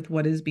with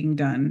what is being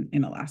done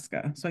in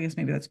Alaska. So I guess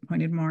maybe that's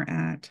pointed more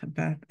at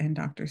Beth and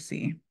Dr.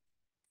 C.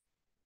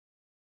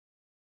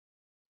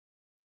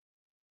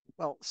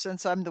 Well,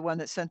 since I'm the one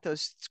that sent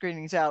those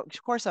screenings out,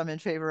 of course I'm in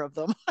favor of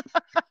them.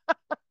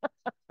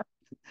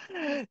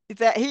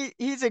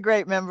 He's a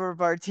great member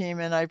of our team,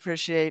 and I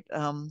appreciate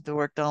the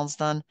work Donald's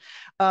done.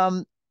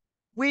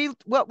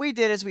 What we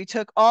did is we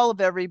took all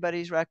of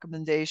everybody's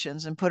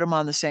recommendations and put them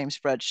on the same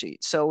spreadsheet.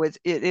 So it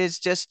is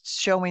just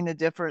showing the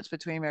difference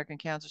between American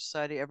Cancer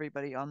Society,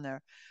 everybody on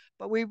there.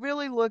 But we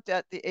really looked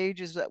at the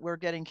ages that we're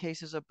getting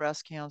cases of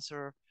breast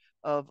cancer,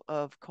 of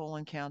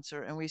colon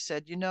cancer, and we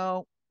said,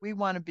 we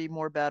want to be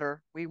more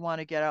better. We want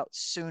to get out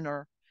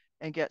sooner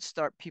and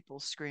start people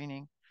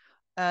screening.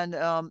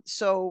 And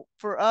so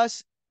for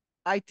us,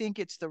 I think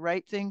it's the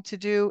right thing to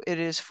do. It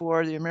is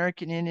for the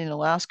American Indian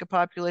Alaska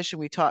population.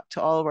 We talked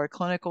to all of our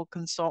clinical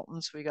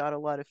consultants. We got a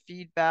lot of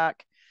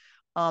feedback.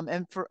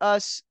 And for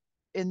us,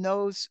 in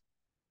those,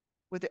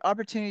 with the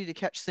opportunity to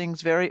catch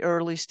things very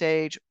early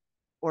stage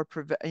or,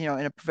 in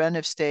a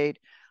preventive state,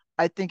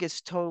 I think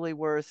it's totally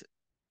worth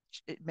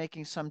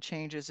making some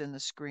changes in the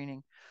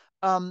screening.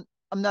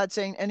 I'm not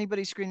saying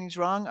anybody's screening is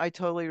wrong. I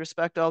totally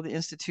respect all the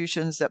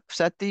institutions that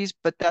set these,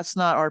 but that's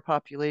not our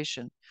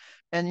population.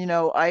 And,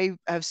 I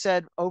have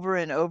said over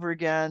and over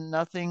again,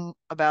 nothing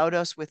about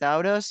us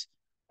without us.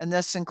 And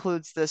this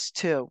includes this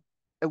too.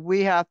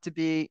 We have to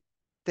be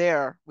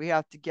there. We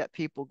have to get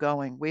people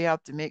going. We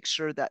have to make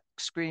sure that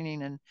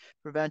screening and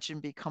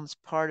prevention becomes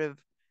part of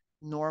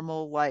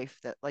normal life,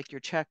 that like your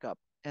checkup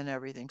and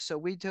everything. So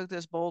we took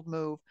this bold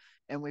move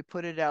and we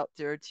put it out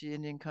there to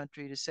Indian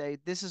country to say,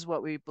 this is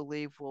what we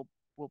believe will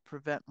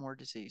prevent more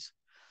disease.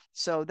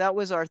 So that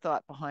was our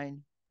thought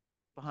behind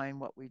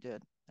what we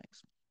did.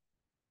 Thanks.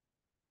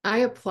 I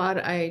applaud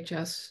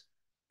IHS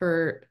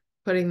for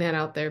putting that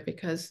out there,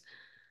 because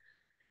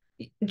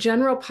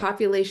general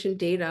population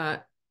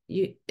data,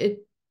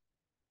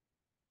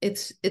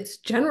 it's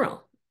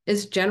general,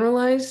 it's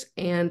generalized,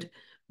 and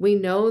we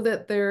know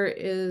that there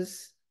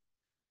is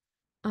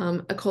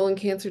a colon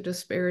cancer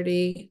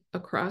disparity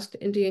across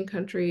Indian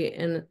country,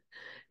 and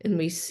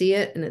we see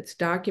it, and it's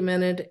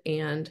documented,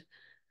 and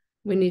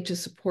we need to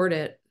support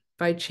it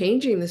by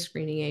changing the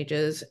screening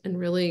ages and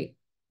really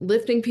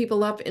lifting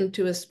people up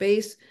into a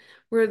space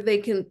where they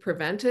can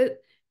prevent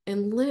it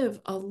and live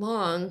a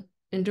long,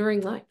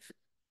 enduring life.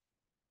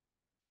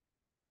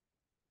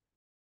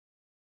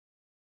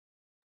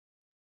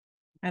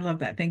 I love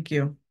that. Thank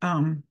you.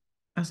 I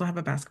also have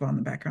a basketball in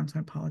the background, so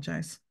I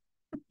apologize.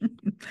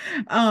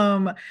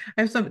 I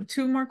have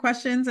two more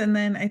questions, and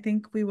then I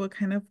think we will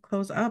kind of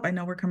close up. I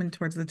know we're coming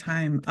towards the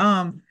time.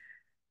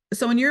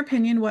 So in your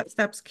opinion, what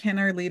steps can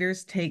our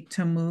leaders take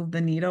to move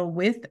the needle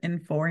with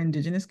and for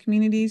Indigenous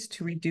communities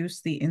to reduce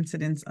the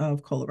incidence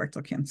of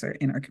colorectal cancer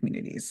in our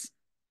communities?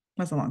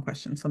 That's a long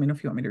question, so let me know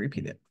if you want me to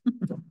repeat it.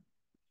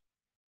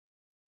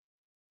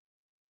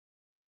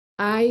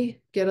 I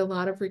get a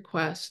lot of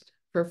requests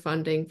for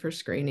funding for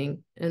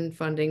screening and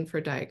funding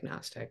for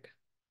diagnostic.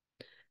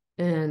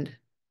 And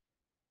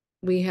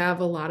we have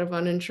a lot of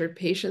uninsured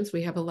patients.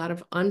 We have a lot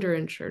of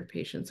underinsured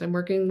patients. I'm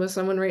working with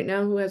someone right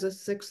now who has a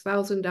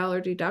 $6,000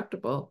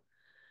 deductible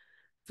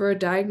for a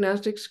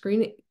diagnostic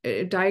screening,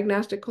 a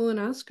diagnostic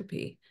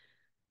colonoscopy.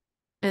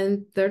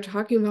 And they're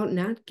talking about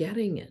not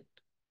getting it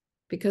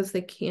because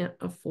they can't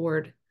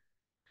afford.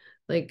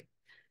 Like,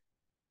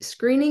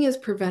 screening is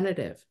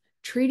preventative.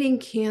 Treating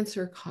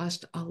cancer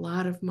costs a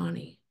lot of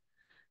money.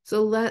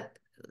 So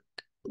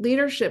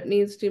leadership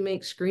needs to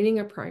make screening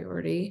a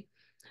priority,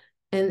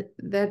 and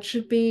that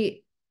should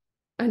be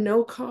a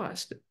no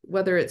cost,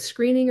 whether it's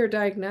screening or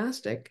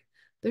diagnostic.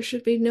 There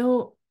should be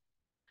no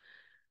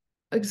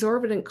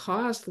exorbitant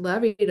cost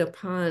levied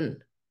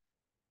upon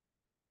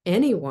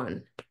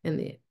anyone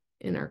in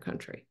our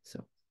country.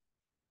 So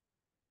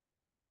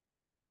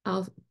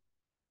I'll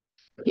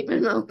keep my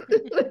mouth.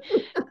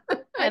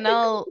 And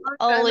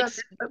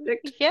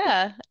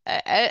yeah,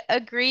 I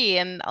agree,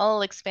 and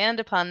I'll expand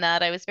upon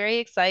that. I was very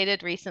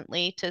excited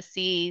recently to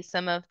see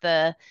some of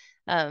the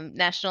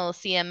national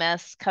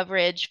CMS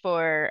coverage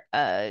for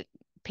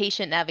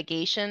patient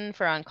navigation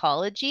for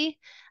oncology.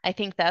 I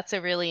think that's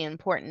a really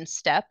important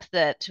step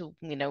that,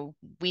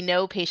 we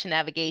know patient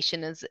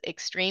navigation is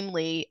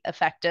extremely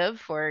effective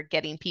for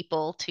getting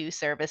people to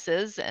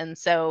services. And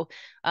so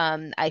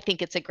I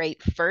think it's a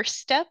great first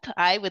step.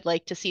 I would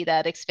like to see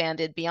that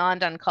expanded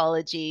beyond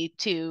oncology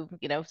to,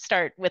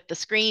 start with the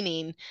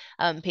screening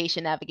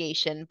patient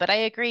navigation. But I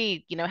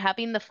agree,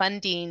 having the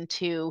funding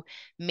to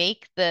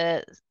make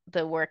the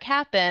work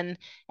happen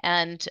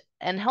and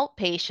help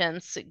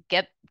patients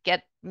get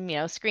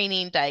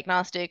screening,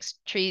 diagnostics,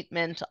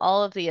 treatment,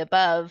 all of the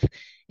above.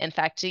 In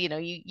fact,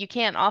 you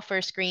can't offer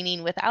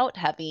screening without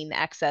having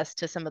access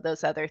to some of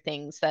those other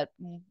things that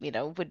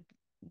would,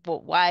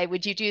 well, why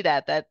would you do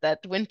that? That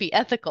wouldn't be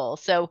ethical.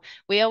 So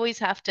we always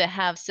have to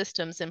have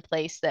systems in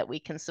place that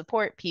we can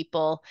support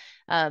people.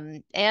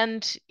 And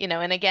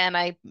again,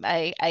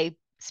 I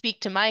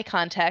speak to my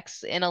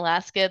context in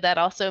Alaska. That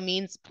also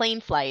means plane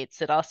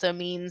flights. It also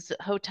means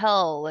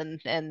hotel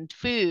and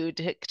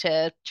food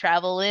to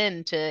travel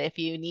in to if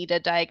you need a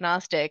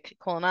diagnostic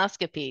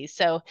colonoscopy.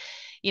 So,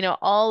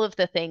 all of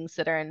the things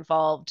that are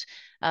involved.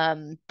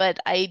 But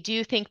I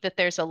do think that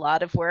there's a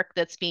lot of work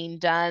that's being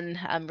done,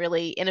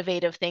 really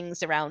innovative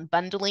things around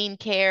bundling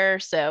care.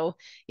 So,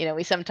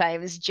 we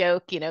sometimes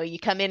joke, you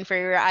come in for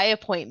your eye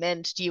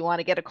appointment. Do you want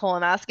to get a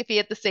colonoscopy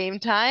at the same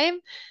time?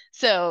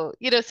 So,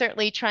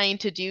 certainly trying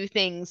to do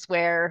things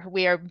where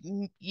we are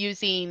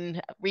using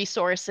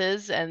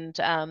resources and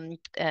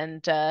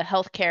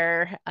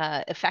healthcare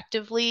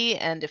effectively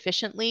and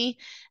efficiently.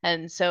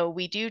 And so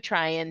we do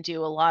try and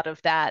do a lot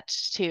of that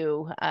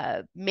to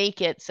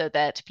make it so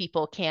that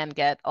people can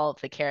get all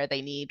of the care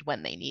they need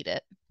when they need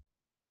it.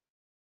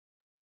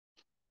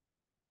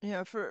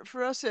 Yeah,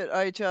 for us at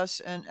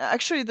IHS, and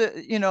actually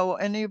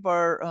any of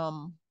our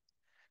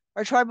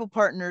tribal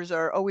partners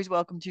are always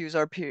welcome to use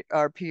our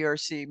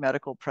PRC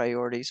medical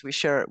priorities. We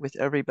share it with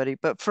everybody.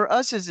 But for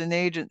us as an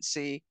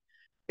agency,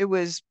 it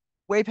was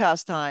way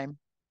past time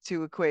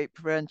to equate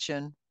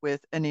prevention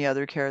with any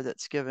other care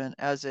that's given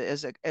as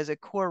a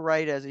core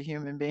right as a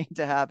human being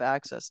to have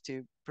access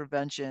to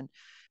prevention,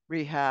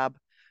 rehab,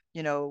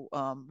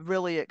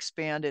 really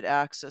expanded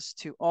access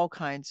to all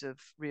kinds of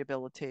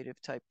rehabilitative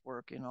type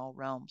work in all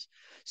realms.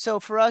 So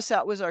for us,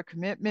 that was our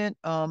commitment.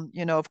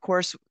 Of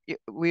course,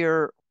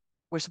 we're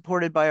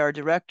supported by our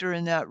director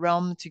in that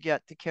realm to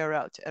get the care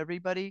out to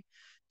everybody,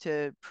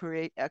 to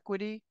create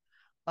equity.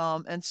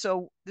 And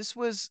so this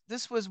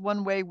was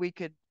one way we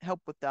could help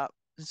with that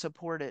and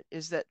support it,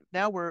 is that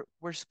now we're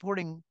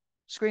supporting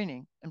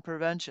screening and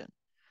prevention,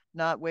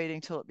 not waiting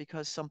till it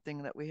becomes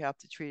something that we have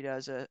to treat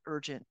as an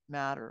urgent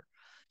matter.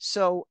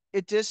 So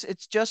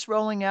it's just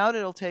rolling out.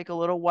 It'll take a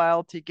little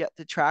while to get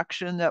the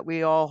traction that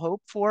we all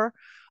hope for.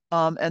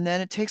 And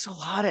then it takes a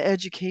lot of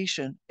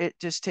education. It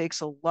just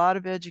takes a lot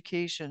of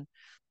education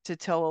to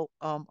tell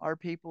our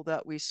people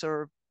that we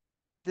serve,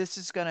 this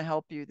is going to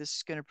help you. This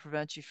is going to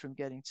prevent you from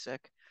getting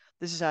sick.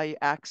 This is how you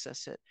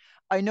access it.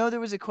 I know there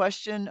was a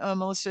question,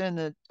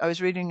 Melissa, I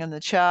was reading in the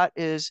chat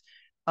is,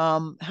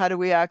 how do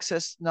we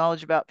access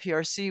knowledge about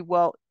PRC?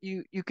 Well,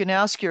 you can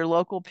ask your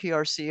local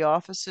PRC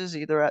offices,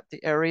 either at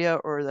the area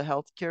or the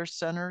healthcare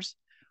centers.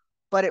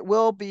 But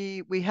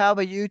we have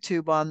a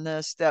YouTube on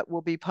this that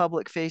will be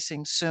public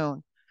facing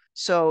soon.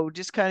 So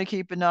just kind of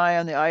keep an eye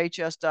on the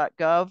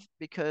ihs.gov,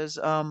 because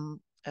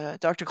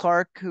Dr.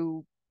 Clark,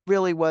 who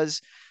really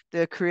was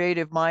the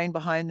creative mind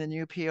behind the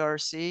new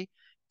PRC,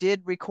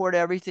 did record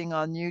everything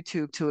on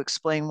YouTube to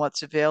explain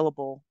what's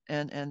available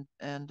and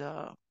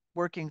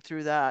working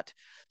through that.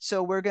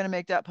 So we're going to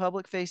make that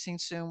public facing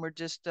soon. We're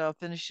just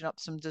finishing up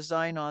some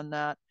design on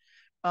that.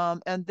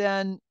 And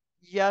then,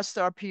 yes,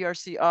 our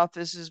PRC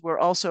offices will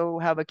also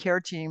have a care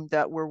team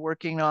that we're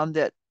working on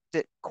that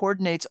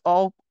coordinates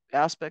all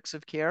aspects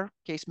of care,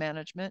 case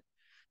management,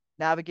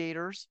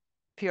 navigators,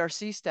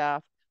 PRC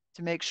staff,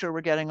 to make sure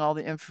we're getting all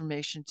the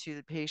information to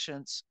the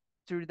patients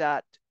through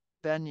that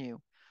venue.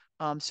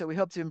 So we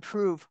hope to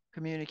improve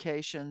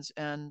communications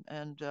and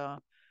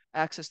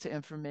access to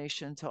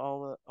information to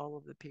all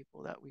of the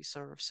people that we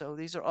serve. So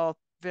these are all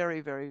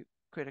very, very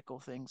critical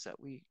things that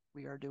we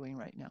are doing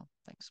right now.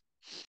 Thanks.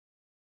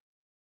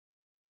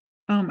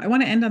 I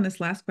want to end on this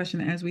last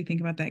question as we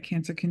think about that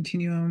cancer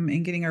continuum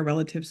and getting our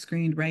relatives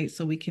screened, right?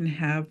 So we can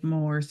have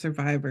more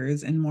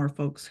survivors and more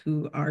folks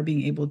who are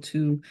being able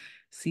to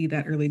see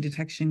that early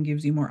detection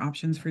gives you more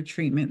options for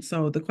treatment.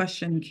 So the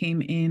question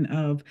came in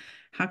of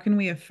how can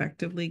we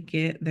effectively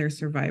get their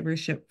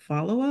survivorship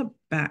follow-up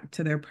back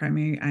to their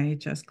primary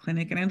IHS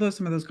clinic? And I know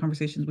some of those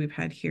conversations we've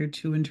had here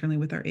too internally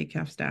with our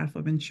AICAF staff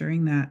of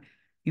ensuring that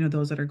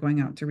those that are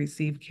going out to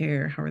receive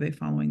care, how are they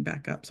following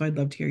back up? So I'd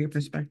love to hear your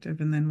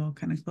perspective, and then we'll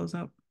kind of close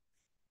out.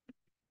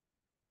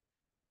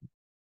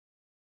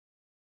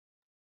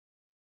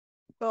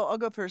 Well, I'll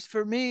go first.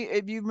 For me,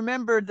 if you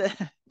remember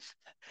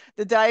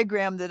the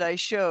diagram that I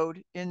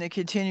showed in the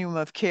continuum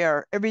of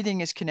care, everything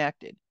is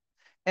connected.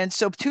 And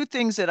so two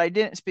things that I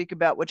didn't speak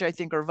about, which I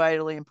think are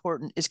vitally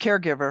important, is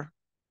caregiver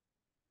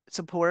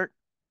support,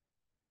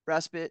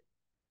 respite,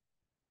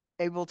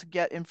 able to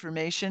get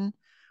information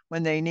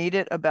when they need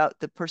it about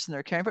the person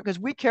they're caring for, because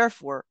we care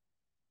for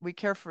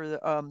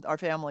our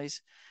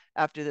families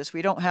after this.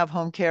 We don't have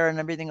home care and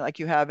everything like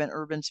you have in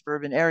urban,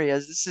 suburban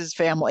areas. This is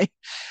family.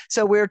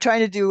 So we're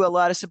trying to do a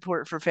lot of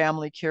support for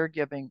family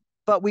caregiving.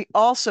 But we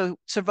also,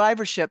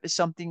 survivorship is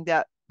something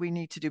that we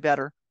need to do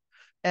better.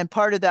 And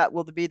part of that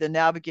will be the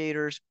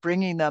navigators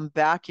bringing them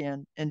back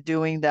in and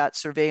doing that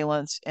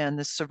surveillance and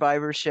the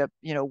survivorship.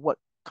 What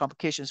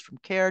complications from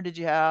care did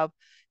you have,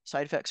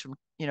 side effects from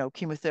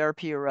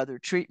chemotherapy or other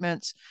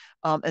treatments.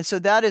 And so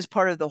that is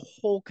part of the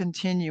whole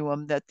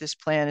continuum that this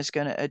plan is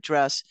going to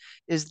address,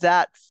 is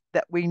that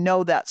we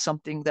know that's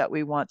something that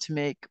we want to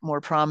make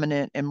more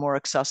prominent and more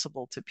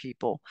accessible to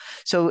people.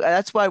 So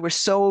that's why we're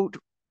so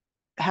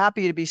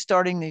happy to be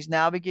starting these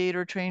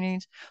navigator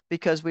trainings,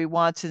 because we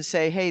want to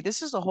say, hey,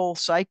 this is a whole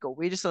cycle.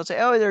 We just don't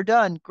say, oh, they're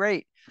done,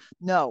 great.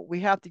 No, we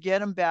have to get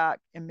them back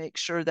and make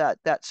sure that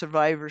that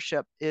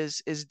survivorship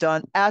is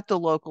done at the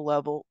local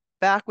level,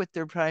 back with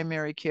their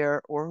primary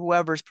care or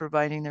whoever's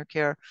providing their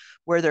care,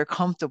 where they're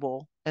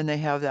comfortable and they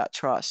have that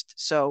trust.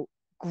 So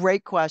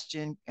great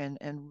question, and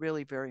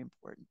really very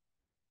important.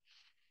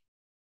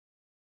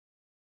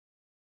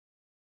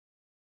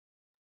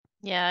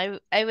 Yeah,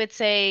 I would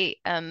say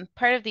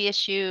part of the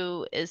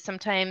issue is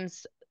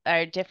sometimes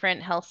our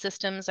different health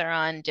systems are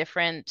on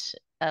different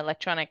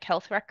electronic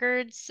health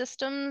records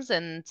systems,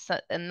 and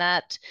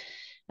that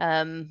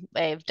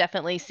I've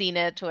definitely seen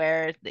it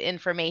where the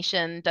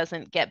information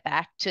doesn't get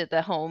back to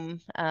the home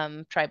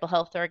tribal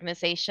health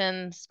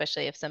organization,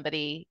 especially if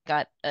somebody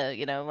got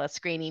a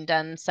screening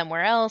done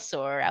somewhere else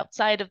or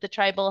outside of the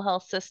tribal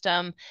health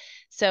system.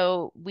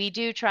 So we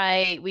do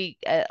try,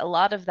 a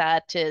lot of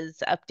that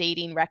is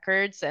updating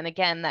records. And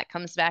again, that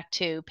comes back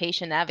to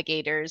patient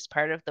navigators.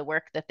 Part of the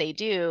work that they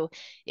do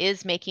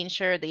is making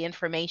sure the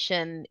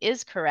information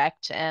is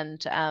correct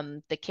and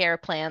the care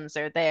plans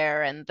are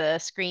there and the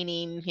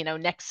screening,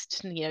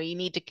 next, you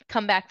need to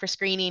come back for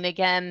screening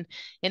again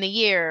in a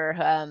year,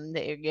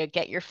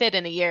 get your fit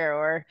in a year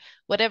or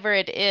whatever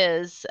it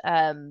is.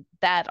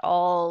 That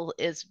all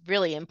is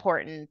really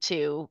important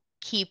to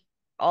keep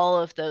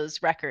all of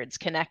those records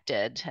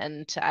connected.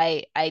 And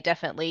I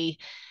definitely,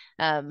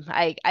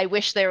 I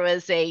wish there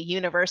was a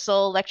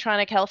universal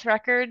electronic health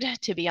record.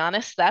 To be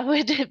honest, that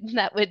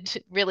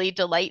would really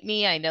delight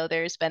me. I know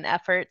there's been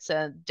efforts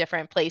in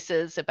different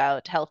places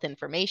about health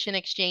information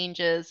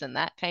exchanges and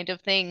that kind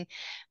of thing,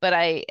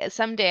 but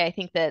someday I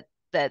think that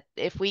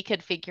if we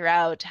could figure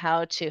out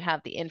how to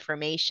have the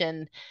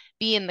information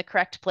be in the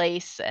correct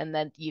place and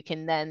then you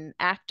can then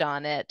act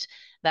on it,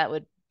 that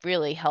would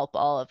really help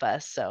all of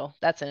us. So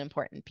that's an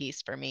important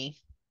piece for me.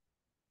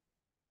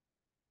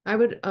 I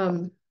would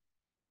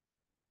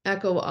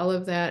echo all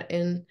of that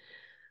and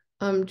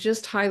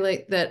just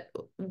highlight that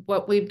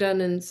what we've done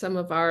in some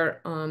of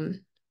our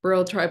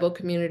rural tribal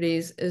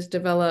communities is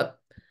develop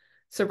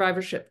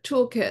survivorship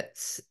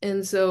toolkits.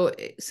 And so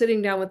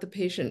sitting down with the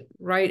patient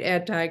right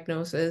at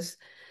diagnosis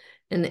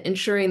and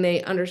ensuring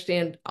they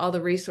understand all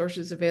the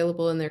resources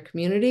available in their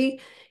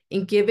community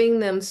and giving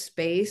them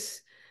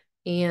space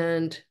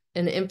and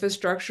an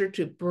infrastructure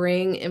to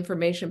bring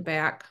information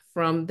back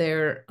from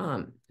their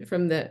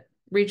from the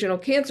regional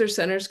cancer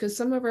centers, because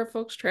some of our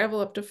folks travel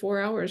up to 4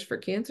 hours for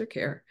cancer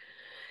care,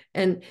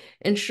 and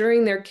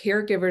ensuring their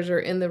caregivers are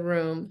in the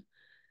room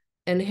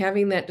and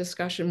having that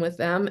discussion with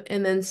them,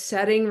 and then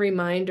setting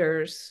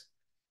reminders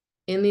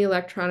in the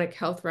electronic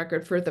health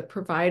record for the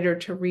provider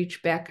to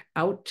reach back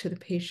out to the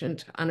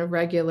patient on a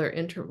regular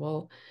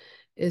interval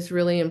is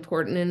really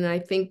important. And I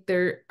think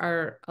there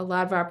are a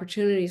lot of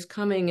opportunities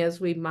coming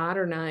as we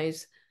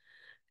modernize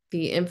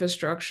the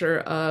infrastructure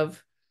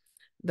of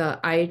the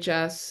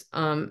IHS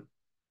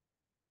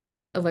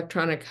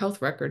electronic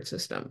health record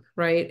system,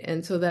 right?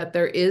 And so that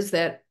there is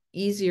that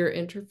easier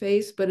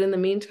interface. But in the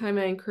meantime,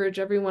 I encourage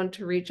everyone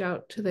to reach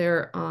out to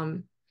their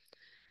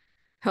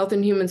Health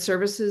and Human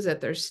Services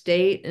at their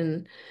state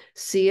and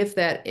see if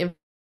that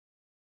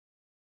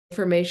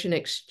information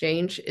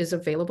exchange is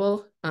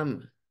available.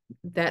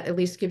 That at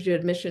least gives you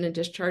admission and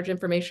discharge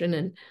information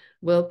and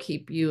will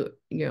keep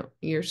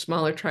your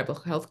smaller tribal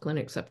health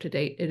clinics up to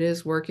date. It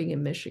is working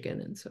in Michigan.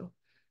 And so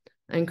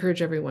I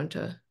encourage everyone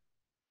to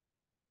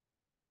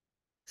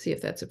see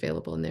if that's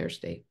available in their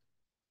state.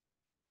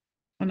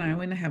 Well, now I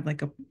want to have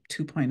like a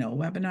 2.0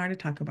 webinar to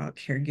talk about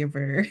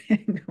caregiver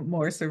and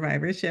more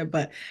survivorship,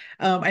 but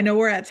I know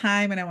we're at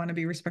time and I want to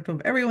be respectful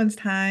of everyone's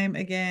time.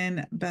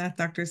 Again, Beth,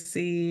 Dr.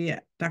 C,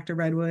 Dr.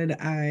 Redwood,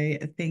 I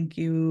thank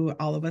you,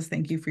 all of us,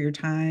 thank you for your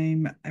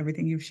time,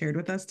 everything you've shared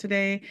with us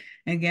today.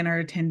 And again,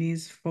 our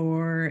attendees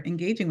for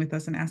engaging with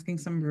us and asking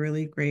some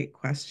really great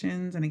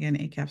questions. And again,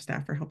 ACAF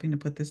staff for helping to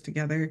put this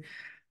together.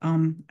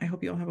 I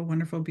hope you all have a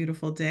wonderful,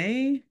 beautiful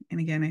day. And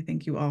again, I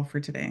thank you all for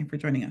today, for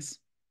joining us.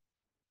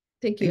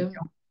 Thank Thank you.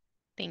 you.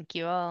 Thank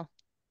you all.